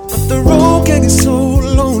tour. But the road can get so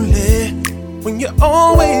lonely when you're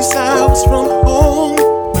always out from home.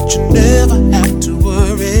 But you never have to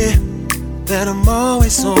worry that I'm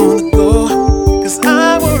always on the go, 'cause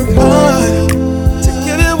I work hard to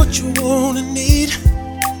give you what you want and need,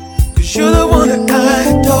 'cause you're the one that I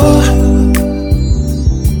adore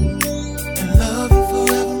and love you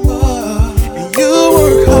forevermore. And you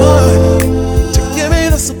work hard to give me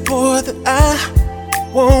the support that I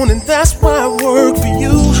want, and that's why I work for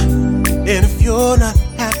you. And if you're not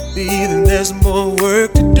happy, then there's more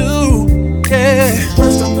work to do. Yeah,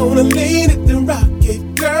 first I'm gonna lean it, then rock it.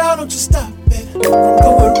 Girl, don't you stop it from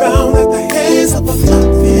going round like the haze of a clock.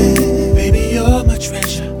 Yeah, baby, you're my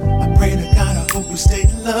treasure. I pray to God, I hope we stay in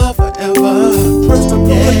love forever. First I'm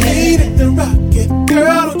gonna lean it, then rock it.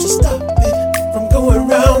 Girl, don't you stop it from going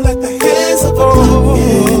round like the haze of a clock.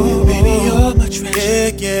 Yeah, baby, you're my treasure. Yeah,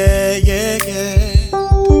 yeah, yeah, yeah.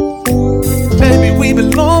 Baby, we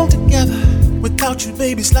belong together. Without you,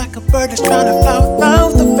 baby, it's like a bird that's trying to fly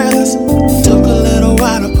without the feathers. Took a little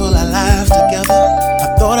while to pull our lives together. I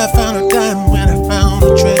thought I found a diamond when I found a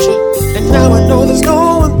treasure, and now I know there's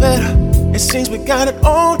no one better. It seems we got it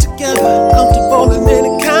all together, comfortable in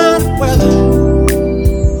any kind of weather.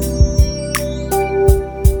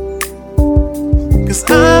 'Cause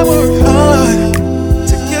I work hard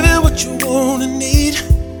to give you what you want and need,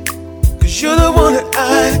 'cause you're the one that I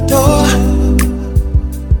adore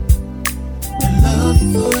and love you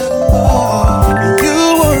forevermore. And you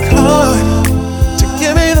work hard to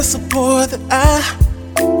give me the support that I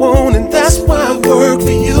want, and that's why I work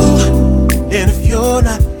for you. And if you're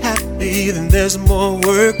not happy, then there's more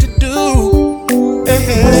work to do. Hey,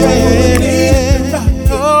 hey, hey, hey.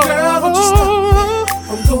 Girl, don't you stop it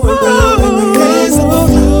from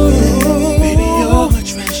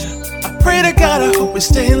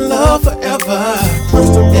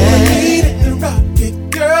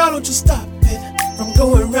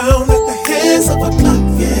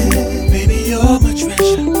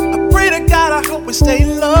we stay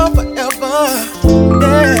in love forever.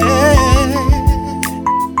 Yeah.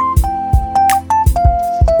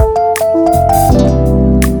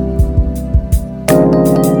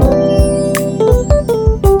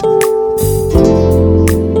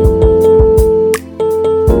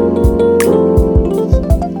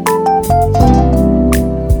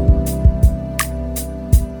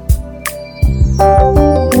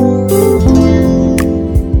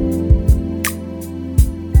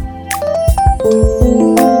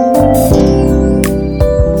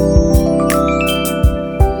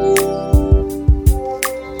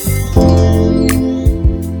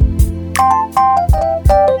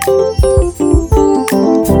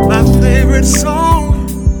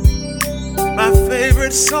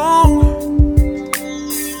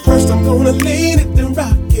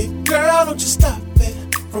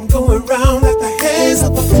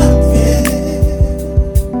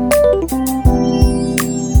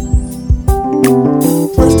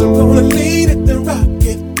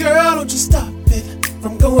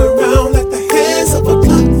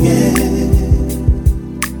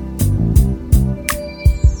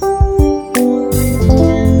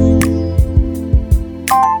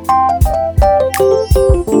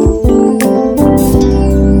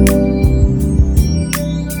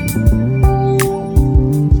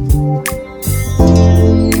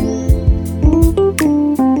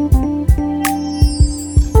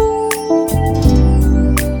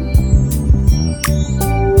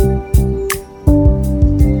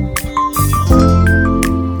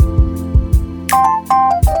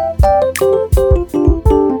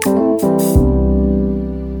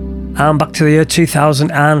 And back to the year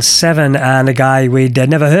 2007, and a guy we'd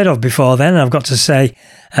never heard of before then. And I've got to say,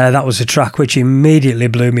 that was a track which immediately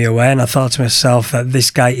blew me away, and I thought to myself that this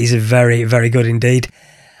guy is very, very good indeed.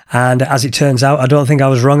 And as it turns out, I don't think I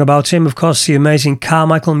was wrong about him. Of course, the amazing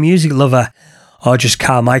Carmichael Music Lover, or just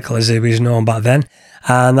Carmichael as he was known back then.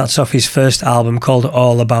 And that's off his first album called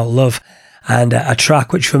All About Love, and a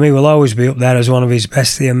track which for me will always be up there as one of his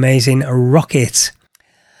best, the amazing Rocket.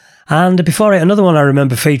 And before it, another one I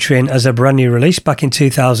remember featuring as a brand new release back in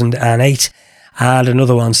 2008, and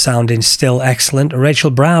another one sounding still excellent, Rachel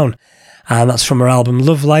Brown, and that's from her album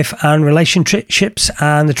Love, Life and Relationships,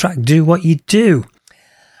 and the track Do What You Do.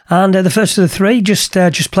 And the first of the three just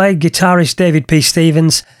played guitarist David P.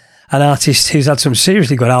 Stevens, an artist who's had some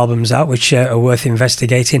seriously good albums out which are worth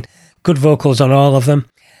investigating, good vocals on all of them,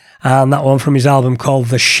 and that one from his album called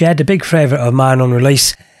The Shed, a big favourite of mine on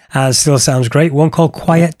release, and still sounds great, one called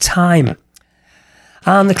Quiet Time.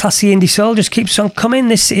 And the classy indie soul just keeps on coming.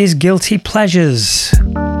 This is Guilty Pleasures.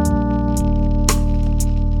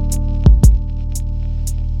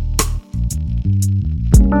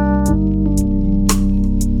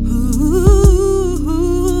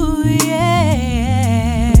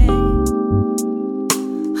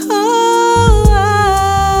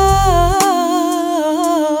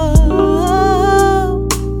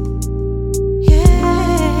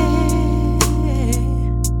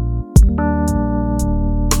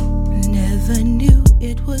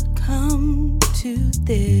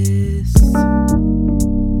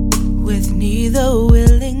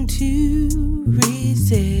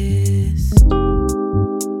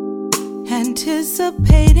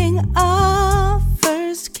 Anticipating our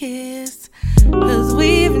first kiss, 'cause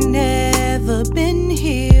we've never been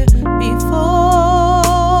here before.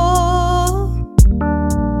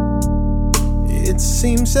 It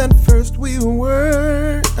seems at first we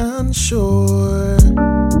were unsure,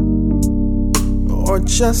 or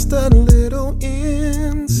just a little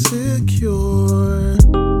insecure.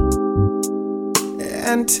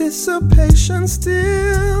 Anticipation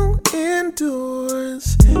still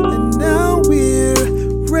endures, and now we're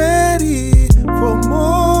ready for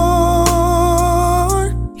more.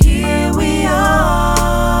 Here we are,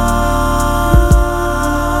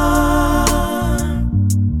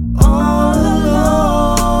 all alone.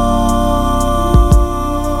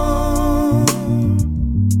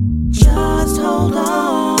 Just hold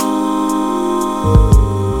on,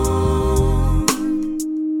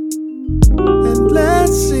 and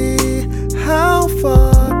let's see how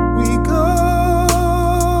far we go.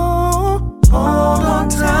 Hold on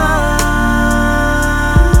tight,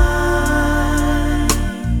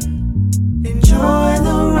 enjoy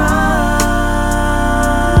the ride,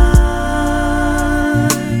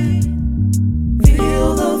 feel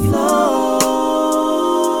the flow,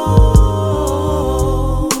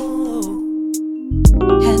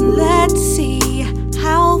 and let's see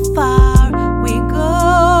how far we go.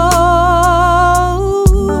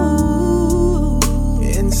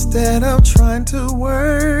 Instead of trying to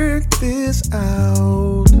work this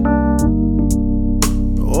out,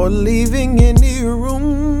 or leaving any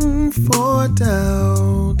more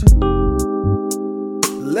doubt.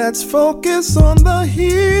 Let's focus on the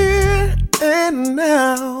here and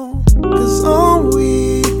now, 'cause all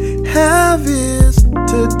we have is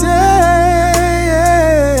today.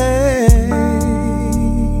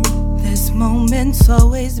 This moment's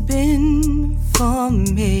always been for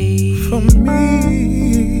me. For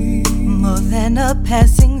me. More than a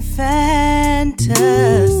passing fantasy.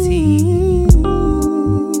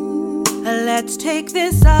 Let's take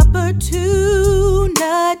this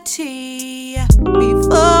opportunity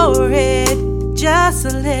before it just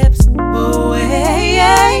slips away.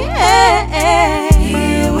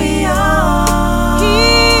 Here we are.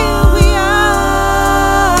 Here we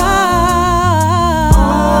are.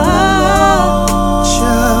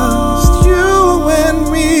 Just you and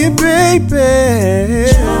me, baby.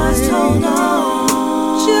 Just hold on.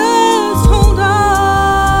 Just hold on.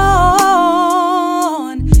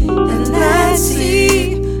 And let's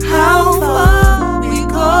see how far we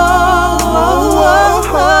go.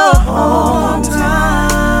 Hold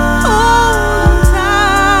tight. Hold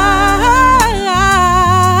tight.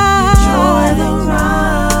 Enjoy the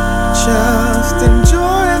ride. Just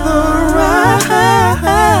enjoy the ride.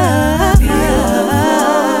 Feel the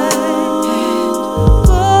flow.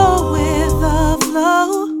 Go with the flow.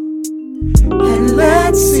 And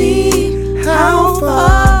let's see how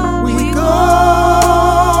far we go.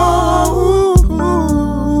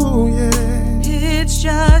 Yeah. It's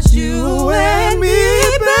just you and me,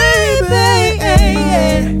 baby.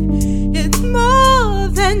 It's more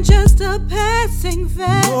than just a passing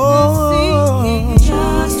fantasy.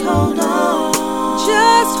 Just hold on.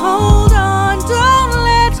 Just hold on. Don't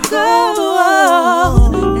let go.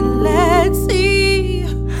 And let's see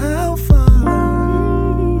How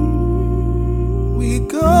far we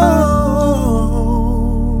go.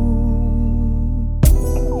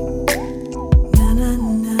 na na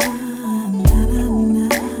na na na na.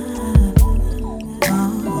 Oh.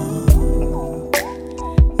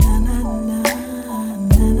 Na na na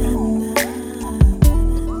na na na.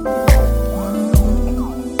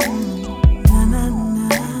 Na na na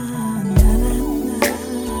na na na.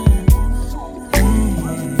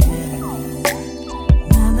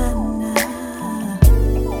 Na na na.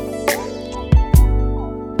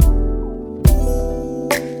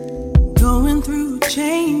 Going through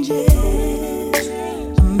changes.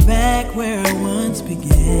 I'm back where I once began.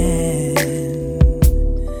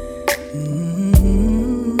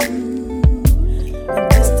 A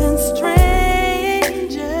distant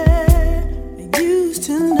stranger I used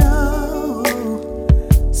to know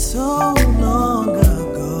so long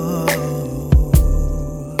ago.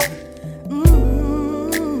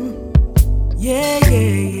 Yeah,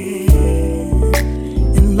 yeah,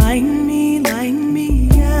 yeah. Enlighten me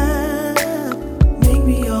up. Make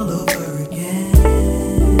me all over again.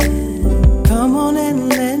 Come on and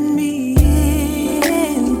let me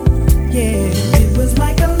in. Yeah, it was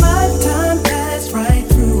like a lifetime passed right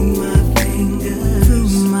through my fingers. Through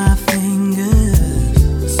my fingers.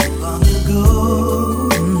 So long ago.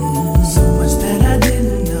 So much that I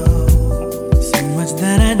didn't know. So much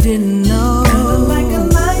that I didn't know. Kinda like a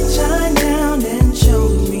light shine down and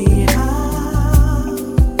showed me how.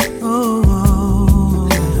 Oh,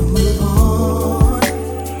 gotta move on.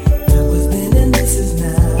 That was then and this is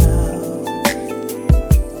now.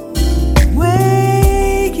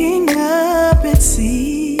 Waking up, it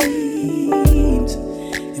seems.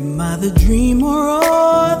 Am I the dream or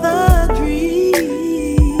all the dream?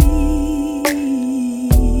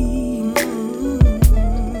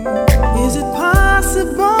 Is it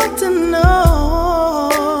possible to know?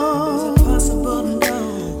 Is it possible to know?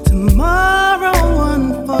 Tomorrow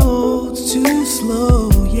unfolds too slow,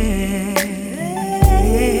 yeah.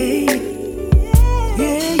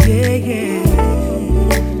 Yeah, yeah, yeah.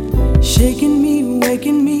 Shaking me,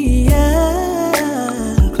 waking me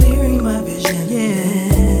up, clearing my vision, yeah.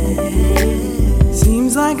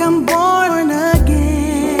 Seems like I'm born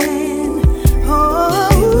again.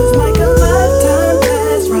 Oh, it was like a lifetime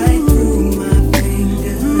passed right through my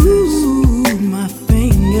fingers. Through my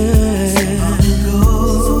fingers. So long ago.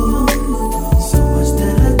 So much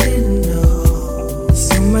that I didn't know.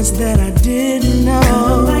 So much that I didn't know.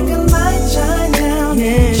 Kinda like a light shine down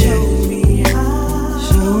and show me how.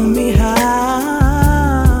 Show me how.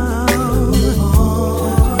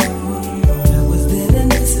 That was then and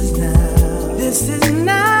this is now. This is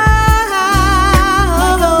now.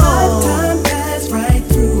 Like a lifetime passed right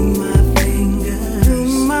through my fingers. Through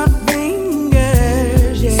my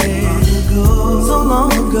fingers, yeah. So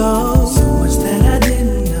long ago. So much that I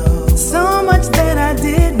didn't know. So much that I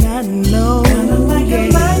did not know. Kinda like a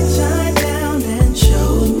light shine down and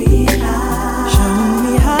showed me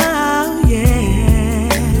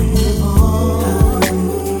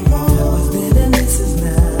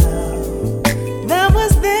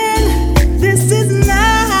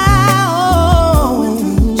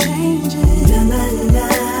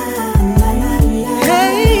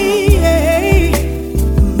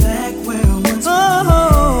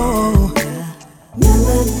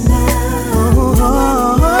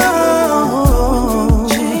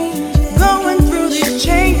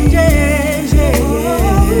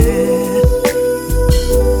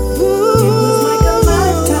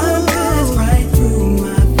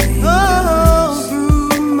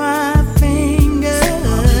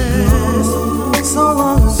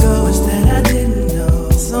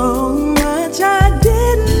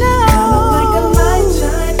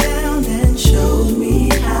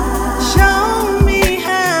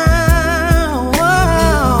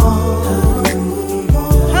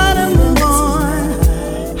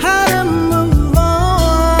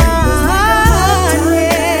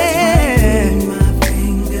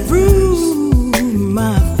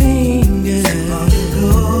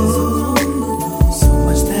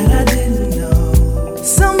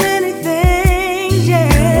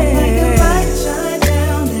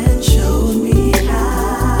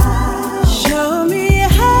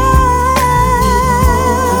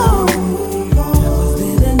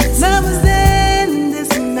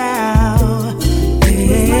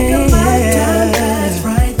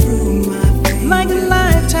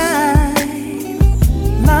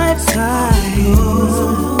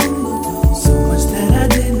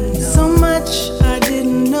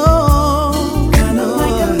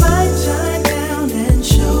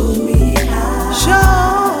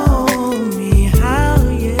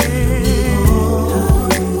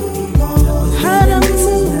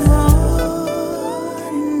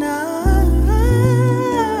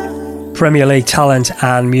Premier League talent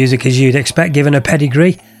and music as you'd expect given her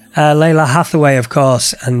pedigree. Layla Hathaway, of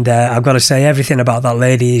course, and I've got to say everything about that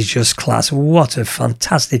lady is just class. What a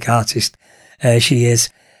fantastic artist she is.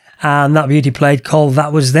 And that beauty played called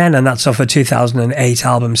That Was Then, and that's off her 2008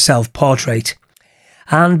 album Self Portrait.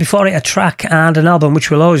 And before it, a track and an album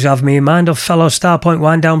which will always have me in mind of fellow Starpoint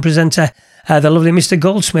Wind Down presenter, the lovely Mr.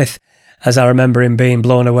 Goldsmith, as I remember him being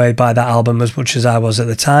blown away by that album as much as I was at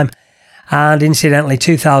the time. And incidentally,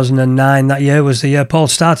 2009, that year, was the year Paul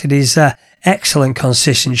started his excellent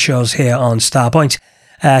consistent shows here on Starpoint.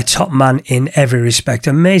 Top man in every respect,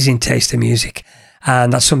 amazing taste in music.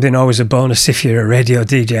 And that's something always a bonus if you're a radio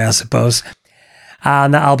DJ, I suppose.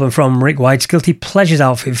 And that album from Rick White's Guilty Pleasures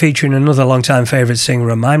outfit, featuring another long-time favourite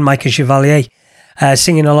singer of mine, Micah Chevalier,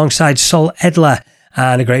 singing alongside Sol Edler,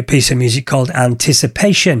 and a great piece of music called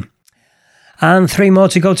Anticipation. And 3 more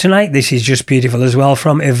to go tonight. This is just beautiful as well,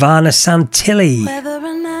 from Ivana Santilli. Whether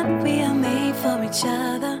or not we are made for each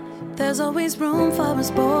other, there's always room for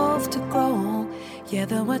us both to grow. Yeah,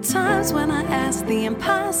 there were times when I asked the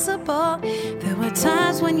impossible. There were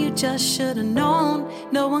times when you just should have known.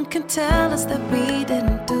 No one can tell us that we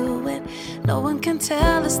didn't do it. No one can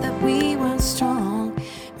tell us that we weren't strong.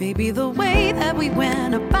 Maybe the way that we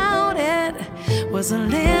went about it was a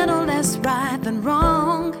little less right than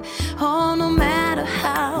wrong. Oh, no matter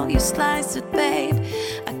how you slice it, babe,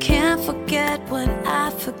 I can't forget what I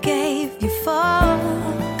forgave you for.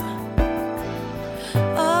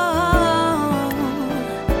 Oh,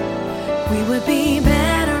 we would be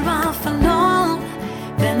better off alone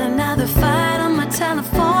than another fight on my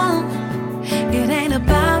telephone. It ain't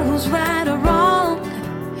about who's right or wrong.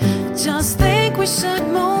 Just think we should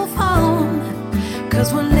move on,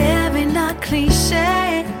 'cause we're living a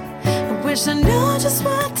cliche. I wish I knew just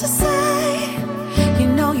what to say. You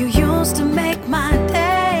know you used to make my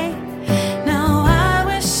day. Now I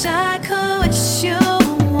wish I could wish you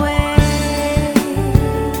away.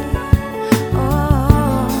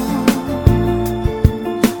 Oh,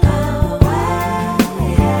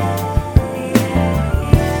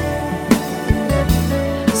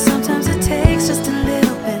 sometimes it takes just a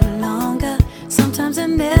little bit longer. Sometimes it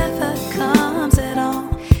never comes at all.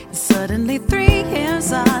 And suddenly 3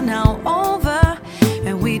 years are now over,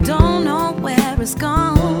 and we don't know where it's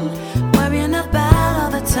gone. Worrying about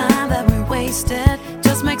all the time that we wasted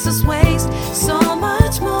just makes us waste so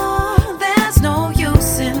much more. There's no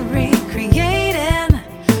use in recreating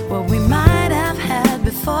what we might have had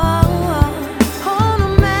before. Oh, no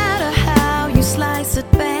matter how you slice it,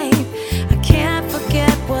 babe, I can't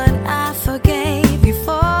forget what I forgave you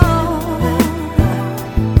for.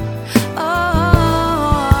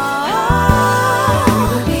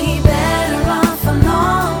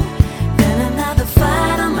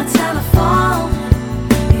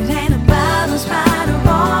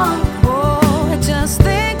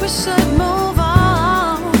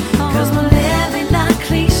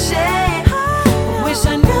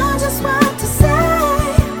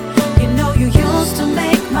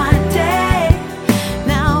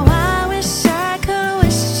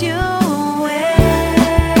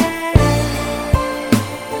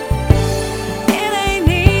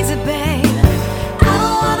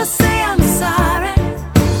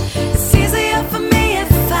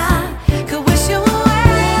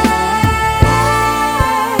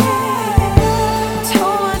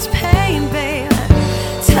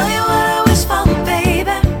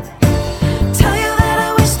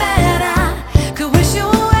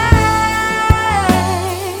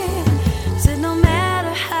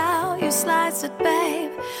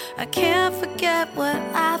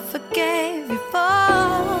 Baby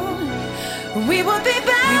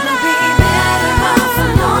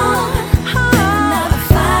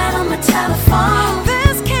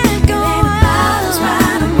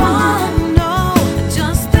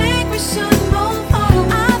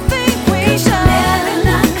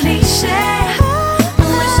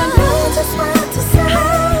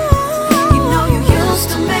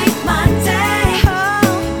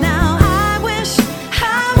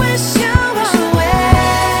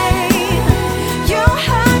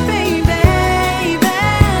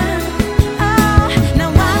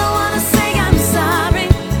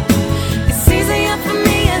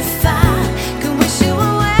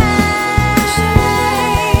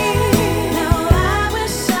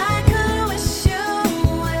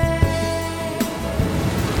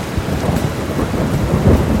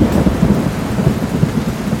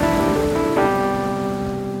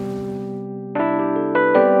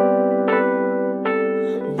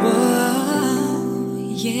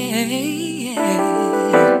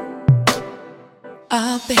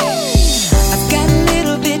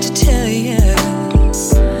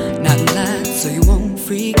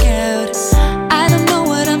freak out. I don't know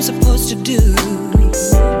what I'm supposed to do,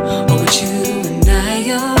 or what you and I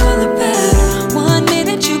are all about. 1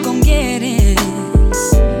 minute you gon' get in,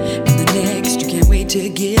 and the next you can't wait to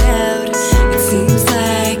get out. It seems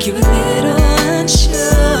like you're a little unsure.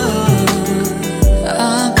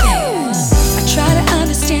 Okay, I try to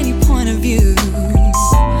understand your point of view.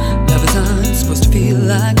 Lovers aren't supposed to feel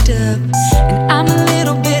locked up, and I'm a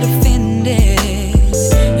little bit offended.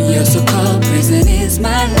 Your so-called prison is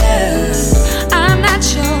my love. I'm not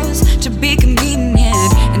yours to be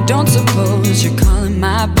convenient, and don't suppose you're calling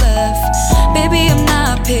my bluff. Baby, I'm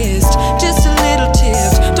not pissed, just a little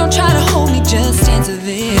tipped. Don't try to hold me, just answer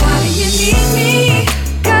this. Why do you need me?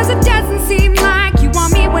 Cause it doesn't seem like you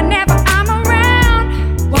want me whenever I'm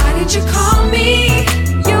around. Why did you call me?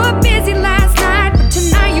 You were busy last night, but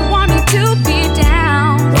tonight you want me to be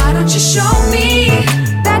down. Why don't you show me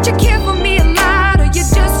that you care for me a lot, or you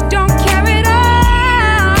just don't care at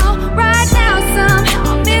all? Right now somehow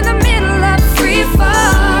I'm in the middle of free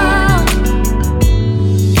fall.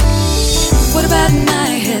 What about my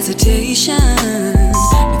hesitation?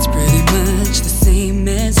 It's pretty much the same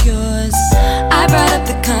as yours. I brought up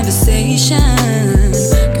the conversation,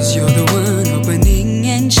 cause you're the one opening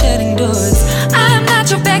and shutting doors. I'm not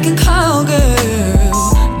your beck and call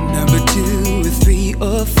girl, number 2 or 3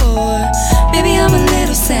 or 4. Baby, I'm a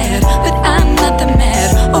little sad, but I'm not that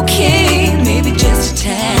mad. Okay, maybe just a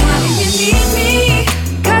tad. Why do you need me?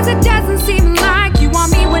 Cause it doesn't seem like you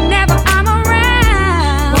want me whenever I'm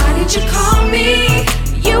around. Why did you call me?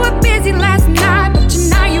 You were busy last night, but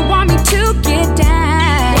tonight you want me to get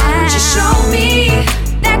down. Why don't you show me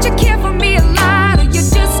that you care for me a lot, or you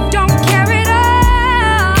just don't care at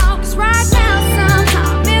all? Cause right now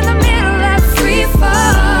somehow I'm in the middle of free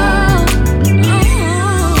fall. Oh, yeah.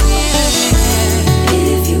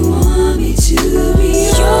 If you want me to be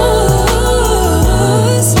yours,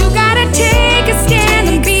 you gotta take a stand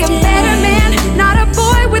and be a better man, not a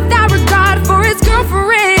boy without regard for his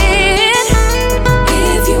girlfriend.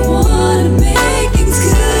 If you wanna make things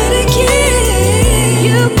good again,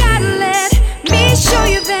 you gotta let me show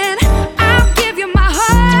you, then I'll give you my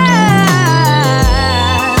heart.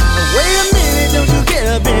 Wait a minute, don't you get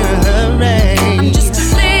up in a hurry. I'm just a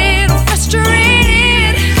little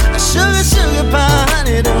frustrated. Sugar, sugar pie,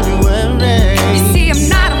 honey, don't you worry. You see, I'm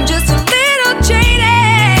not, I'm just a little jaded.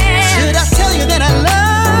 Should I tell you that I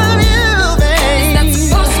love you, babe? That's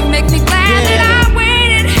supposed to make me glad that I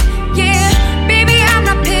waited. Yeah, baby, I'm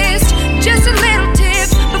not pissed, just a little tip.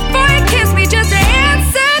 Before you kiss me, just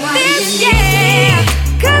answer this, yeah.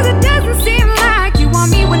 Cause it doesn't seem like you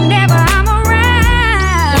want me whenever I'm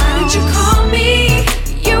around. Why did you call me?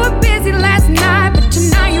 You were busy last night, but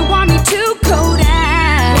tonight you want me to go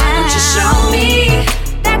down. Why don't you show me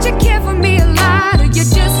that you care for me a lot, or you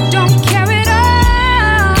just don't care at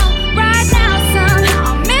all? Right now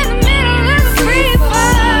somehow I'm in the middle of free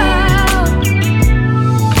fall.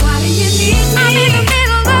 Why do you need me? I'm in the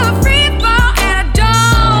middle of a free fall, and I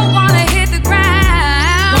don't wanna hit the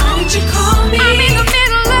ground. Why did you call me? I'm in the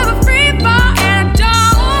middle of a free fall, and I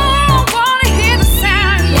don't wanna hear the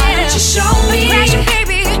sound. Why don't you show me? I'm crashing,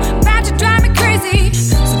 baby, about to drive me crazy,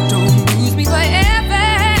 so don't lose me forever.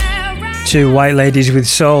 Two white ladies with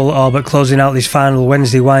soul, all but closing out this final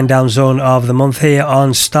Wednesday wind down zone of the month here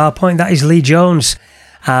on Starpoint. That is Lee Jones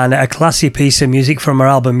and a classy piece of music from her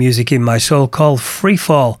album Music in My Soul called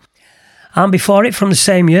Freefall. And before it, from the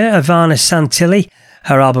same year, Ivana Santilli,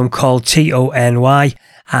 her album called TONY,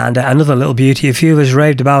 and another little beauty a few of us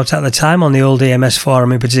raved about at the time on the old EMS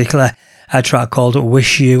forum, in particular a track called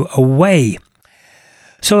Wish You Away.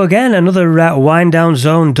 So again, another wind down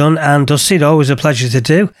zone done and dusted. Always a pleasure to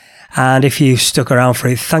do. And if you've stuck around for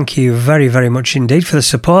it, thank you very, very much indeed for the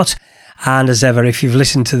support. And as ever, if you've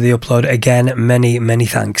listened to the upload, again, many, many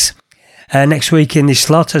thanks. Next week in this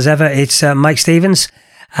slot, as ever, it's Mike Stevens.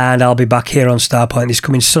 And I'll be back here on Starpoint this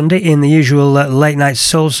coming Sunday in the usual late night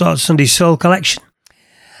soul sort Sunday soul collection.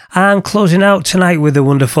 And closing out tonight with the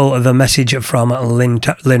wonderful The Message from Lynn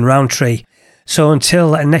Roundtrip. So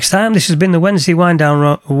until next time, this has been the Wednesday wind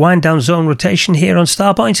down zone rotation here on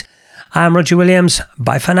Starpoint. I'm Roger Williams.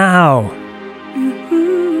 Bye for now.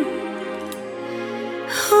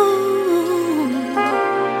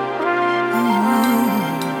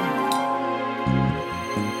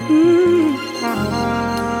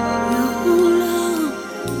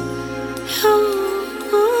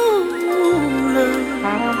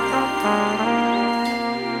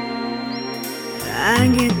 I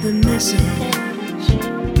get the message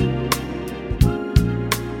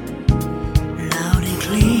loud and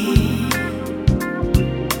clear.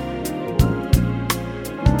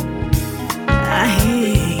 I hear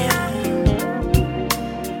you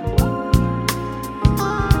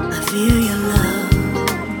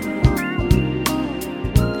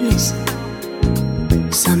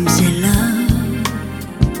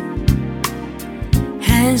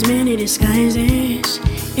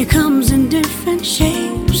It comes in different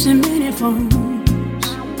shapes and many forms.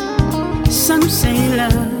 Some say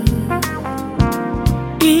love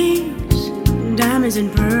is diamonds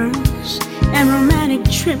and pearls and romantic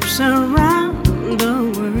trips around the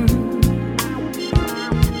world.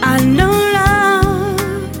 I know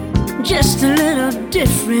love just a little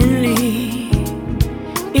differently.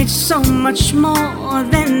 It's so much more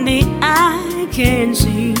than the eye can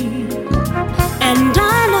see. And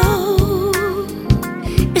I know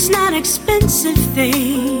it's not expensive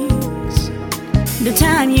things. The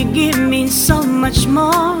time you give means so much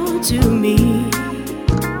more to me.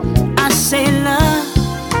 I say love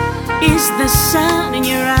is the sun in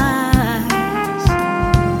your eyes.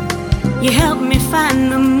 You help me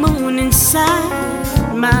find the moon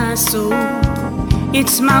inside my soul.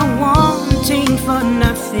 It's my wanting for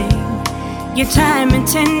nothing, your time and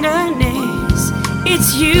tenderness.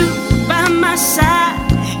 It's you by my side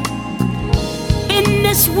in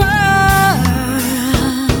this world.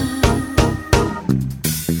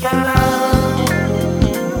 Your love,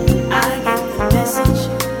 I get the message.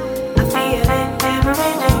 I feel it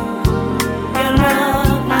every day. Your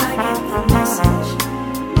love, I get the message.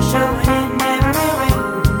 You show it in every way.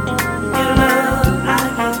 Your love, I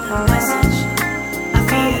get the message. I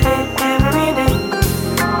feel it every day.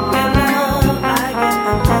 Your love, I get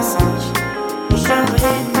the message. You show it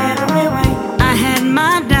in every way. I had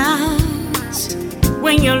my doubts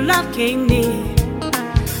when your love came near.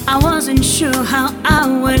 I wasn't sure how I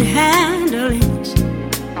would handle it,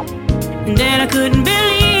 and then I couldn't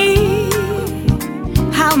believe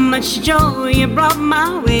how much joy you brought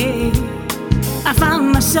my way. I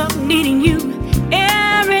found myself needing you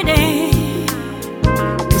every day.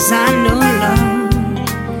 'Cause I know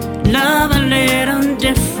love a little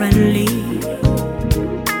differently.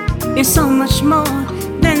 It's so much more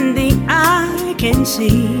than the eye can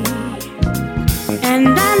see. And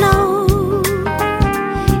I know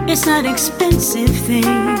it's not expensive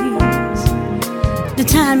things. The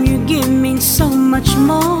time you give means so much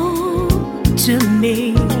more to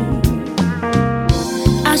me.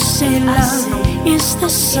 I say love is the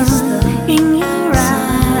sun in your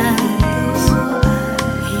eyes.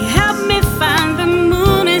 You help me find the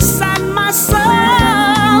moon inside my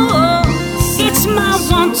soul. It's my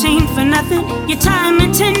wanting for nothing, your time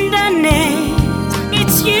and tenderness.